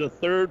 Only the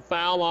third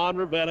foul on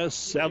Ravenna.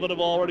 7 have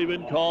already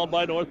been called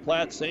by North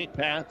Platte St.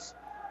 Pat's.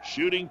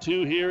 Shooting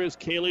 2 here is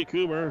Kaylee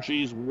Coomer.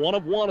 She's 1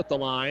 of 1 at the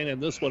line,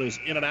 and this one is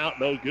in and out,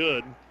 no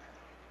good.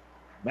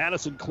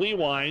 Madison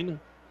Clewine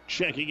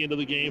checking into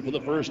the game for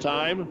the first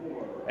time,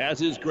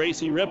 as is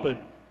Gracie Rippon.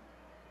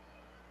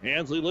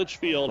 Ansley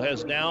Litchfield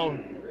has now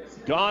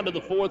gone to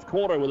the fourth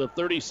quarter with a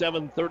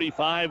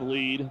 37-35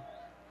 lead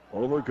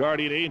over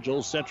Guardian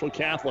Angels Central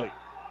Catholic.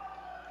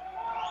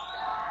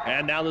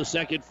 And now the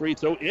second free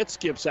throw. It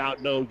skips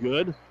out, no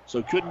good.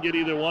 So couldn't get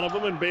either one of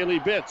them, and Bailey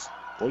Bitts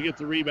will get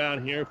the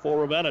rebound here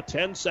for Ravenna.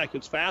 10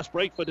 seconds. Fast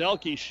break,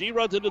 Fidelki. She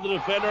runs into the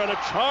defender, and a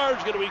charge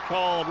going to be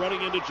called,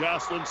 running into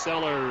Jocelyn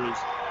Sellers.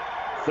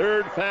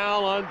 Third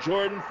foul on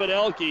Jordan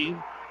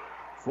Fidelki.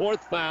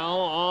 Fourth foul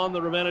on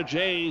the Ravenna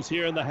Jays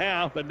here in the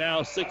half, and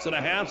now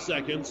 6.5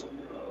 seconds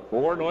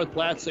for North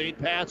Platte St.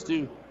 Pat's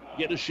to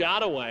get a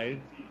shot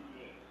away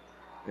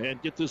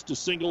and get this to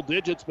single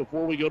digits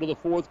before we go to the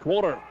fourth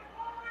quarter.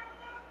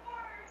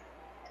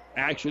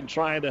 Action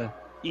trying to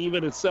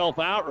even itself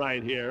out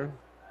right here.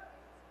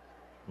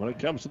 When it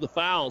comes to the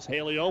fouls,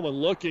 Haley Oman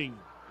looking.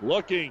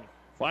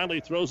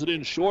 Finally throws it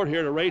in short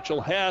here to Rachel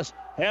Hess.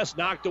 Hess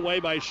knocked away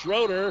by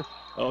Schroeder.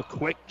 A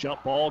quick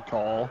jump ball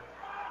call.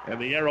 And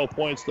the arrow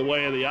points the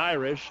way of the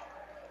Irish.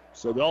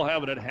 So they'll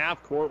have it at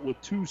half court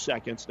with 2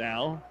 seconds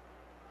now.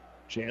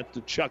 Chance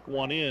to chuck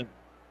one in.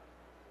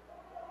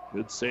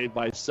 Good save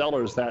by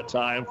Sellers that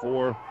time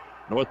for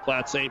North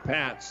Platte St.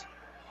 Pat's.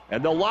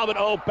 And they'll lob it.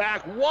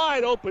 Back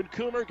wide open.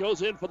 Coomer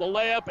goes in for the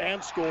layup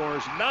and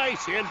scores.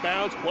 Nice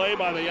inbounds play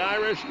by the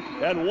Irish.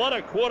 And what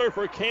a quarter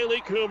for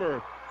Kaylee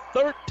Coomer.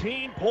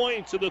 13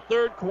 points in the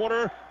third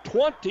quarter,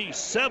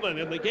 27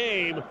 in the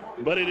game.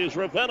 But it is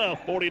Ravenna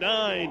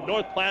 49,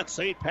 North Platte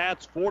St.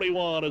 Pat's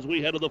 41 as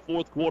we head to the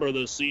fourth quarter of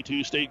the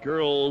C2 State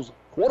Girls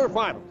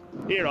quarterfinals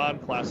here on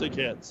Classic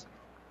Hits.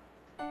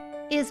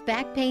 Is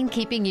back pain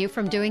keeping you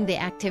from doing the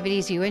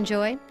activities you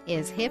enjoy?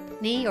 Is hip,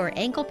 knee, or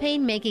ankle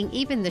pain making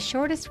even the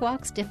shortest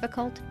walks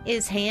difficult?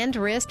 Is hand,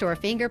 wrist, or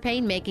finger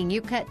pain making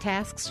you cut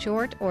tasks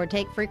short or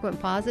take frequent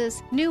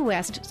pauses? New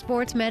West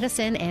Sports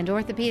Medicine and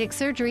Orthopedic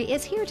Surgery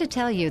is here to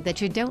tell you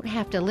that you don't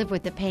have to live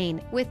with the pain.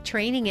 With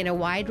training in a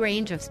wide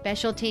range of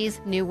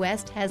specialties, New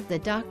West has the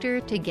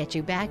doctor to get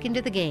you back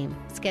into the game.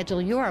 Schedule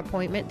your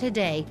appointment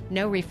today.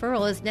 No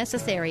referral is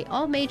necessary.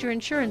 All major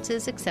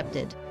insurances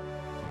accepted.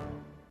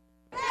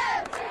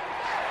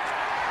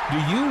 Do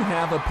you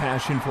have a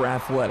passion for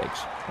athletics?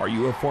 Are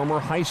you a former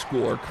high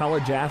school or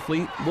college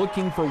athlete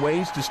looking for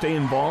ways to stay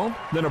involved?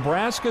 The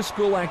Nebraska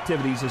School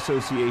Activities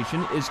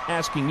Association is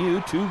asking you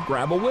to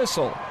grab a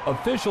whistle.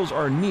 Officials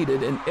are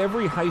needed in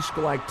every high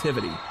school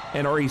activity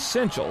and are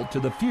essential to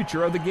the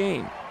future of the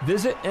game.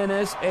 Visit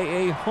nsaahome.org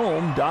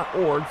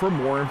for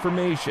more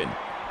information.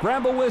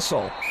 Grab a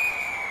whistle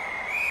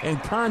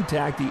and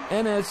contact the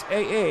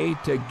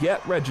NSAA to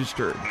get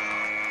registered.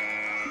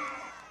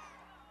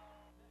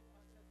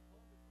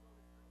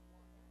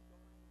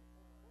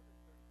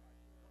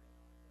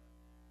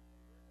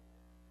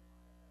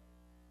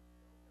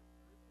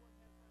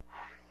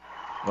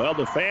 Well,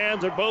 the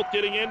fans are both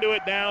getting into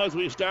it now as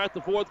we start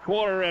the fourth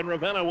quarter, and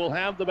Ravenna will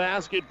have the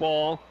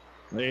basketball.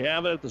 They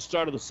have it at the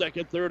start of the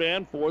second, third,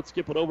 and fourth.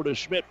 Skip it over to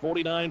Schmidt,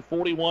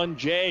 49-41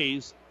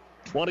 Jays.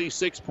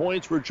 26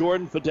 points for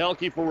Jordan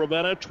Fidelke for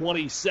Ravenna,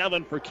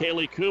 27 for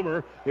Kaylee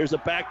Coomer. Here's a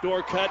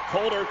backdoor cut.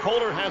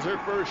 Coulter has her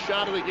first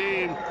shot of the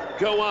game.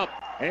 Go up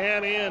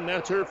and in.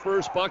 That's her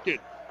first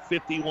bucket.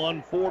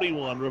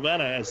 51-41.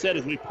 Ravenna, as said,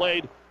 as we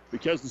played,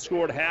 because the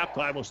score at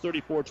halftime was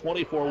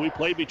 34-24. We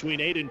played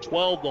between 8 and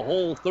 12 the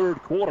whole third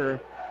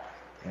quarter.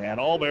 And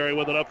Albury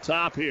with it up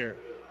top here.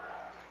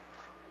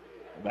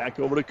 Back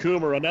over to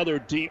Coomer. Another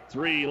deep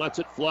three. Lets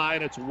it fly,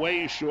 and it's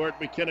way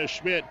short. McKenna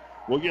Schmidt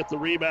will get the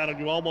rebound, and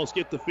you almost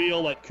get the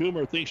feel that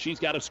Coomer thinks she's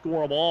got to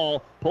score them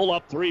all. Pull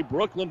up three.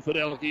 Brooklyn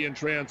Fidelke in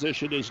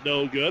transition is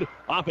no good.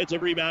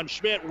 Offensive rebound.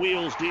 Schmidt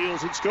wheels,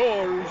 deals, and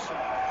scores.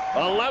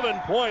 11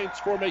 points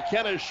for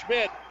McKenna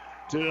Schmidt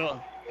to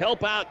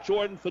help out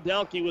Jordan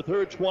Fidelke with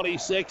her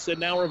 26, and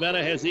now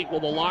Ravenna has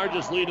equaled the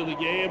largest lead of the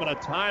game, and a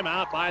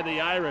timeout by the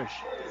Irish.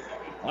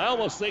 I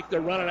almost think they're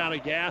running out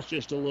of gas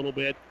just a little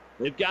bit.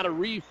 They've got to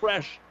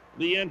refresh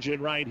the engine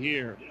right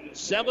here.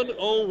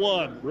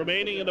 7:01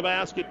 remaining in the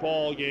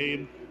basketball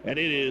game, and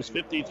it is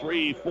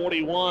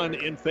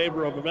 53-41 in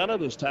favor of Ravenna.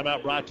 This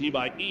timeout brought to you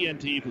by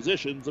ENT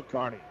Physicians of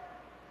Kearney.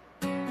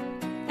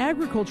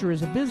 Agriculture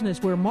is a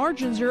business where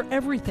margins are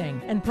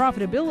everything, and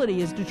profitability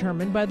is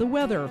determined by the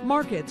weather,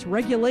 markets,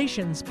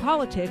 regulations,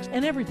 politics,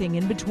 and everything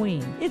in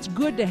between. It's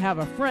good to have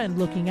a friend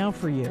looking out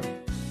for you.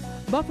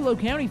 Buffalo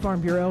County Farm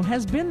Bureau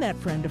has been that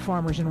friend to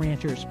farmers and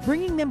ranchers,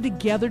 bringing them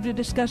together to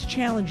discuss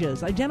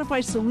challenges,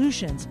 identify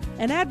solutions,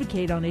 and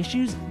advocate on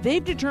issues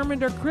they've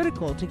determined are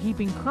critical to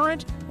keeping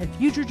current and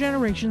future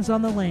generations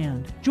on the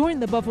land. Join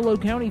the Buffalo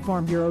County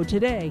Farm Bureau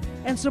today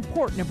and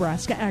support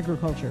Nebraska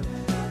agriculture.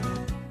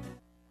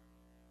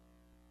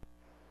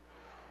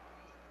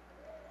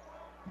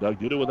 Doug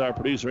Duda with our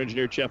producer,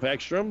 engineer Jeff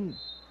Ekstrom.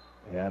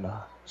 And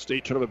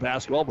state tournament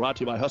basketball brought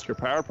to you by Husker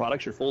Power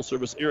Products, your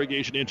full-service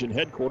irrigation engine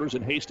headquarters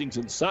in Hastings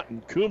and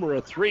Sutton. Coomer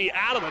a three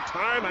out of the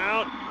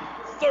timeout.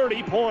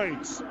 30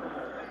 points.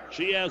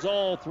 She has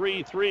all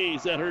 3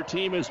 threes that her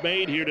team has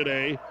made here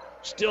today.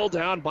 Still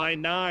down by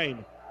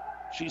 9.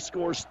 She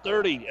scores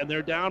 30, and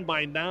they're down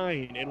by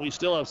 9. And we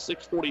still have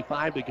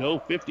 6:45 to go.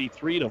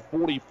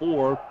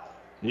 53-44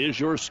 is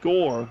your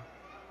score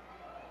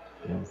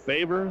in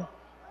favor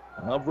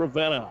of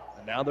Ravenna.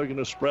 And now they're going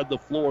to spread the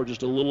floor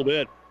just a little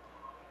bit.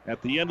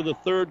 At the end of the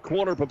third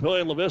quarter,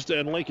 Papillion La Vista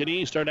and Lincoln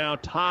East are now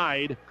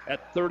tied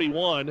at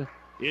 31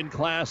 in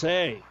Class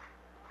A.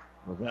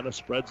 Ravenna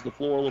spreads the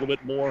floor a little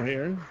bit more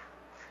here.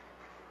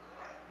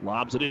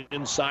 Lobs it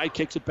inside,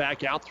 kicks it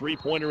back out.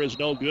 Three-pointer is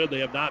no good. They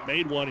have not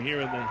made one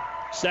here in the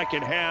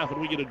second half,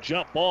 and we get a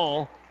jump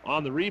ball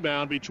on the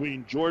rebound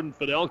between Jordan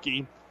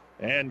Fidelke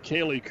and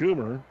Kaylee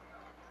Coomer.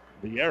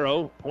 The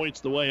arrow points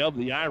the way of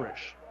the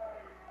Irish.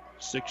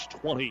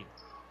 6:20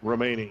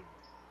 remaining.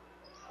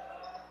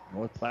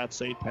 North Platte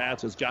St.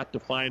 Pat's has got to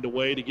find a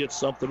way to get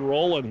something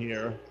rolling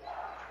here.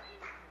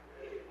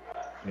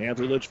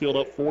 Anthony Litchfield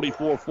up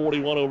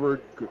 44-41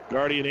 over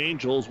Guardian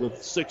Angels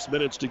with 6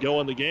 minutes to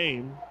go in the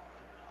game.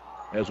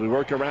 As we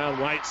work around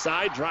right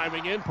side,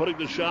 driving in, putting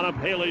the shot up,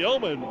 Haley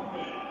Oman.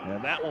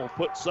 And that will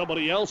put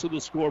somebody else in the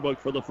scorebook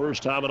for the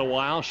first time in a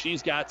while.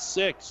 She's got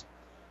 6.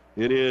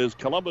 It is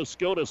Columbus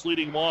Scotus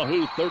leading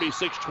Wahoo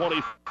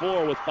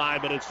 36-24 with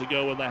 5 minutes to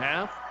go in the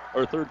half,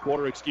 or third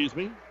quarter, excuse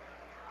me.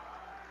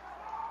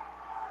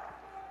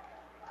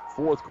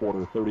 Fourth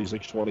quarter,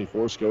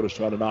 36-24. Scotus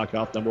trying to knock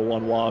off number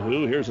 1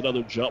 Wahoo. Here's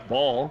another jump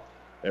ball.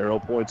 Arrow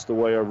points the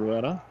way of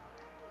Ravenna.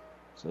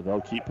 So they'll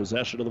keep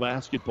possession of the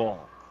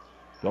basketball.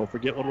 Don't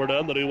forget when we're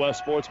done, the New West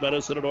Sports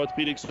Medicine and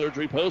Orthopedic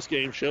Surgery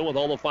postgame show with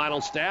all the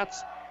final stats.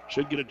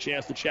 Should get a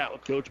chance to chat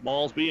with Coach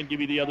Malsby and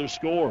give you the other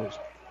scores.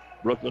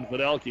 Brooklyn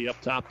Fidelki up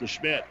top to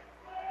Schmidt.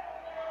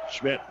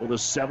 Schmidt with a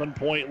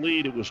 7-point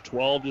lead. It was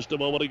 12 just a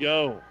moment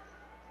ago.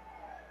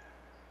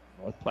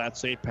 North Platte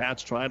St.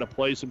 Pat's trying to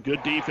play some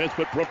good defense,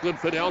 but Brooklyn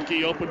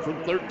Fidelki open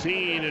from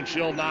 13, and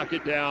she'll knock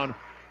it down.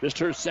 Just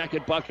her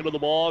second bucket of the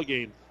ball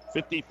game.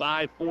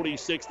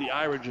 55-46. The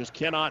Irish just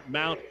cannot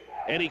mount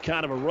any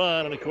kind of a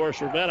run. And, of course,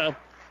 Ravenna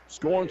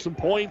scoring some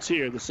points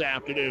here this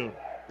afternoon.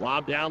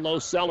 Lob down low,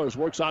 Sellers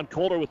works on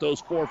Coulter with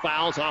those 4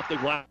 fouls off the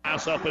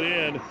glass, up and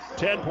in.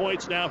 10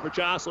 points now for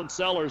Jocelyn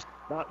Sellers.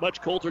 Not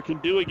much Coulter can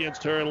do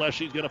against her unless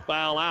she's going to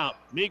foul out.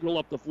 Meagrel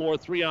up the floor,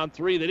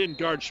 3-on-3. They didn't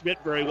guard Schmidt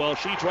very well.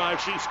 She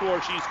drives, she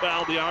scores, she's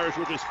fouled. The Irish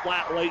were just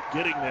flat late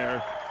getting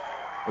there.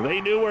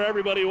 They knew where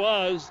everybody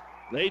was.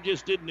 They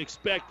just didn't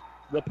expect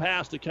the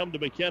pass to come to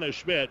McKenna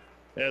Schmidt.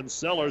 And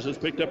Sellers has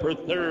picked up her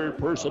 3rd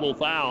personal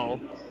foul.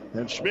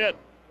 And Schmidt,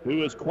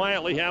 who is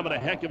quietly having a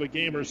heck of a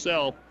game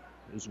herself,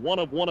 is 1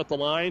 of 1 at the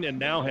line and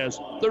now has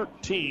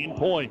 13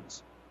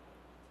 points.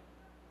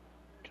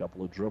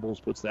 Couple of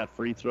dribbles, puts that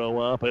free throw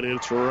up, and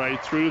it's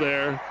right through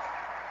there.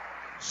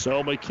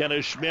 So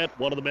McKenna Schmidt,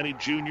 one of the many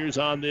juniors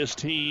on this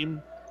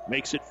team,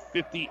 makes it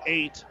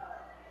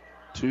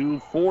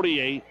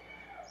 58-48.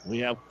 We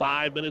have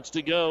 5 minutes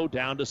to go.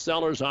 Down to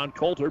Sellers on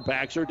Coulter.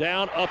 Backs her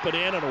down, up and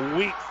in, and a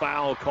weak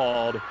foul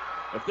called.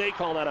 If they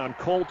call that on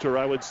Coulter,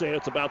 I would say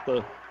it's about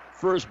the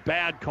first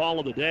bad call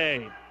of the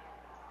day.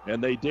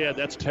 And they did.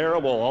 That's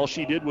terrible. All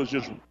she did was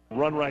just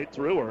run right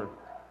through her.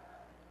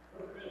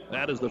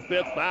 That is the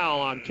 5th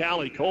foul on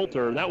Callie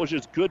Coulter. That was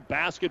just good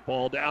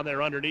basketball down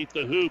there underneath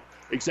the hoop.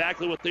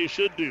 Exactly what they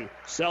should do.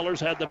 Sellers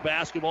had the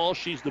basketball.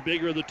 She's the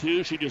bigger of the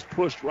two. She just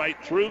pushed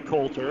right through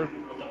Coulter.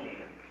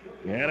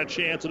 And a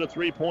chance at a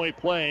 3-point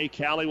play.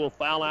 Callie will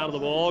foul out of the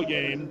ball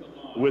game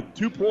with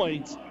 2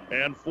 points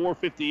and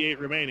 4:58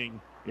 remaining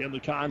in the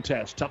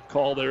contest. Tough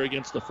call there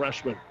against the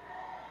freshman.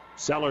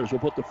 Sellers will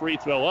put the free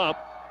throw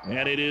up.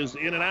 And it is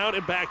in and out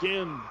and back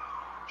in.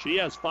 She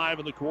has 5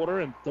 in the quarter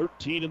and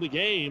 13 in the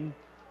game.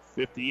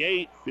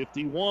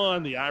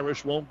 58-51. The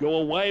Irish won't go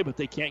away, but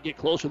they can't get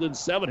closer than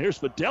 7. Here's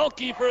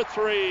Fidelki for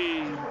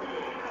 3.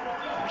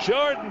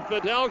 Jordan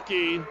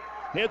Fidelki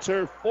hits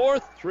her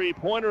 4th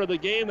three-pointer of the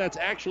game. That's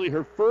actually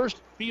her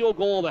first field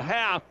goal of the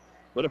half.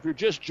 But if you're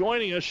just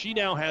joining us, she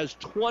now has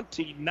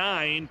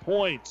 29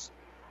 points.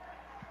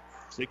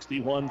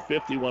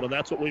 61-51, and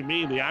that's what we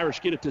mean. The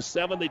Irish get it to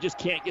 7. They just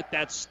can't get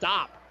that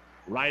stop.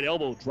 Right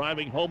elbow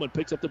driving home and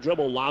picks up the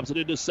dribble, lobs it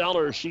into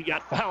Sellers. She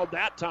got fouled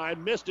that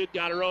time, missed it,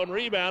 got her own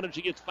rebound, and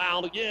she gets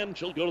fouled again.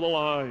 She'll go to the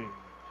line.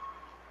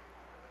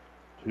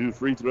 2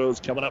 free throws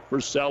coming up for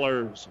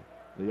Sellers.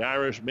 The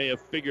Irish may have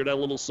figured a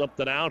little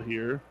something out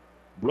here.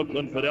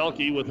 Brooklyn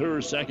Fidelki with her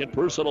 2nd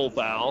personal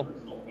foul.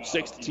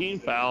 6th team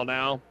foul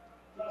now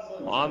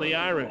on the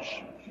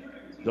Irish.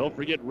 Don't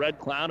forget Red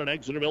Cloud and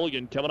Exeter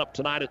Milligan coming up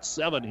tonight at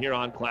 7 here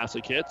on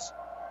Classic Hits.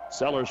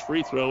 Sellers'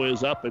 free throw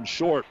is up and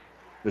short.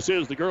 This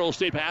is the Girls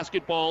State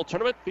Basketball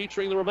Tournament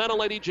featuring the Ravenna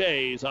Lady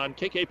Jays on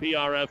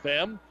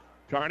KKPR-FM,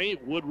 Kearney,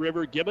 Wood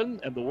River, Gibbon,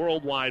 and the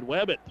World Wide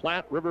Web at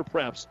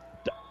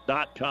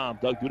PlatteRiverPreps.com.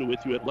 Doug Duda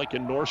with you at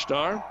Lincoln North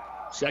Star.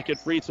 2nd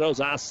free throws,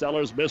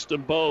 Sellers missed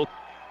them both.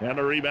 And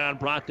a rebound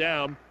brought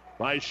down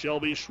by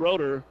Shelby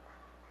Schroeder.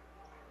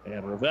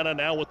 And Ravenna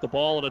now with the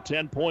ball in a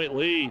 10-point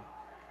lead.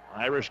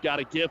 Irish got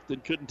a gift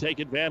and couldn't take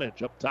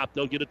advantage. Up top,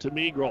 they'll get it to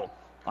Meagrel.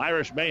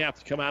 Irish may have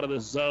to come out of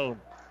this zone.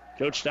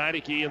 Coach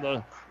Steineke in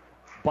the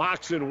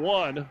box and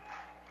 1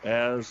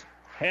 as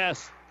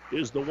Hess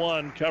is the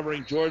one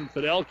covering Jordan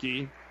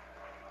Fidelki.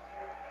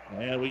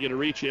 And we get a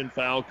reach-in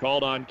foul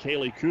called on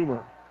Kaylee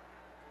Coomer.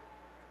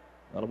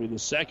 That'll be the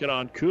 2nd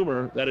on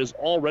Coomer. That is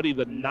already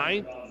the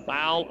 9th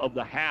foul of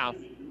the half.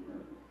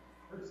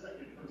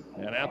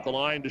 And at the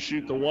line to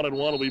shoot the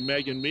 1-and-1 will be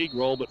Megan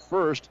Meagrel. But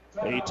first,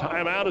 a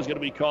timeout is going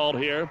to be called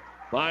here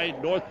by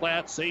North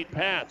Platte St.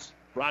 Pat's.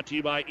 Brought to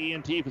you by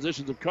ENT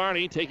Physicians of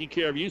Kearney, taking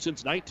care of you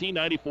since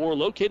 1994,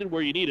 located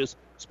where you need us,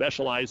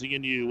 specializing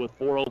in you. With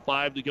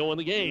 4:05 to go in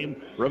the game,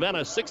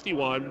 Ravenna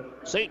 61,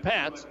 St.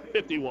 Pat's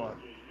 51.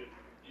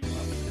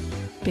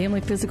 Family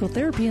Physical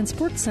Therapy and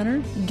Sports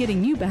Center,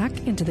 getting you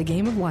back into the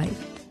game of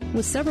life.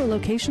 With several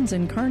locations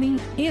in Kearney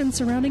and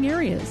surrounding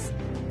areas.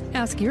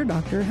 Ask your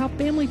doctor how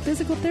Family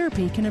Physical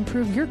Therapy can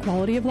improve your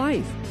quality of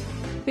life.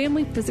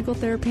 Family Physical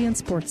Therapy and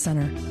Sports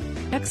Center.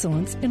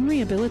 Excellence in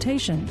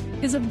Rehabilitation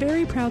is a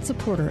very proud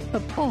supporter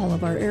of all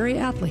of our area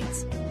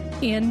athletes,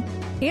 in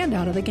and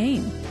out of the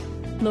game.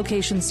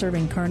 Locations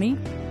serving Kearney,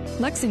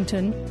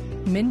 Lexington,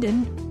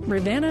 Minden,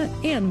 Ravenna,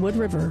 and Wood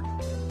River.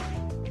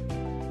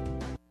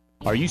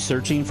 Are you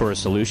searching for a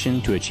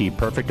solution to achieve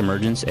perfect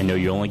emergence and know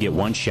you only get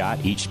one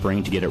shot each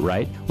spring to get it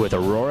right? With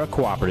Aurora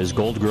Cooperative's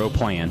Gold Grow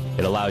Plan,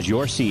 it allows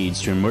your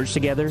seeds to emerge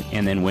together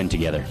and then win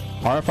together.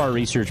 RFR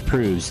research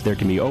proves there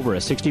can be over a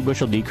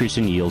 60-bushel decrease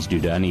in yields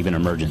due to uneven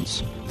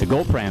emergence. The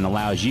Gold Plan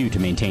allows you to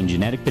maintain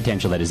genetic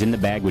potential that is in the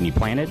bag when you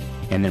plant it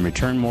and then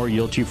return more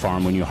yield to your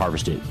farm when you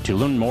harvest it. To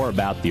learn more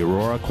about the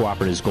Aurora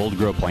Cooperative's Gold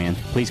Grow Plan,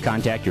 please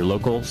contact your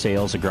local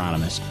sales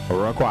agronomist.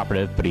 Aurora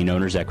Cooperative, putting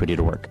owner's equity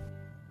to work.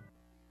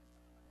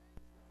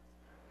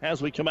 As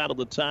we come out of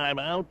the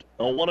timeout,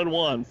 a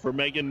 1-1 for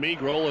Megan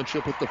Meagroll, and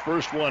she'll put the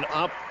first one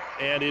up,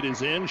 and it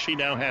is in. She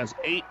now has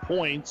 8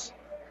 points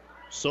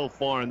so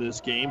far in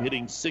this game,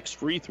 hitting 6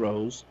 free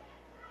throws.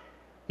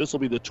 This will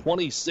be the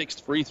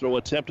 26th free throw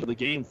attempt of the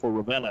game for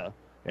Ravenna,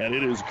 and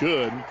it is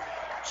good.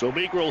 So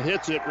Meagroll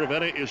hits it.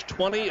 Ravenna is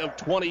 20 of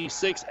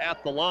 26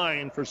 at the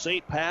line. For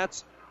St.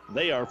 Pat's,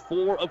 they are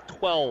 4 of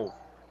 12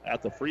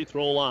 at the free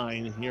throw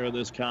line here in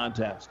this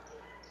contest.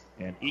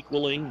 And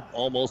equaling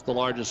almost the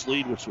largest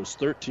lead, which was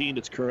 13.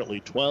 It's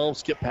currently 12.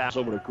 Skip pass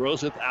over to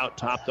Groseth, out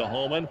top to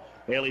Homan.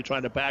 Haley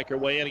trying to back her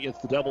way in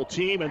against the double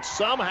team, and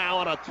somehow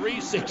on a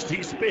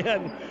 360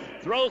 spin,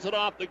 throws it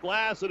off the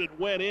glass, and it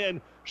went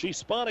in. She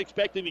spun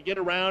expecting to get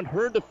around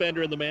her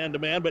defender in the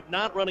man-to-man, but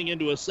not running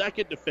into a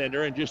second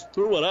defender, and just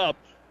threw it up.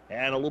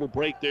 And a little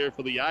break there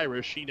for the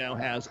Irish. She now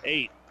has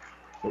 8.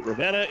 But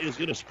Ravenna is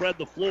going to spread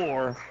the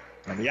floor,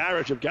 and the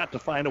Irish have got to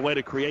find a way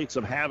to create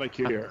some havoc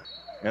here.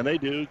 And they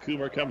do.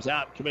 Coomer comes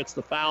out and commits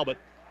the foul, but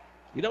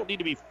you don't need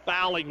to be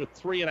fouling with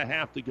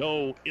 3.5 to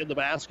go in the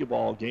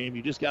basketball game.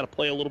 You just got to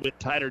play a little bit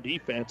tighter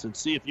defense and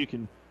see if you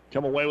can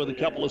come away with a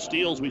couple of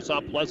steals. We saw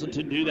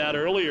Pleasanton do that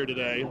earlier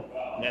today,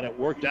 and it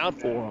worked out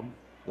for them.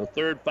 The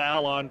third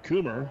foul on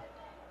Coomer.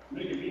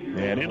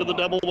 And into the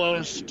double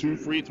bonus, 2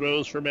 free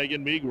throws for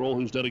Megan Meagroll,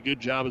 who's done a good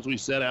job, as we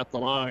said, at the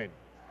line.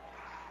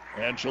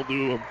 And she'll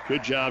do a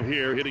good job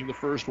here hitting the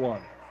first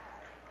one.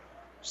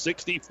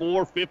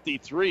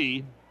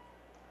 64-53.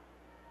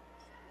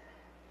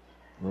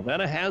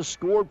 Ravenna has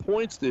scored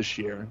points this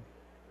year,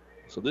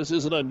 so this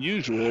isn't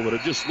unusual, but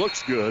it just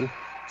looks good.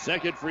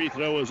 Second free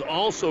throw is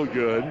also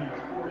good.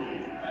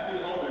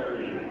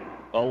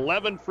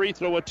 11 free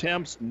throw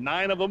attempts,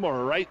 9 of them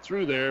are right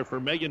through there for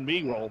Megan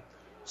Meagroll.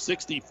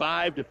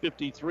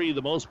 65-53,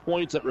 the most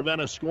points that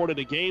Ravenna scored in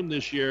a game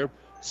this year.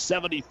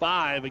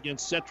 75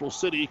 against Central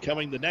City,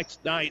 coming the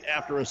next night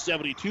after a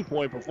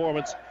 72-point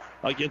performance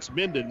against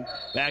Minden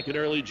back in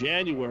early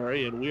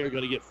January. And we are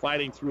going to get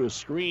fighting through a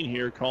screen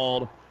here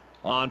called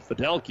on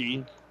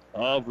Fidelki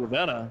of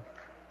Ravenna.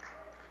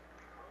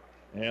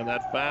 And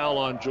that foul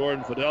on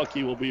Jordan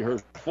Fidelki will be her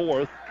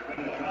 4th.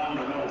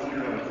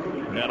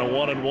 And a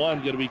 1-1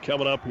 going to be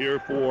coming up here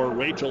for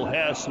Rachel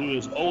Hess, who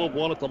is 0 of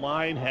 1 at the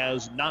line,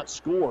 has not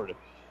scored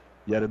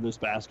yet in this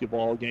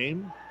basketball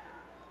game.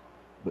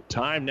 But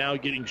time now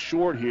getting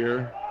short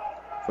here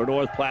for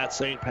North Platte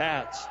St.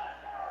 Pat's.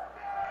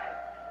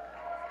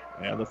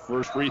 And the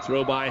first free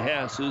throw by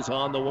Hess is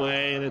on the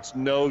way, and it's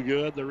no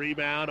good. The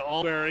rebound,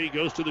 Albury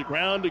goes to the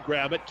ground to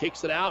grab it,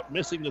 kicks it out,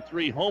 missing the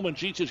 3 home, and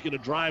she's just going to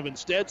drive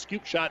instead.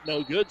 Scoop shot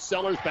no good.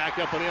 Sellers back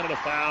up and in on a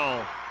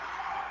foul.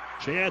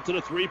 Chance at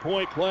a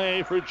 3-point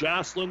play for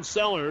Jocelyn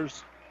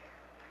Sellers.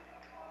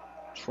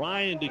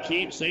 Trying to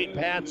keep St.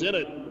 Pat's in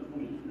it.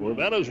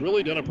 Ravenna's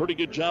really done a pretty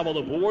good job on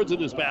the boards in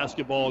this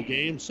basketball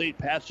game. St.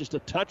 Pat's just a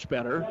touch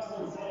better.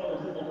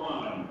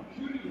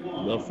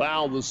 The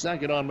foul, the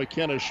second on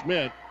McKenna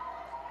Schmidt.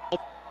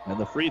 And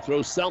the free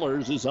throw,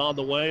 Sellers, is on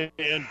the way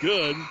and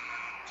good.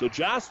 So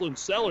Jocelyn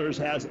Sellers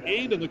has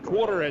 8 in the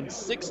quarter and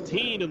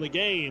 16 in the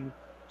game.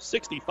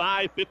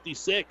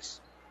 65-56.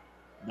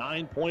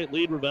 9-point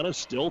lead, Ravenna.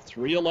 Still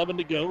 3:11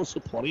 to go, so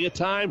plenty of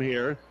time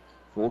here.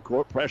 Full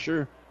court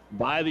pressure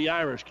by the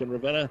Irish. Can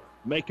Ravenna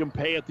make them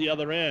pay at the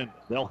other end?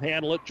 They'll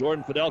handle it.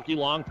 Jordan Fidelki,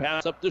 long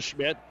pass up to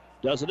Schmidt.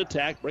 Doesn't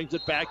attack, brings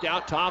it back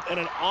out top, and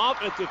an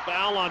offensive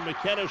foul on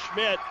McKenna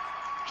Schmidt.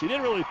 She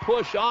didn't really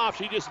push off.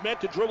 She just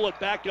meant to dribble it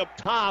back up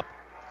top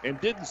and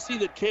didn't see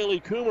that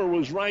Kaylee Coomer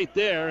was right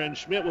there, and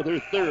Schmidt with her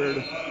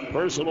 3rd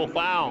personal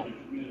foul.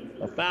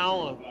 A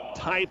foul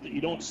type that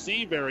you don't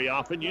see very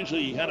often.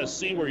 Usually you kind of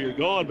see where you're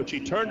going, but she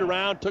turned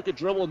around, took a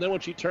dribble, and then when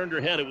she turned her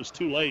head, it was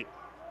too late.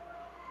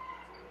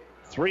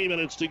 3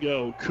 minutes to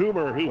go.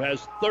 Coomer, who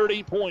has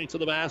 30 points in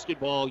the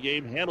basketball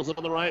game, handles it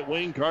on the right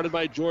wing, guarded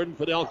by Jordan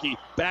Fidelki.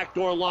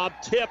 Backdoor lob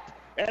tipped,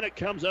 and it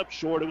comes up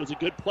short. It was a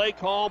good play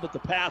call, but the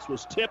pass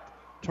was tipped.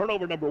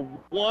 Turnover number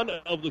 1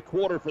 of the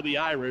quarter for the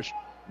Irish.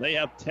 They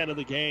have 10 of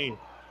the game.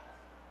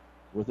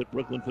 With it,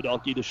 Brooklyn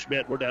Fidelki to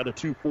Schmidt. We're down to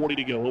 2:40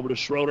 to go. Over to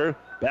Schroeder.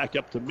 Back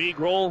up to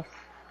Meagroll.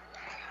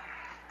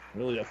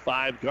 Really a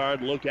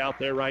 5-guard look out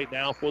there right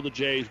now for the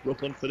Jays.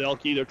 Brooklyn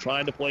Fidelki, they're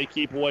trying to play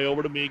keep away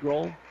over to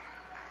Meagroll.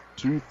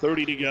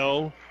 2:30 to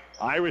go.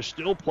 Irish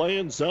still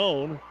playing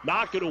zone.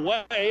 Knock it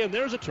away, and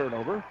there's a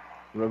turnover.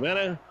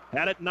 Ravenna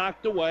had it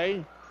knocked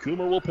away.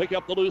 Coomer will pick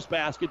up the loose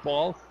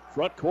basketball.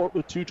 Front court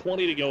with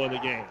 2:20 to go in the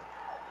game.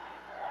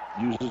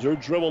 Uses her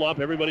dribble up.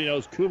 Everybody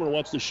knows Coomer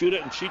wants to shoot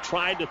it, and she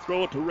tried to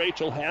throw it to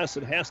Rachel Hess,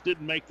 and Hess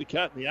didn't make the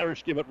cut, and the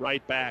Irish give it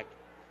right back.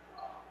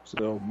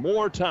 So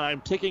more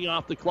time ticking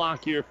off the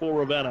clock here for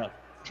Ravenna.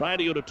 Trying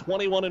to go to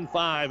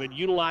 21-5 and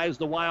utilize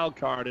the wild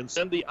card and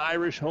send the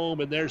Irish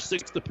home in their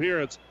 6th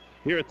appearance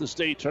here at the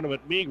state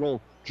tournament. Meagrel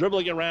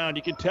dribbling around.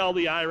 You can tell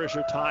the Irish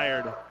are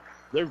tired.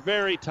 They're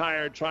very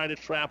tired trying to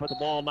trap at the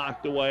ball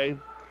knocked away.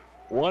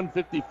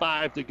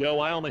 1:55 to go.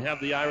 I only have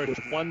the Irish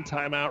with 1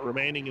 timeout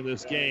remaining in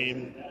this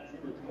game.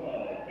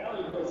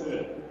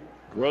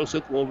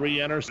 Grosseth will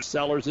re-enter.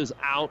 Sellers is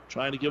out,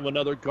 trying to give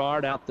another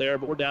guard out there,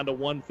 but we're down to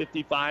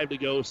 1:55 to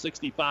go.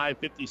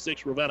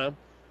 65-56 Ravenna.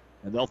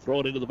 And they'll throw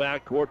it into the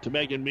backcourt to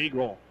Megan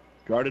Meagrel.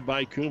 Guarded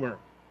by Coomer.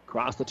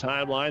 Across the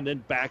timeline,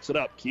 then backs it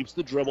up. Keeps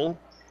the dribble.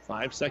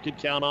 5-second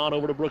count on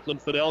over to Brooklyn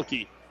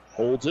Fidelke.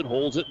 Holds it,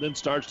 and then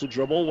starts to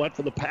dribble. Went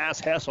for the pass.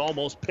 Hess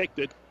almost picked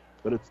it,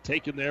 but it's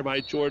taken there by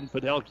Jordan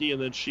Fidelke,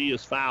 and then she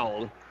is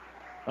fouled.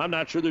 I'm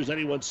not sure there's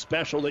anyone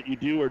special that you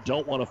do or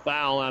don't want to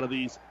foul out of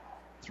these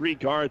 3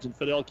 guards in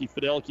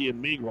Fidelke,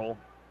 and Meagrel.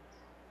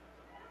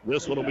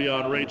 This one will be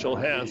on Rachel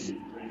Hess.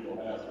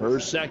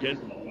 Her second.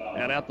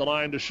 And at the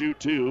line to shoot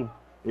 2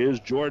 is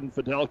Jordan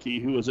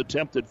Fidelke, who has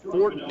attempted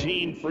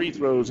 14 free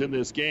throws in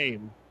this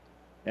game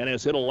and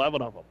has hit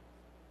 11 of them.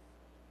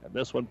 And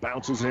this one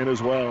bounces in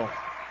as well.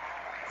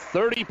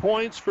 30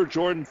 points for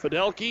Jordan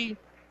Fidelke,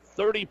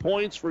 30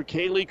 points for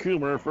Kaylee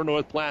Coomer for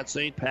North Platte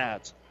St.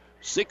 Pat's.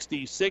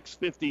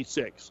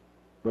 66-56.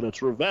 But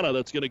it's Ravenna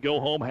that's going to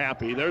go home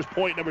happy. There's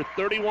point number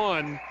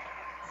 31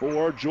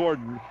 for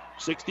Jordan.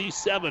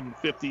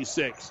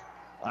 67-56.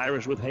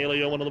 Irish with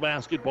Haley Owen on the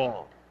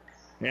basketball.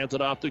 Hands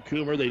it off to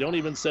Coomer. They don't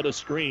even set a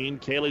screen.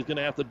 Kaylee's going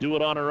to have to do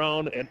it on her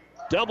own. And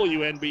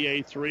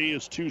WNBA 3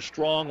 is too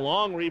strong.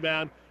 Long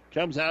rebound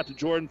comes out to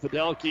Jordan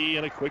Fidelke,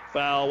 and a quick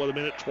foul with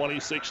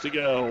 1:26 to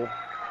go.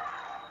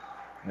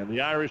 And the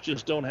Irish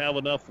just don't have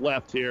enough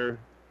left here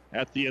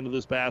at the end of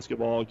this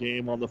basketball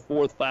game on the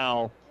 4th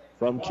foul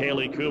from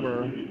Kaylee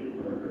Coomer.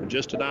 And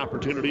just an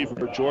opportunity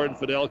for Jordan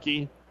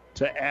Fidelke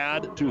to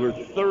add to her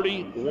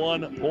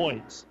 31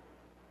 points.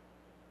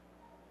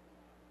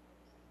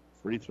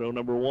 Free throw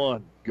number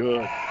 1.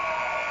 Good.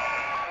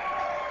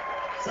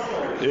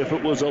 If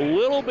it was a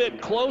little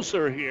bit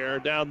closer here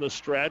down the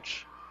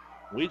stretch,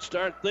 we'd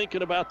start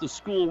thinking about the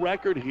school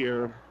record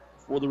here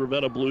for the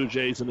Ravenna Blue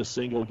Jays in a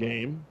single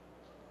game.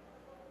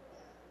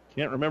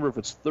 Can't remember if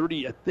it's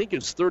 30. I think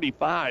it's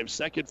 35.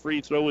 Second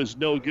free throw is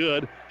no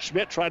good.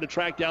 Schmidt tried to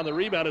track down the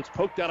rebound. It's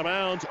poked out of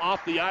bounds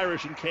off the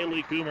Irish and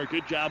Kaylee Coomer.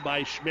 Good job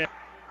by Schmidt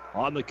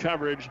on the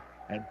coverage.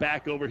 And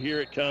back over here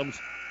it comes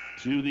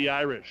to the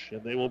Irish.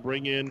 And they will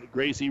bring in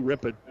Gracie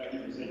Rippon.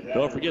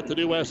 Don't forget the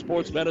New West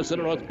Sports Medicine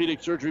and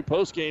Orthopedic Surgery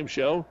postgame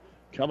show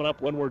coming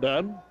up when we're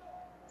done.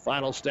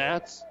 Final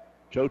stats,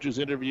 coaches'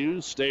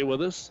 interviews. Stay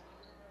with us.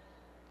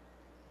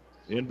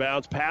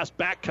 Inbounds pass,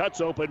 back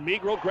cuts open.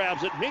 Meagrel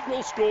grabs it.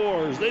 Meagrel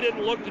scores. They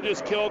didn't look to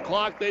just kill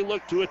clock. They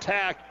looked to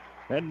attack.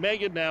 And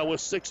Megan now with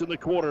 6 in the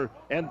quarter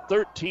and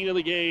 13 in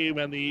the game.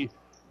 And the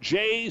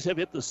Jays have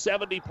hit the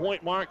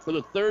 70-point mark for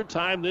the 3rd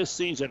time this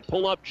season.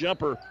 Pull-up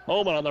jumper.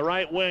 Homan on the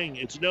right wing.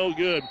 It's no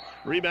good.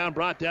 Rebound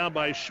brought down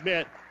by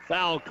Schmidt.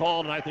 Foul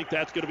called, and I think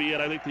that's going to be it.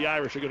 I think the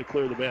Irish are going to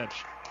clear the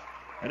bench.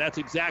 And that's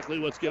exactly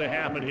what's going to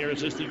happen here.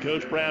 Assistant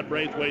coach Brad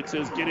Braithwaite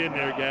says, get in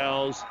there,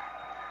 gals.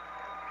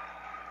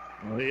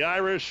 Well, the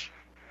Irish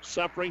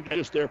suffering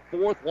just their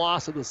 4th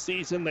loss of the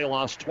season. They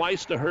lost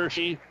twice to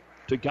Hershey,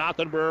 to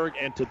Gothenburg,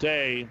 and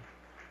today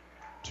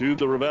to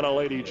the Ravenna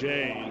Lady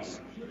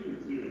Jays.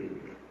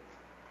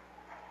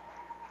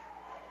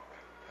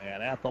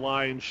 And at the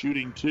line,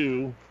 shooting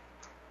 2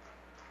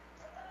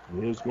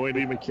 is going to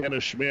be McKenna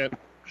Schmidt.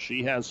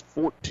 She has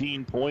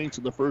 14 points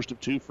in the first of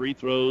 2 free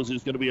throws.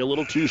 Is going to be a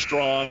little too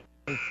strong.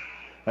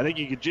 I think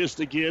you could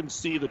just again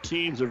see the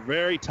teams are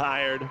very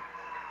tired.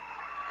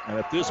 And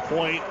at this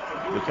point,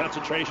 the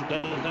concentration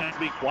doesn't have to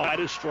be quite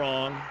as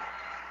strong.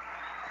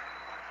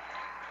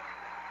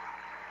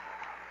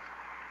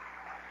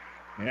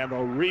 And the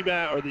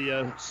rebound, or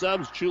the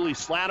subs, Julie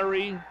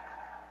Slattery,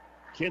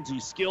 Kinsey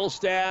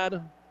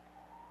Skillstad,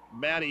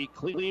 Maddie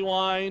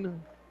Cleewine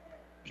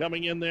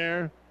coming in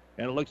there.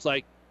 And it looks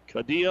like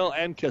Cadillo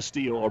and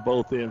Castillo are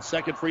both in.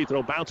 Second free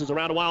throw bounces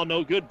around a while,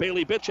 no good.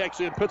 Bailey Bitchek's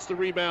in, puts the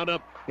rebound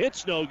up.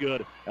 It's no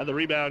good. And the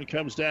rebound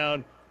comes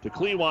down to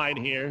Cleewine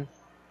here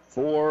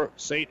for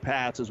St.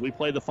 Pat's as we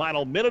play the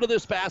final minute of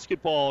this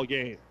basketball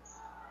game.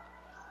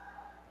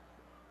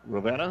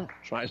 Ravenna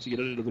tries to get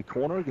it into the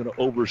corner, going to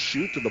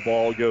overshoot, and the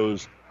ball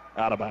goes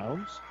out of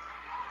bounds.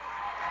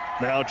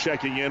 Now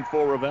checking in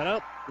for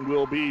Ravenna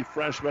will be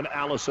freshman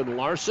Allison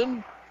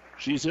Larson.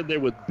 She's in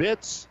there with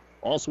Bitts.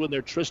 Also in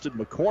there, Tristan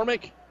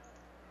McCormick.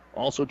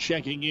 Also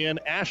checking in,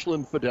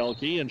 Ashlyn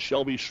Fidelke and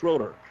Shelby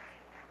Schroeder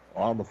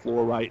on the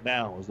floor right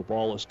now as the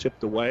ball is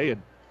tipped away,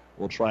 and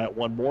we'll try it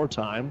one more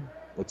time.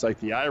 Looks like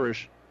the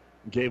Irish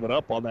gave it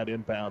up on that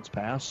inbounds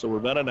pass, so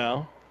Ravenna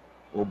now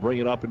will bring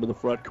it up into the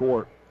front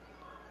court.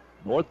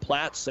 North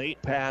Platte,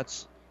 St.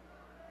 Pat's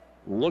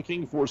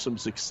looking for some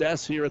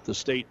success here at the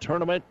state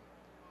tournament.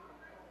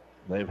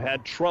 They've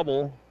had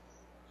trouble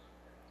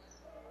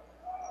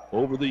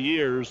over the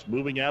years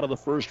moving out of the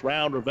first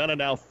round. Ravenna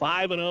now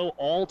 5-0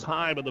 all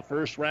time in the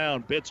first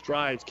round. Bitts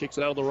drives, kicks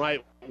it out of the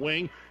right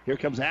wing. Here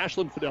comes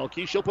Ashlyn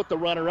Fidelke. She'll put the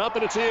runner up,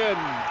 and it's in.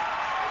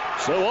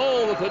 So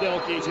all the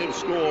Fidelkes have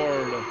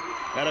scored.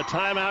 And a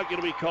timeout going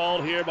to be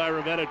called here by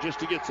Ravenna just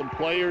to get some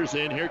players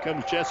in. Here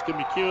comes Jessica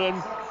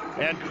McEwen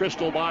and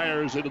Crystal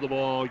Myers into the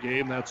ball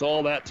game. That's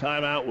all that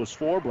timeout was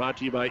for. Brought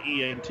to you by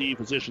ENT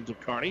Physicians of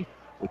Kearney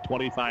with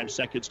 25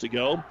 seconds to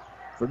go.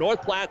 For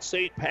North Platte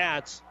St.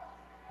 Pat's,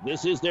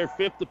 this is their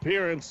 5th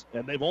appearance,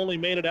 and they've only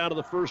made it out of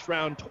the first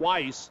round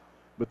twice.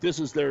 But this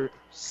is their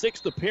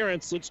 6th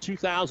appearance since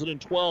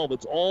 2012.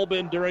 It's all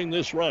been during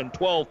this run,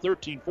 12,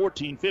 13,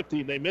 14,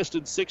 15. They missed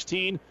in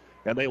 16,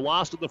 and they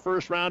lost in the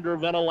first round to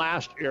Ravenna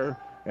last year.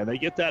 And they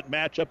get that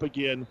matchup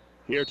again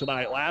here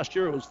tonight. Last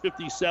year it was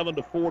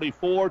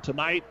 57-44.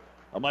 Tonight,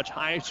 a much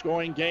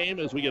higher-scoring game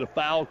as we get a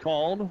foul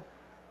called.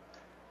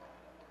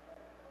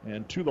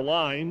 And to the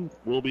line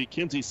will be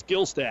Kinsey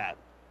Skillstat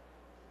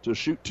to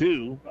shoot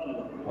 2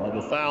 on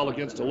the foul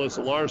against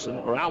Allison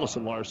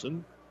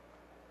Larson.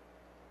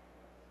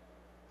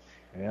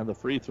 And the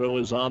free throw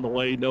is on the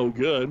way, no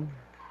good.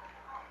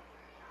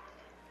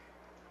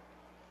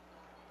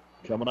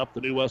 Coming up,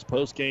 the New West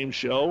postgame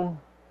show.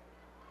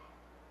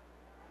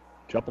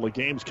 Couple of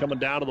games coming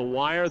down to the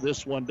wire.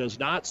 This one does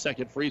not.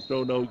 Second free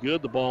throw, no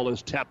good. The ball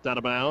is tapped out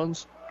of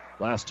bounds.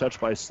 Last touch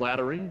by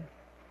Slattery.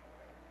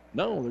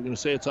 No, they're going to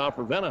say it's off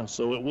Ravenna,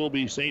 so it will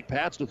be St.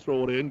 Pat's to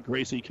throw it in.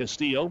 Gracie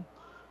Castillo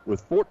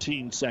with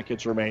 14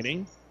 seconds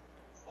remaining.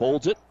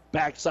 Holds it.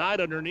 Backside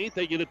underneath.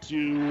 They get it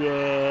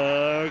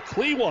to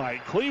Clewine.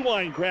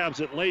 Clewine grabs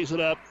it, lays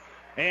it up,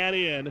 and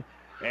in.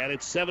 And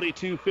it's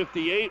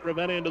 72-58.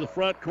 Ravenna into the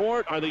front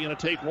court. Are they going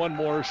to take one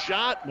more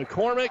shot?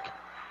 McCormick.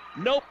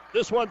 Nope.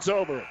 This one's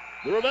over.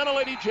 The Ravenna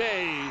Lady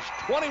Jays,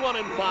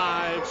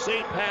 21-5.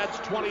 St. Pat's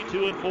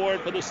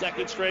 22-4. For the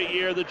second straight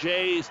year, the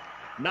Jays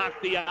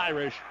knocked the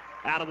Irish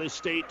out of this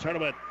state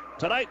tournament.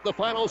 Tonight, the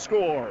final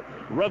score,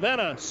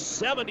 Ravenna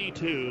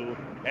 72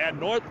 and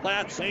North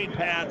Platte St.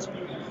 Pat's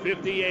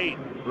 58.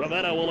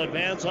 Ravenna will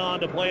advance on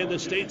to play in the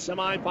state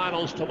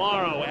semifinals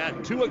tomorrow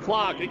at 2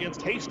 o'clock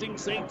against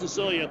Hastings St.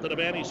 Cecilia at the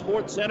Devaney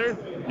Sports Center.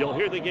 You'll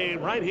hear the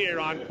game right here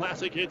on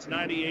Classic Hits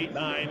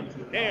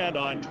 98.9 and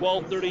on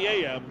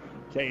 12:30 a.m.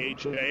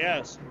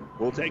 KHAS.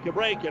 We'll take a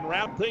break and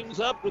wrap things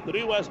up with the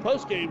New West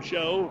postgame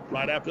show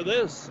right after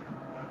this.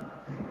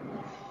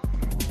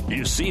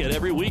 You see it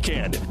every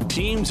weekend.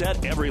 Teams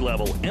at every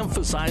level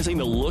emphasizing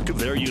the look of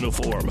their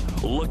uniform.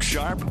 Look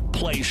sharp,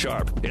 play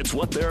sharp. It's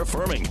what they're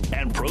affirming.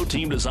 And Pro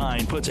Team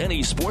Design puts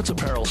any sports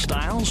apparel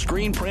style,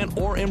 screen print,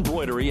 or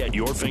embroidery at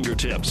your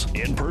fingertips.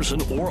 In person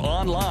or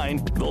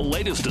online, the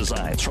latest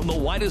designs from the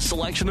widest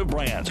selection of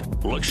brands.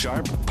 Look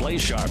sharp, play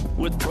sharp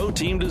with Pro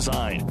Team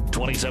Design.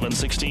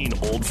 2716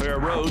 Old Fair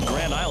Road,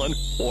 Grand Island,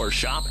 or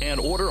shop and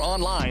order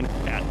online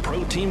at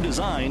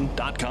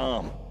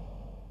ProTeamDesign.com.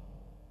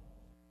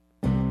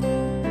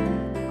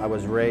 I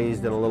was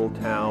raised in a little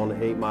town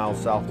 8 miles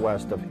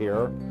southwest of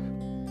here.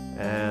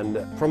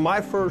 And from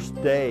my first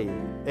day,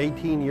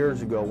 18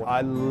 years ago, I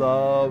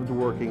loved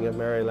working at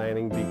Mary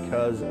Lanning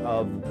because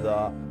of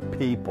the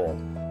people.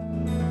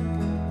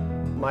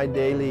 My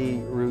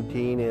daily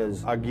routine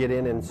is I get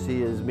in and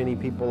see as many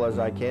people as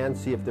I can,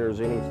 see if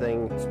there's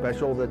anything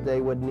special that they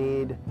would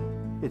need.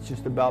 It's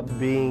just about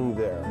being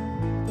there.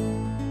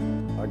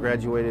 I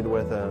graduated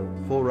with a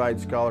full-ride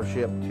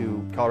scholarship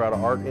to Colorado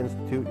Art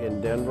Institute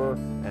in Denver,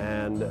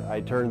 and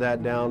I turned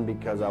that down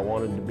because I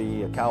wanted to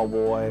be a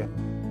cowboy.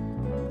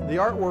 The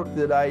artwork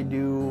that I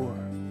do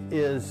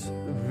is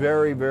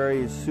very,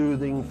 very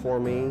soothing for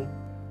me,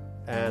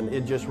 and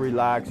it just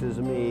relaxes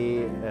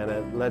me, and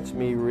it lets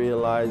me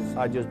realize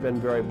I've just been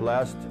very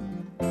blessed.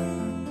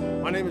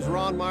 My name is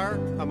Ron Meyer.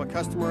 I'm a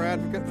customer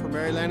advocate for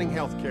Mary Lanning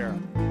Healthcare.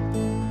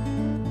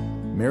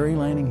 Mary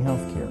Lanning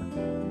Healthcare.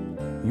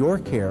 Your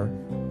care,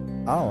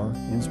 our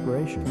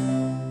inspiration.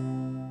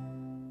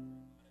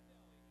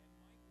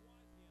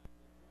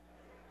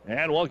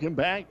 And welcome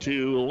back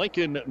to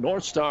Lincoln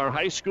North Star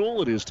High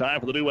School. It is time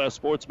for the New West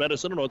Sports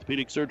Medicine and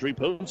Orthopedic Surgery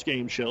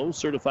post-game show.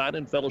 Certified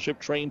and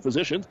fellowship-trained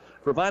physicians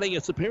providing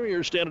a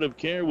superior standard of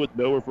care with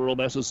no referral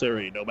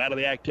necessary. No matter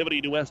the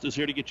activity, New West is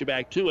here to get you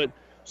back to it.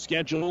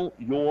 Schedule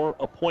your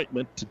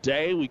appointment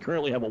today. We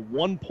currently have a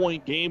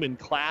 1-point game in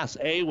Class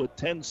A with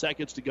 10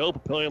 seconds to go.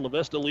 Papillion La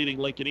Vista leading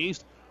Lincoln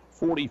East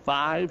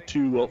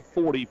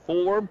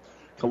 45-44.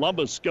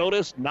 Columbus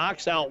SCOTUS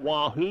knocks out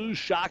Wahoo,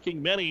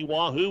 shocking many.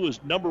 Wahoo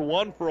was number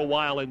 1 for a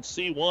while in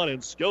C1,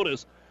 and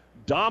SCOTUS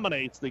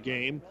dominates the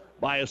game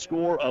by a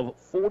score of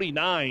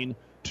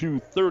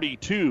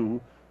 49-32.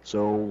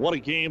 So what a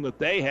game that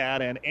they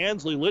had. And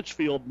Ansley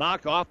Litchfield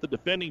knock off the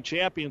defending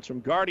champions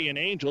from Guardian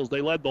Angels. They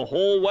led the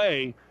whole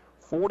way,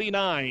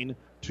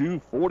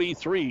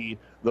 49-43,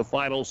 the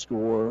final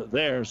score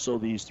there. So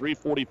these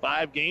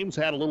 3:45 games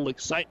had a little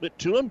excitement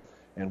to them.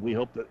 and we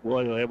hope that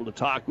we'll be able to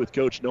talk with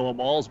Coach Noah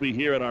Malsby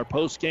here in our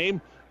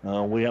postgame.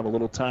 We have a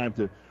little time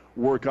to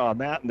work on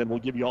that, and then we'll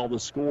give you all the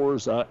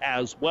scores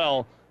as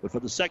well. But for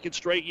the second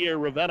straight year,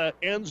 Ravenna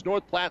ends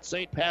North Platte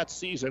St. Pat's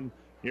season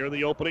here in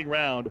the opening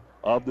round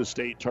of the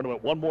state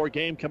tournament. One more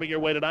game coming your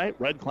way tonight.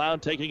 Red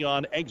Cloud taking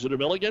on Exeter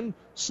Milligan,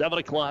 7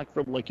 o'clock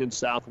from Lincoln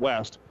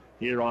Southwest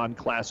here on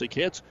Classic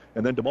Hits.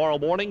 And then tomorrow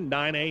morning,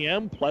 9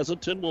 a.m.,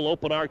 Pleasanton will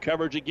open our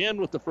coverage again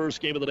with the first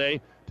game of the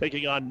day,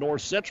 taking on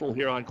North Central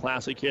here on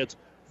Classic Hits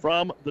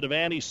from the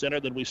Devaney Center.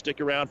 Then we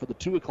stick around for the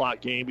 2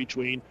 o'clock game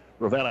between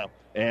Ravenna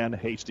and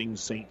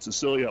Hastings St.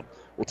 Cecilia.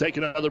 We'll take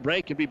another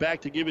break and be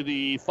back to give you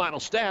the final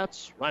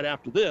stats right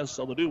after this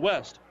on the New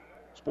West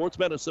Sports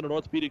Medicine and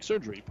Orthopedic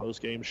Surgery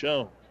postgame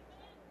show.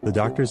 The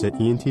doctors at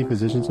ENT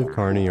Physicians of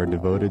Kearney are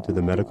devoted to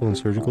the medical and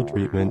surgical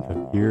treatment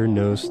of ear,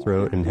 nose,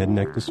 throat, and head and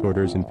neck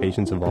disorders in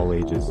patients of all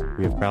ages.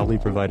 We have proudly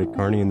provided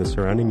Kearney and the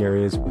surrounding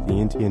areas with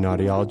ENT and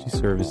audiology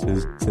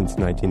services since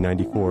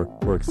 1994.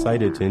 We're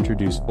excited to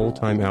introduce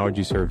full-time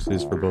allergy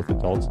services for both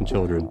adults and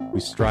children. We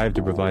strive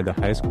to provide the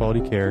highest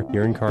quality care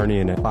here in Kearney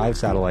and at 5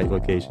 satellite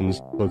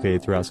locations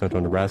located throughout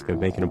central Nebraska.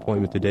 Make an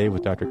appointment today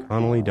with Dr.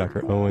 Connolly,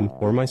 Dr. Owen,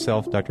 or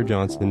myself, Dr.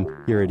 Johnson,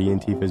 here at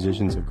ENT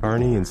Physicians of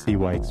Kearney, and see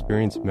why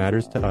experience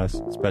matters to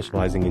us,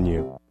 specializing in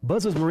you.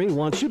 Buzz's Marine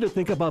wants you to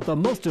think about the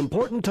most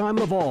important time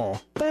of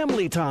all,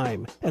 family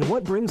time. And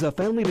what brings a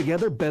family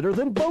together better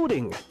than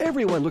boating?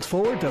 Everyone looks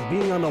forward to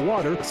being on the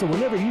water, so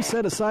whenever you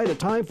set aside a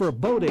time for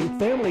boating,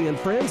 family and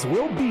friends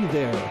will be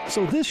there.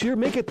 So this year,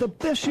 make it the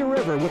best year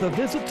ever with a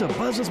visit to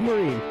Buzz's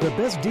Marine, the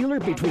best dealer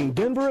between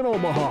Denver and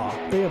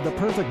Omaha. They have the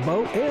perfect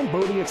boat and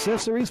boating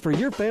accessories for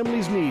your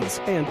family's needs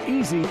and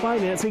easy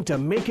financing to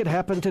make it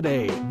happen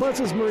today.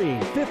 Buzz's Marine,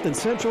 5th and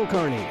Central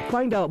Kearney.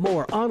 Find out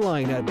more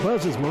online at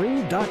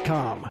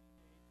buzzesmarine.com.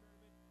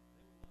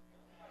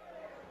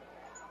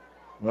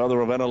 Well, the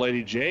Ravenna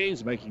Lady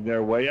Jays making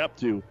their way up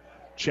to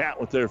chat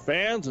with their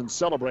fans and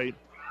celebrate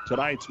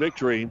tonight's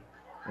victory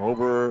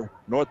over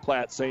North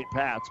Platte St.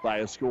 Pat's by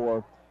a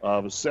score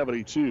of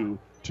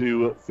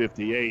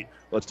 72-58.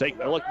 Let's take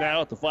a look now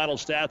at the final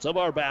stats of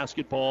our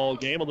basketball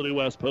game on the New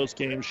West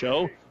postgame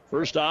show.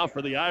 First off,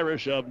 for the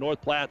Irish of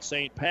North Platte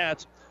St.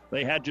 Pat's,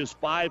 they had just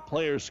 5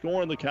 players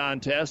score in the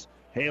contest.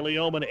 Haley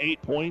Oman,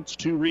 8 points,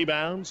 2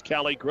 rebounds.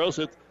 Callie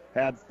Grosseth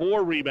had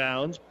 4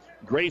 rebounds.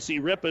 Gracie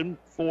Rippon,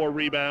 4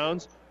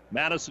 rebounds.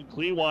 Madison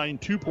Clewine,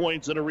 2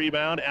 points and a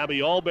rebound.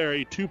 Abby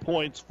Alberry, 2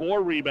 points,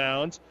 4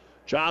 rebounds.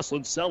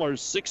 Jocelyn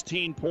Sellers,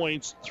 16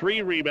 points,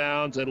 3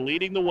 rebounds. And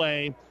leading the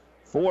way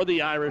for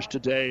the Irish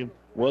today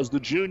was the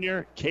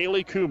junior,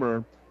 Kaylee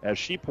Coomer, as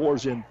she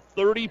pours in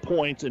 30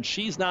 points, and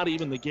she's not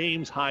even the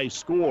game's high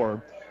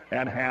scorer,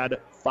 and had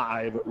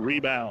 5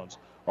 rebounds.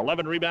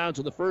 11 rebounds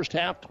in the first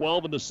half,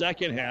 12 in the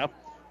second half.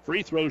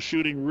 Free throw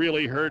shooting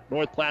really hurt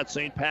North Platte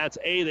St. Pat's.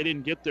 A, they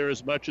didn't get there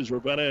as much as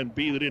Ravenna, and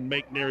B, they didn't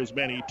make near as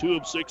many. 2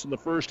 of 6 in the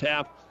first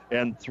half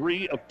and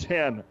 3 of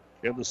 10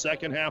 in the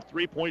second half.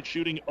 3-point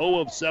shooting, 0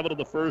 of 7 in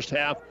the first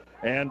half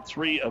and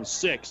 3 of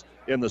 6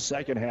 in the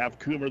second half.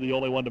 Coomer, the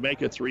only one to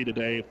make a 3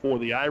 today for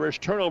the Irish.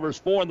 Turnovers,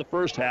 4 in the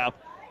first half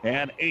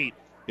and 8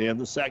 in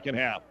the second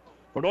half.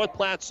 For North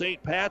Platte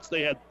St. Pat's,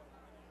 they had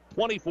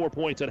 24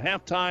 points at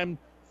halftime,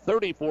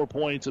 34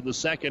 points in the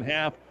second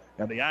half.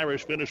 And the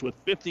Irish finished with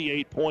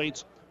 58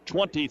 points,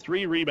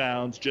 23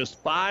 rebounds,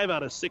 just 5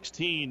 out of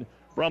 16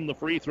 from the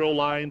free throw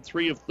line,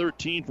 3 of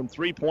 13 from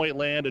three-point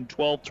land, and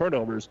 12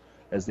 turnovers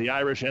as the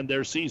Irish end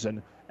their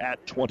season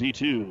at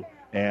 22-4.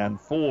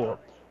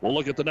 We'll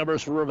look at the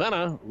numbers for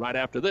Ravenna right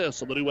after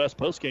this on the New West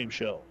postgame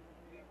show.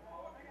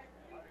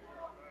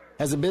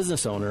 As a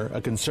business owner,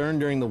 a concern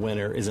during the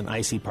winter is an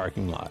icy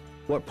parking lot.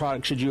 What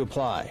product should you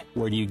apply?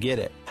 Where do you get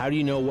it? How do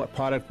you know what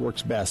product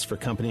works best for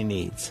company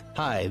needs?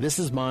 Hi, this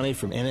is Monty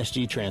from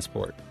NSG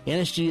Transport.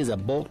 NSG is a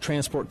bulk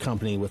transport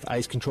company with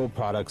ice-controlled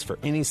products for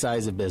any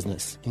size of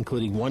business,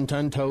 including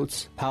 1-ton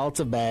totes, pallets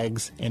of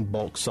bags, and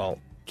bulk salt.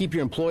 Keep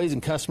your employees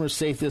and customers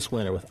safe this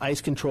winter with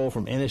ice control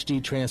from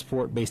NSG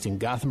Transport based in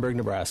Gothenburg,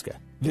 Nebraska.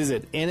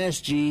 Visit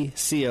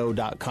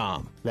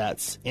nsgco.com.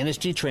 That's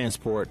NSG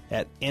Transport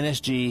at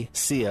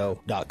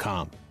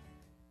nsgco.com.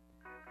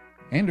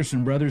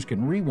 Anderson Brothers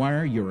can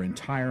rewire your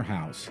entire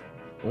house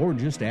or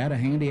just add a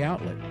handy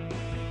outlet.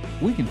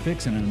 We can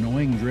fix an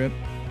annoying drip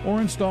or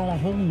install a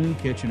whole new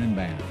kitchen and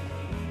bath.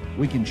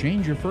 We can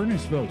change your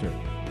furnace filter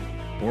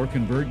or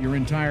convert your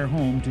entire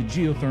home to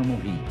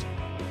geothermal heat.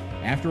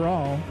 After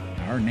all,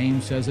 our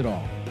name says it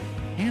all.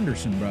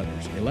 Anderson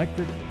Brothers,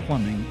 electric,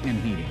 plumbing,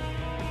 and heating.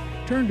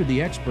 Turn to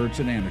the experts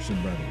at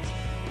Anderson Brothers.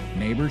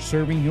 Neighbors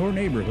serving your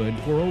neighborhood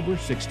for over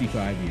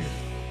 65 years.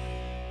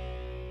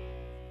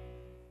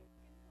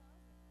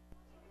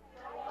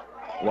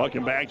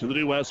 Welcome back to the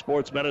New West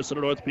Sports Medicine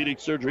and Orthopedic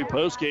Surgery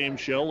postgame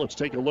show. Let's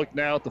take a look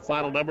now at the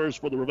final numbers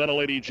for the Ravenna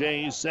Lady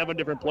Jays. 7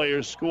 different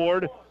players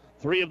scored,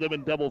 3 of them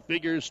in double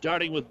figures,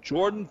 starting with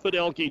Jordan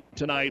Fidelke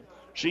tonight.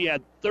 She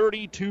had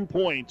 32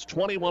 points,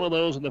 21 of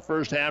those in the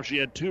first half. She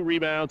had 2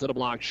 rebounds and a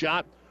block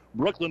shot.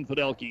 Brooklyn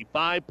Fidelke,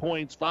 5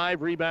 points,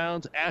 5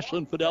 rebounds.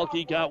 Ashlyn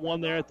Fidelke got one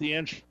there at the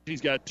end.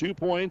 She's got 2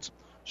 points.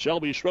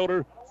 Shelby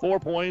Schroeder, 4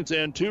 points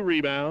and 2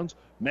 rebounds.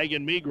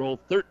 Megan Meagrel,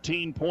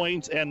 13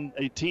 points and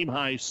a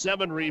team-high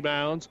 7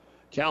 rebounds.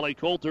 Callie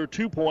Coulter,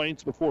 2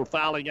 points before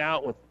fouling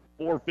out with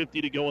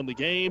 4:50 to go in the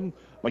game.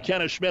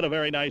 McKenna Schmidt, a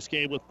very nice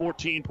game with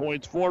 14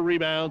 points, 4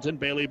 rebounds, and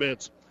Bailey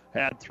Bitts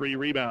had 3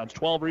 rebounds.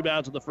 12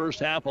 rebounds in the first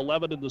half,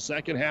 11 in the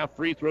second half.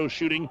 Free throw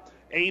shooting,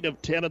 8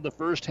 of 10 in the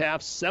first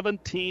half,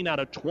 17 out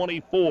of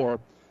 24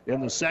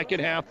 in the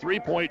second half.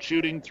 3-point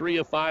shooting, 3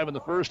 of 5 in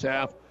the first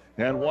half,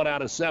 and 1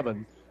 out of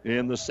 7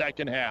 in the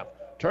second half.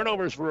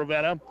 Turnovers for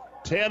Ravenna,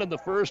 10 in the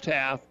first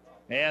half,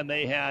 and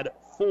they had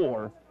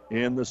 4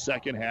 in the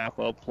second half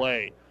of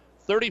play.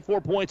 34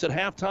 points at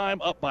halftime,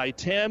 up by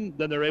 10.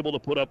 Then they're able to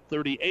put up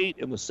 38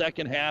 in the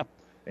second half.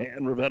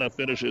 And Ravenna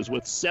finishes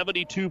with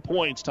 72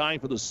 points, tying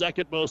for the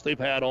second most they've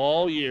had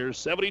all year.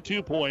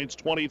 72 points,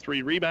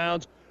 23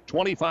 rebounds,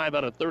 25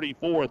 out of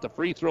 34 at the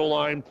free throw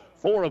line,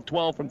 4 of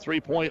 12 from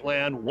three-point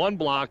land, 1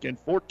 block, and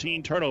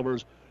 14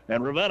 turnovers.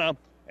 And Ravenna,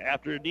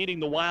 after needing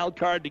the wild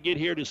card to get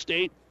here to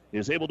state,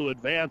 is able to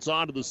advance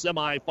on to the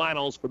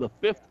semifinals for the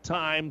 5th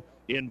time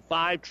in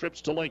 5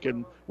 trips to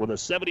Lincoln with a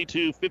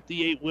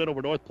 72-58 win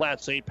over North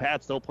Platte St.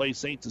 Pat's. They'll play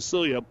St.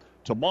 Cecilia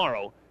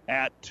tomorrow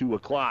at 2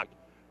 o'clock.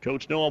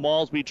 Coach Noah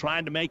Malsby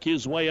trying to make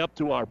his way up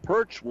to our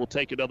perch. We'll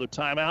take another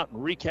timeout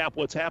and recap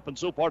what's happened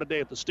so far today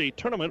at the state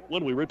tournament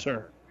when we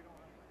return.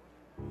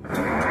 Oh,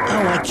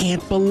 I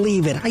can't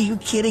believe it. Are you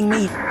kidding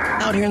me?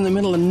 Out here in the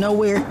middle of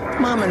nowhere,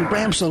 Mom and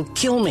Bramps will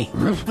kill me.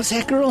 What's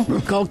that, girl?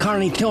 Call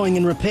Carney Towing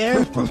and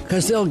Repair?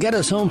 Because they'll get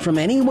us home from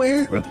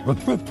anywhere?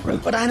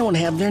 But I don't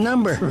have their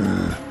number.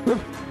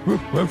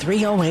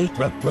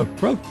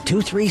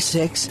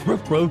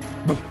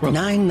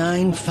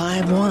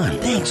 308-236-9951.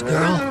 Thanks,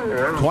 girl.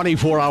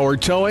 24-hour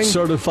towing,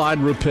 certified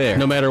repair.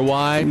 No matter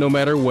why, no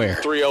matter where.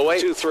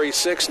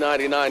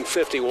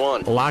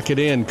 308-236-9951. Lock it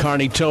in,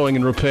 Carney Towing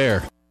and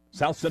Repair.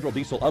 South Central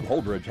Diesel of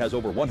Holdridge has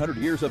over 100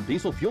 years of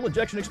diesel fuel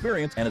injection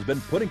experience and has been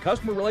putting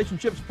customer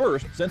relationships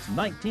first since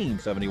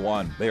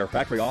 1971. They are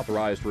factory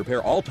authorized to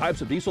repair all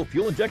types of diesel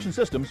fuel injection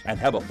systems and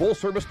have a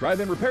full-service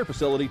drive-in repair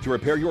facility to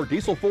repair your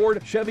diesel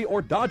Ford, Chevy,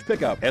 or Dodge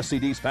pickup.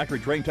 SCD's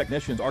factory-trained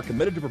technicians are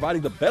committed to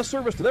providing the best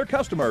service to their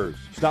customers.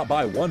 Stop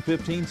by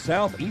 115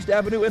 South East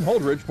Avenue in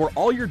Holdridge for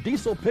all your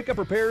diesel pickup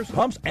repairs,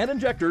 pumps and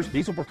injectors,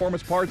 diesel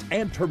performance parts,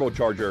 and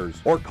turbochargers.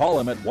 Or call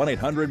them at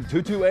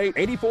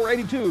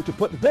 1-800-228-8482 to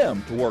put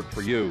them to work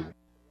for you.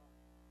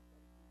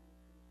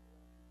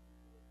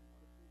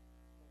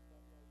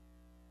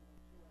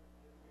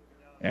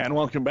 And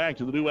welcome back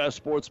to the New West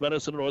Sports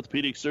Medicine and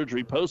Orthopedic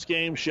Surgery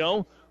postgame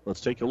show.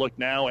 Let's take a look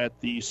now at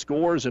the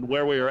scores and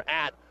where we are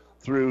at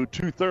through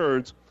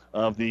 2/3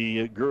 of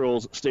the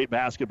girls' state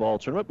basketball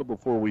tournament. But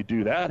before we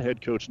do that,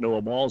 head coach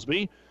Noah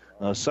Malsby,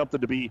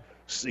 something to be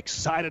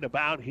excited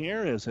about here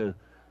as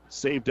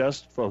saved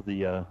us for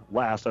the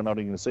last. I'm not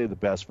even going to say the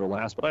best for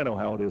last, but I know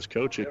how it is,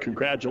 Coach.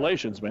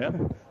 Congratulations,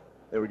 man.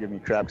 They were giving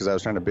me crap because I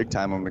was trying to big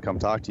time them to come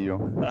talk to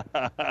you.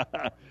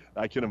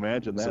 I can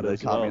imagine that. So they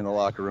caught me in the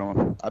locker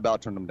room. I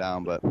about turned them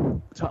down, but.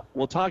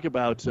 We'll talk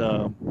about,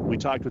 we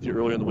talked with you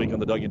earlier in the week on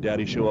the Doug and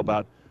Daddy show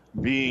about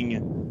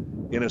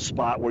being in a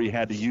spot where you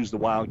had to use the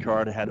wild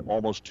card, had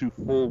almost 2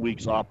 full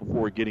weeks off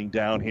before getting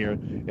down here.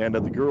 And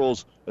the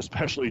girls,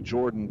 especially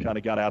Jordan, kind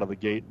of got out of the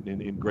gate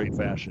in great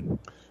fashion.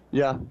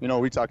 Yeah,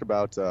 we talk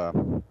about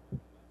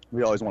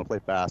we always want to play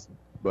fast,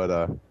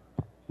 but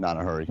not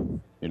in a hurry,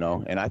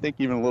 And I think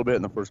even a little bit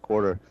in the first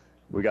quarter,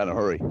 we got in a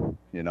hurry,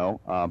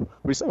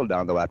 We settled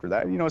down, though, after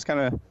that. It's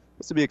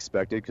to be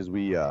expected because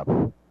we,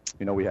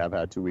 we have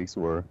had 2 weeks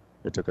where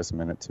it took us a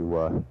minute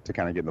to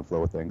kind of get in the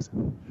flow of things.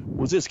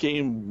 Was this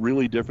game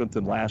really different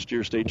than last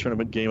year's state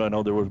tournament game? I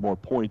know there was more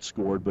points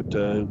scored, but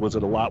was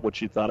it a lot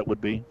what you thought it would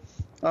be?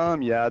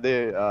 Yeah,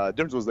 the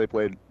difference was they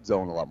played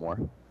zone a lot more.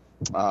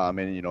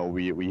 And,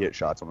 we hit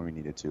shots when we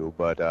needed to.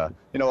 But,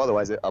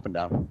 otherwise, up and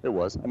down. It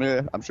was. I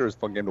mean, I'm sure it's a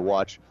fun game to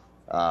watch.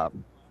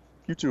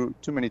 Too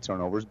many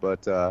turnovers,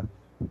 but,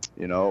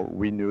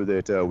 we knew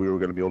that we were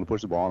going to be able to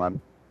push the ball, and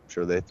I'm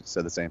sure they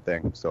said the same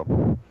thing. So,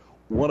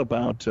 what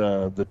about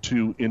the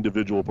 2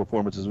 individual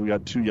performances? We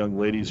got 2 young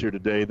ladies here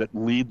today that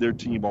lead their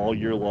team all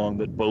year long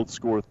that both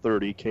score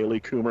 30.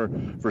 Kaylee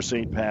Coomer for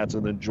St. Pat's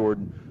and then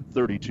Jordan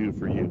 32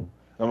 for you.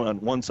 On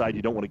one side,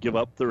 you don't want to give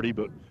up 30,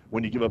 but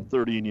when you give up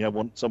 30 and you have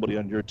somebody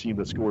on your team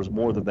that scores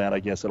more than that, I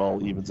guess it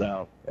all evens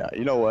out. Yeah,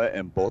 you know what?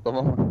 And both of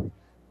them,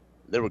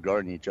 they were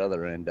guarding each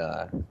other, and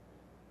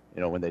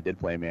when they did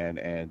play man,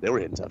 and they were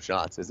hitting tough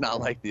shots. It's not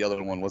like the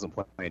other one wasn't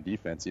playing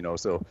defense,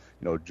 So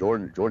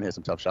Jordan hit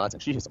some tough shots,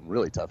 and she hit some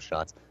really tough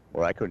shots.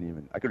 Where I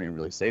couldn't even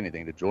really say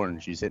anything to Jordan.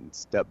 She's hitting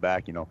step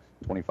back,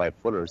 25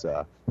 footers.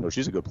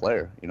 She's a good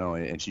player,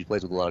 and she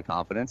plays with a lot of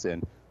confidence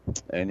and.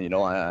 And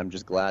I'm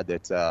just glad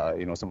that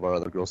some of our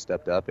other girls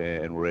stepped up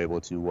and were able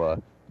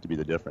to be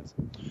the difference.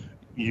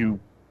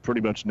 You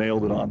pretty much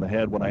nailed it on the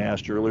head when I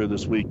asked you earlier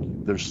this week.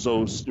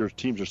 Your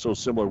teams are so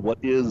similar. What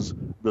is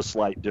the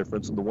slight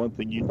difference? And the one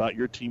thing you thought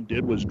your team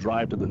did was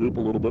drive to the hoop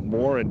a little bit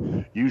more,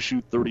 and you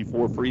shoot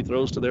 34 free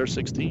throws to their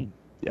 16.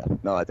 Yeah,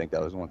 no, I think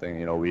that was one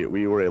thing.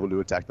 We were able to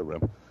attack the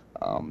rim.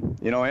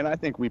 And I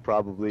think we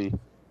probably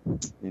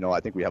I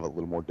think we have a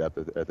little more depth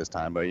at this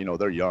time, but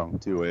they're young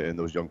too, and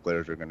those young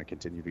players are going to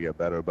continue to get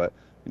better. But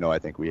I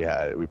think we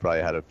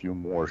probably had a few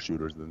more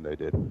shooters than they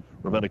did.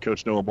 Ravenna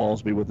coach Noah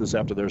Ballsby with us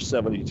after their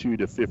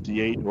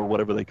 72-58 or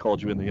whatever they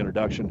called you in the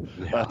introduction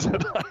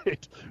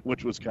tonight,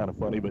 which was kind of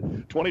funny.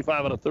 But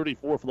 25 out of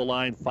 34 for the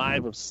line,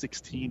 5 of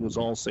 16 was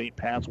all St.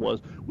 Pat's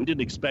was. We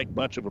didn't expect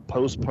much of a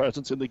post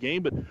presence in the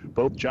game, but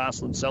both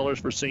Jocelyn Sellers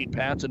for St.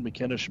 Pat's and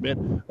McKenna Schmidt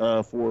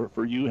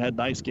for you had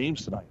nice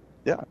games tonight.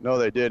 Yeah, no,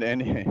 they did, and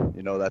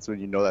that's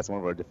when that's one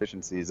of our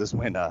deficiencies is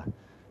when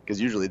because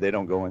usually they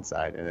don't go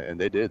inside, and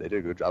they did. They did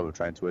a good job of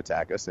trying to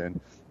attack us, and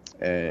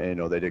they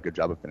did a good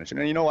job of finishing.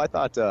 And I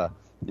thought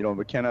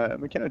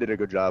McKenna did a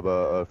good job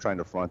of trying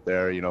to front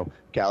there.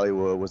 Callie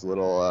was a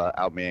little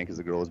outmanned because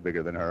the girl was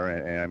bigger than her,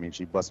 and I mean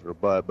she busted her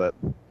butt, but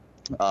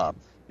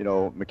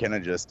McKenna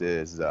just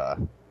is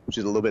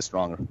she's a little bit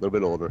stronger, a little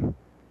bit older, a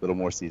little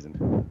more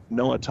seasoned.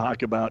 Noah,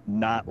 talk about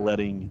not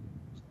letting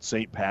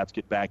St. Pat's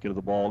get back into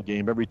the ball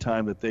game. Every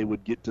time that they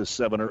would get to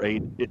 7 or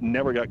 8, it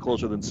never got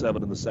closer than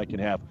 7 in the second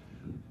half.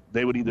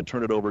 They would either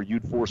turn it over,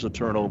 you'd force a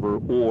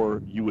turnover,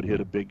 or you would hit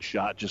a big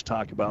shot. Just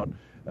talk about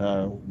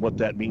what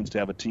that means to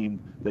have a team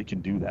that can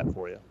do that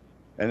for you.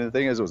 And the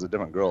thing is, it was a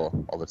different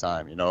girl all the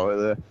time.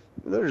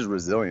 They're just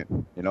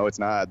resilient. It's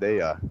not they.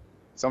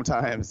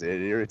 Sometimes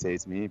it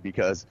irritates me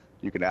because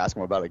you can ask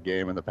them about a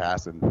game in the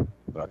past and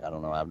they're like, I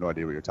don't know, I have no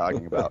idea what you're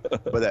talking about.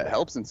 But that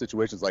helps in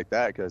situations like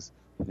that because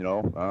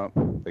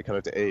they cut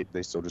it to 8,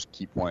 they still just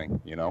keep playing.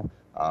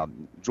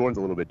 Jordan's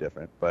a little bit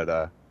different, but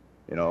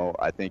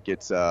I think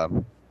it's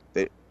when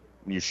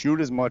you shoot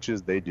as much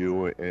as they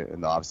do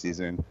in the off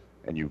season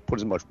and you put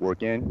as much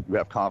work in, you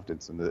have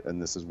confidence,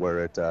 and this is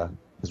where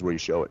you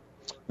show it.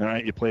 All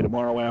right, you play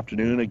tomorrow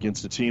afternoon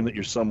against a team that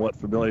you're somewhat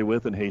familiar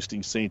with in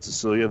Hastings St.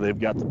 Cecilia. They've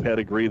got the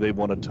pedigree. They've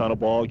won a ton of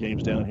ball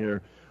games down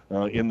here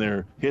in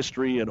their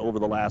history and over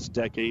the last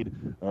decade.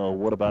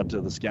 What about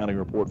the scouting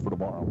report for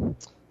tomorrow?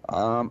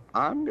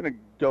 I'm going to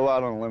go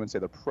out on a limb and say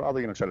they're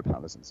probably going to try to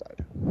pound us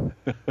inside.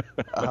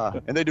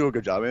 And they do a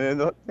good job. And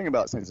the thing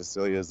about St.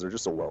 Cecilia is they're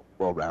just so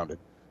well-rounded.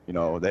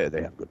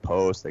 They have good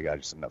posts. They got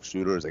just enough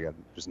shooters. They got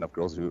just enough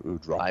girls who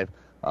drive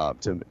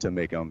to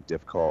make them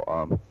difficult.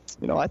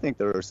 I think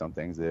there are some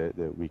things that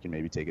we can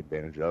maybe take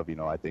advantage of.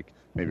 I think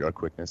maybe our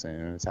quickness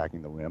in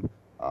attacking the rim.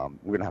 We're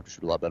going to have to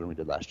shoot a lot better than we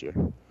did last year.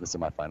 The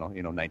semifinal,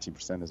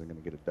 19% isn't going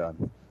to get it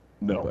done.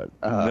 No,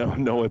 but,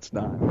 no, it's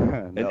not.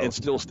 No. And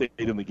still stayed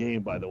in the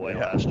game, by the way,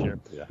 last year.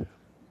 Yeah.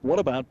 What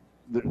about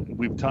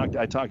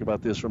I talk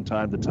about this from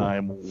time to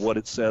time, what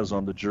it says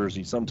on the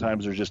jersey.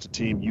 Sometimes there's just a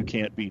team you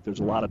can't beat.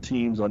 There's a lot of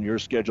teams on your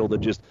schedule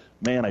that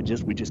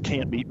we just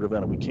can't beat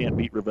Ravenna. We can't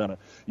beat Ravenna.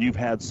 You've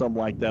had some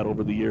like that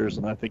over the years,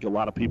 and I think a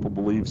lot of people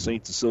believe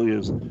St. Cecilia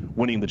is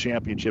winning the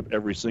championship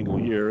every single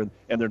year,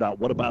 and they're not.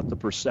 What about the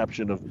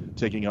perception of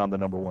taking on the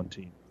number one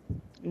team?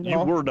 You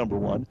were number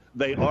one.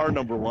 They are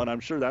number one.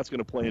 I'm sure that's going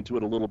to play into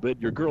it a little bit.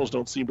 Your girls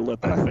don't seem to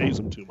let that faze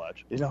them too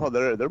much.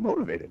 They're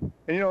motivated.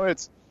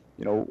 And,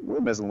 we're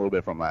missing a little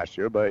bit from last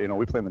year, but,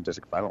 we played in the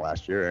district final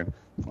last year, and,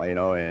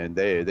 and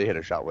they hit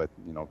a shot with,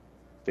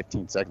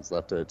 15 seconds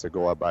left to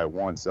go up by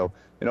 1. So,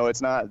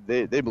 it's not,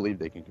 they believe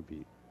they can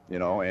compete,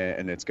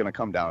 and it's going to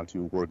come down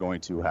to we're going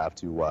to have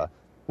to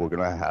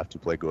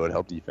play good,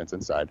 help defense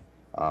inside.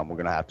 We're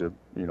going to have to,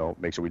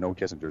 make sure we know where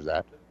Kissinger's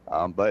at.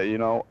 But,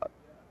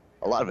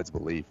 a lot of it's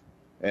belief.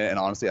 And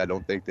honestly, I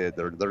don't think that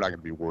they're not going to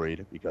be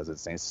worried because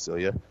it's St.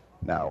 Cecilia.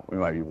 Now, we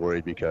might be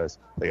worried because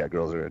they got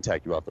girls that are going to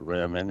attack you off the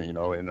rim and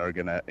are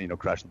going to,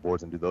 crash the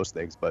boards and do those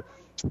things. But,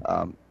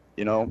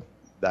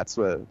 that's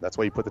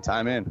why you put the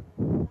time in.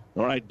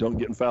 All right, don't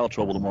get in foul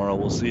trouble tomorrow.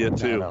 We'll see you,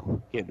 too.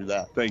 No, can't do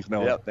that. Thanks,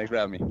 Noah. Yep, thanks for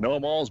having me.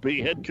 Noah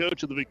Malsby, head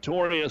coach of the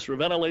victorious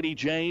Ravenna Lady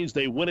Jays.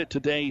 They win it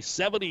today,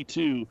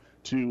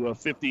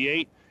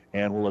 72-58.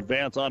 And we'll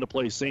advance on to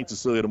play St.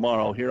 Cecilia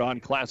tomorrow here on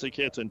Classic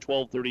Hits and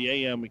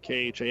 12:30 a.m. at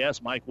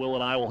KHAS. Mike Will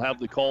and I will have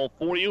the call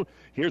for you.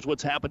 Here's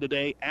what's happened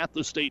today at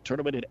the state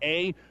tournament in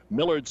A.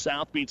 Millard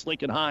South beats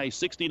Lincoln High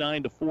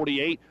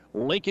 69-48.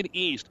 Lincoln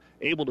East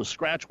able to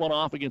scratch one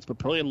off against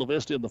Papillion La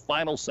Vista in the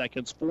final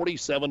seconds,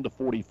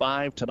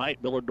 47-45. Tonight,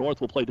 Millard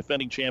North will play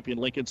defending champion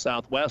Lincoln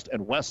Southwest,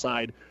 and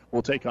Westside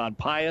will take on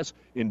Pius.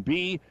 In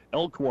B,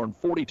 Elkhorn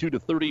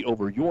 42-30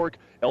 over York.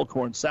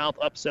 Elkhorn South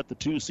upset the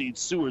 2-seed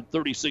Seward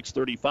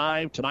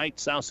 36-35. Tonight,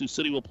 South Sioux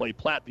City will play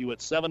Platteview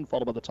at 7,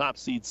 followed by the top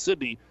seed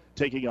Sydney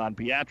taking on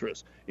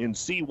Beatrice. In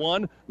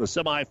C1, the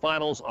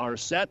semifinals are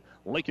set.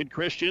 Lincoln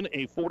Christian,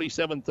 a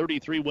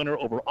 47-33 winner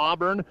over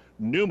Auburn.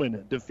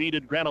 Newman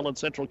defeated Grand Island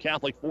Central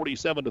Catholic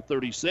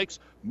 47-36.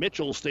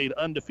 Mitchell stayed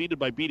undefeated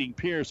by beating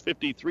Pierce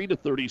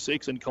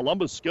 53-36. And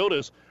Columbus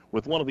Scotus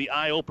with one of the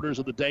eye-openers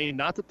of the day.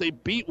 Not that they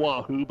beat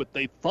Wahoo, but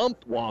they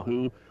thumped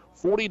Wahoo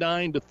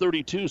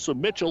 49-32. So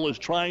Mitchell is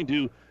trying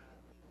to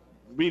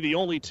be the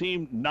only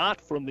team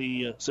not from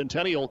the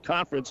Centennial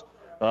Conference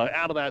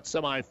out of that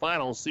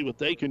semifinal, see what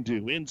they can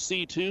do. In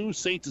C2,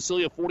 St.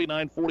 Cecilia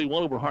 49-41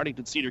 over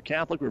Hartington Cedar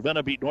Catholic.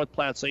 Ravenna beat North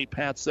Platte St.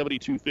 Pat's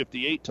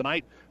 72-58.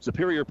 Tonight,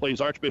 Superior plays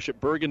Archbishop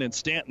Bergan and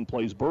Stanton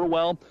plays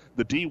Burwell.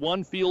 The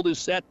D1 field is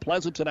set.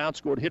 Pleasanton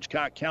outscored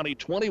Hitchcock County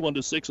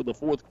 21-6 in the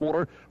fourth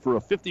quarter for a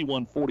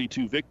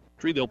 51-42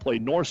 victory. They'll play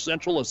North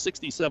Central, a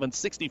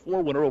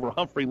 67-64 winner over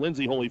Humphrey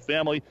Lindsay Holy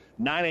Family,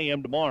 9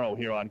 a.m. tomorrow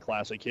here on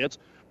Classic Hits.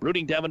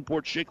 Brooding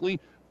Davenport Shickley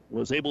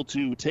was able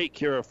to take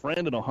care of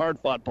Friend in a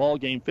hard-fought ball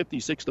game,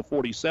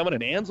 56-47.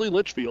 And Ansley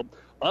Litchfield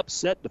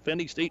upset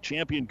defending state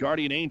champion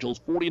Guardian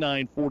Angels,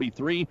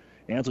 49-43.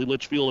 Ansley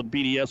Litchfield and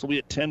BDS will be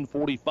at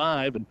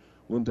 10:45, and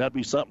wouldn't that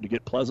be something to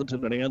get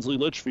Pleasanton and Ansley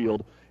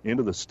Litchfield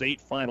into the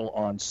state final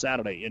on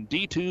Saturday. In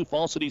D2,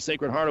 Fall City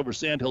Sacred Heart over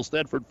Sandhill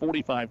Stedford,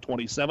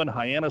 45-27.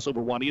 Hyannis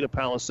over Juanita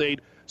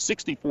Palisade,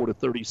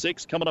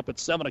 64-36. Coming up at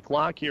 7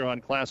 o'clock here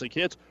on Classic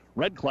Hits,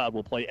 Red Cloud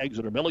will play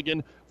Exeter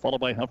Milligan, followed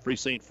by Humphrey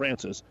St.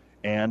 Francis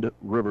and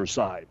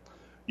Riverside.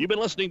 You've been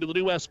listening to the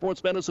New West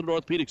Sports Medicine and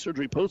Orthopedic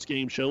Surgery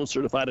post-game show.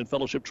 Certified and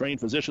fellowship-trained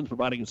physicians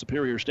providing a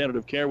superior standard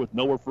of care with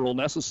no referral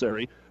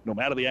necessary. No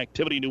matter the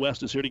activity, New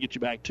West is here to get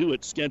you back to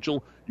it.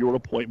 Schedule your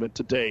appointment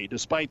today.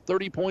 Despite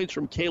 30 points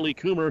from Kaylee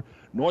Coomer,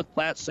 North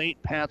Platte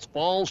St. Pat's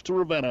falls to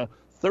Ravenna.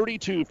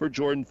 32 for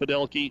Jordan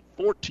Fidelke,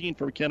 14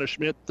 for McKenna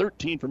Schmidt,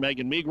 13 for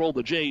Megan Meagrel.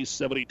 The Jays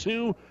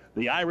 72,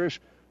 the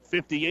Irish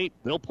 58.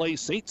 They'll play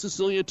St.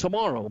 Cecilia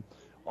tomorrow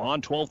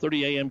on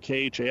 12:30 a.m.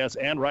 KHAS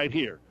and right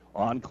here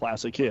on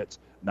Classic Hits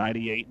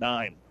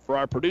 98.9. For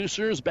our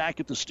producers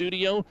back at the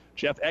studio,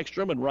 Jeff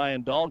Ekstrom and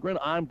Ryan Dahlgren,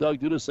 I'm Doug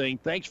Duda saying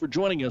thanks for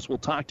joining us. We'll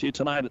talk to you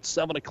tonight at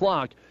 7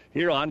 o'clock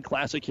here on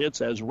Classic Hits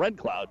as Red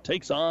Cloud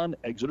takes on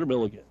Exeter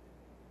Milligan.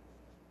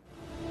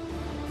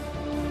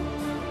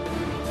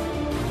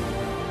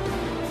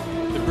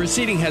 The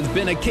proceeding has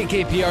been a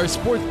KKPR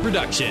sports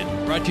production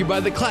brought to you by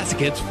the Classic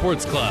Hits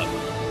Sports Club.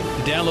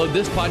 To download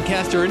this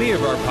podcast or any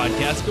of our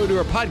podcasts, go to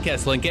our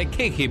podcast link at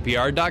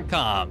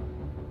kkpr.com.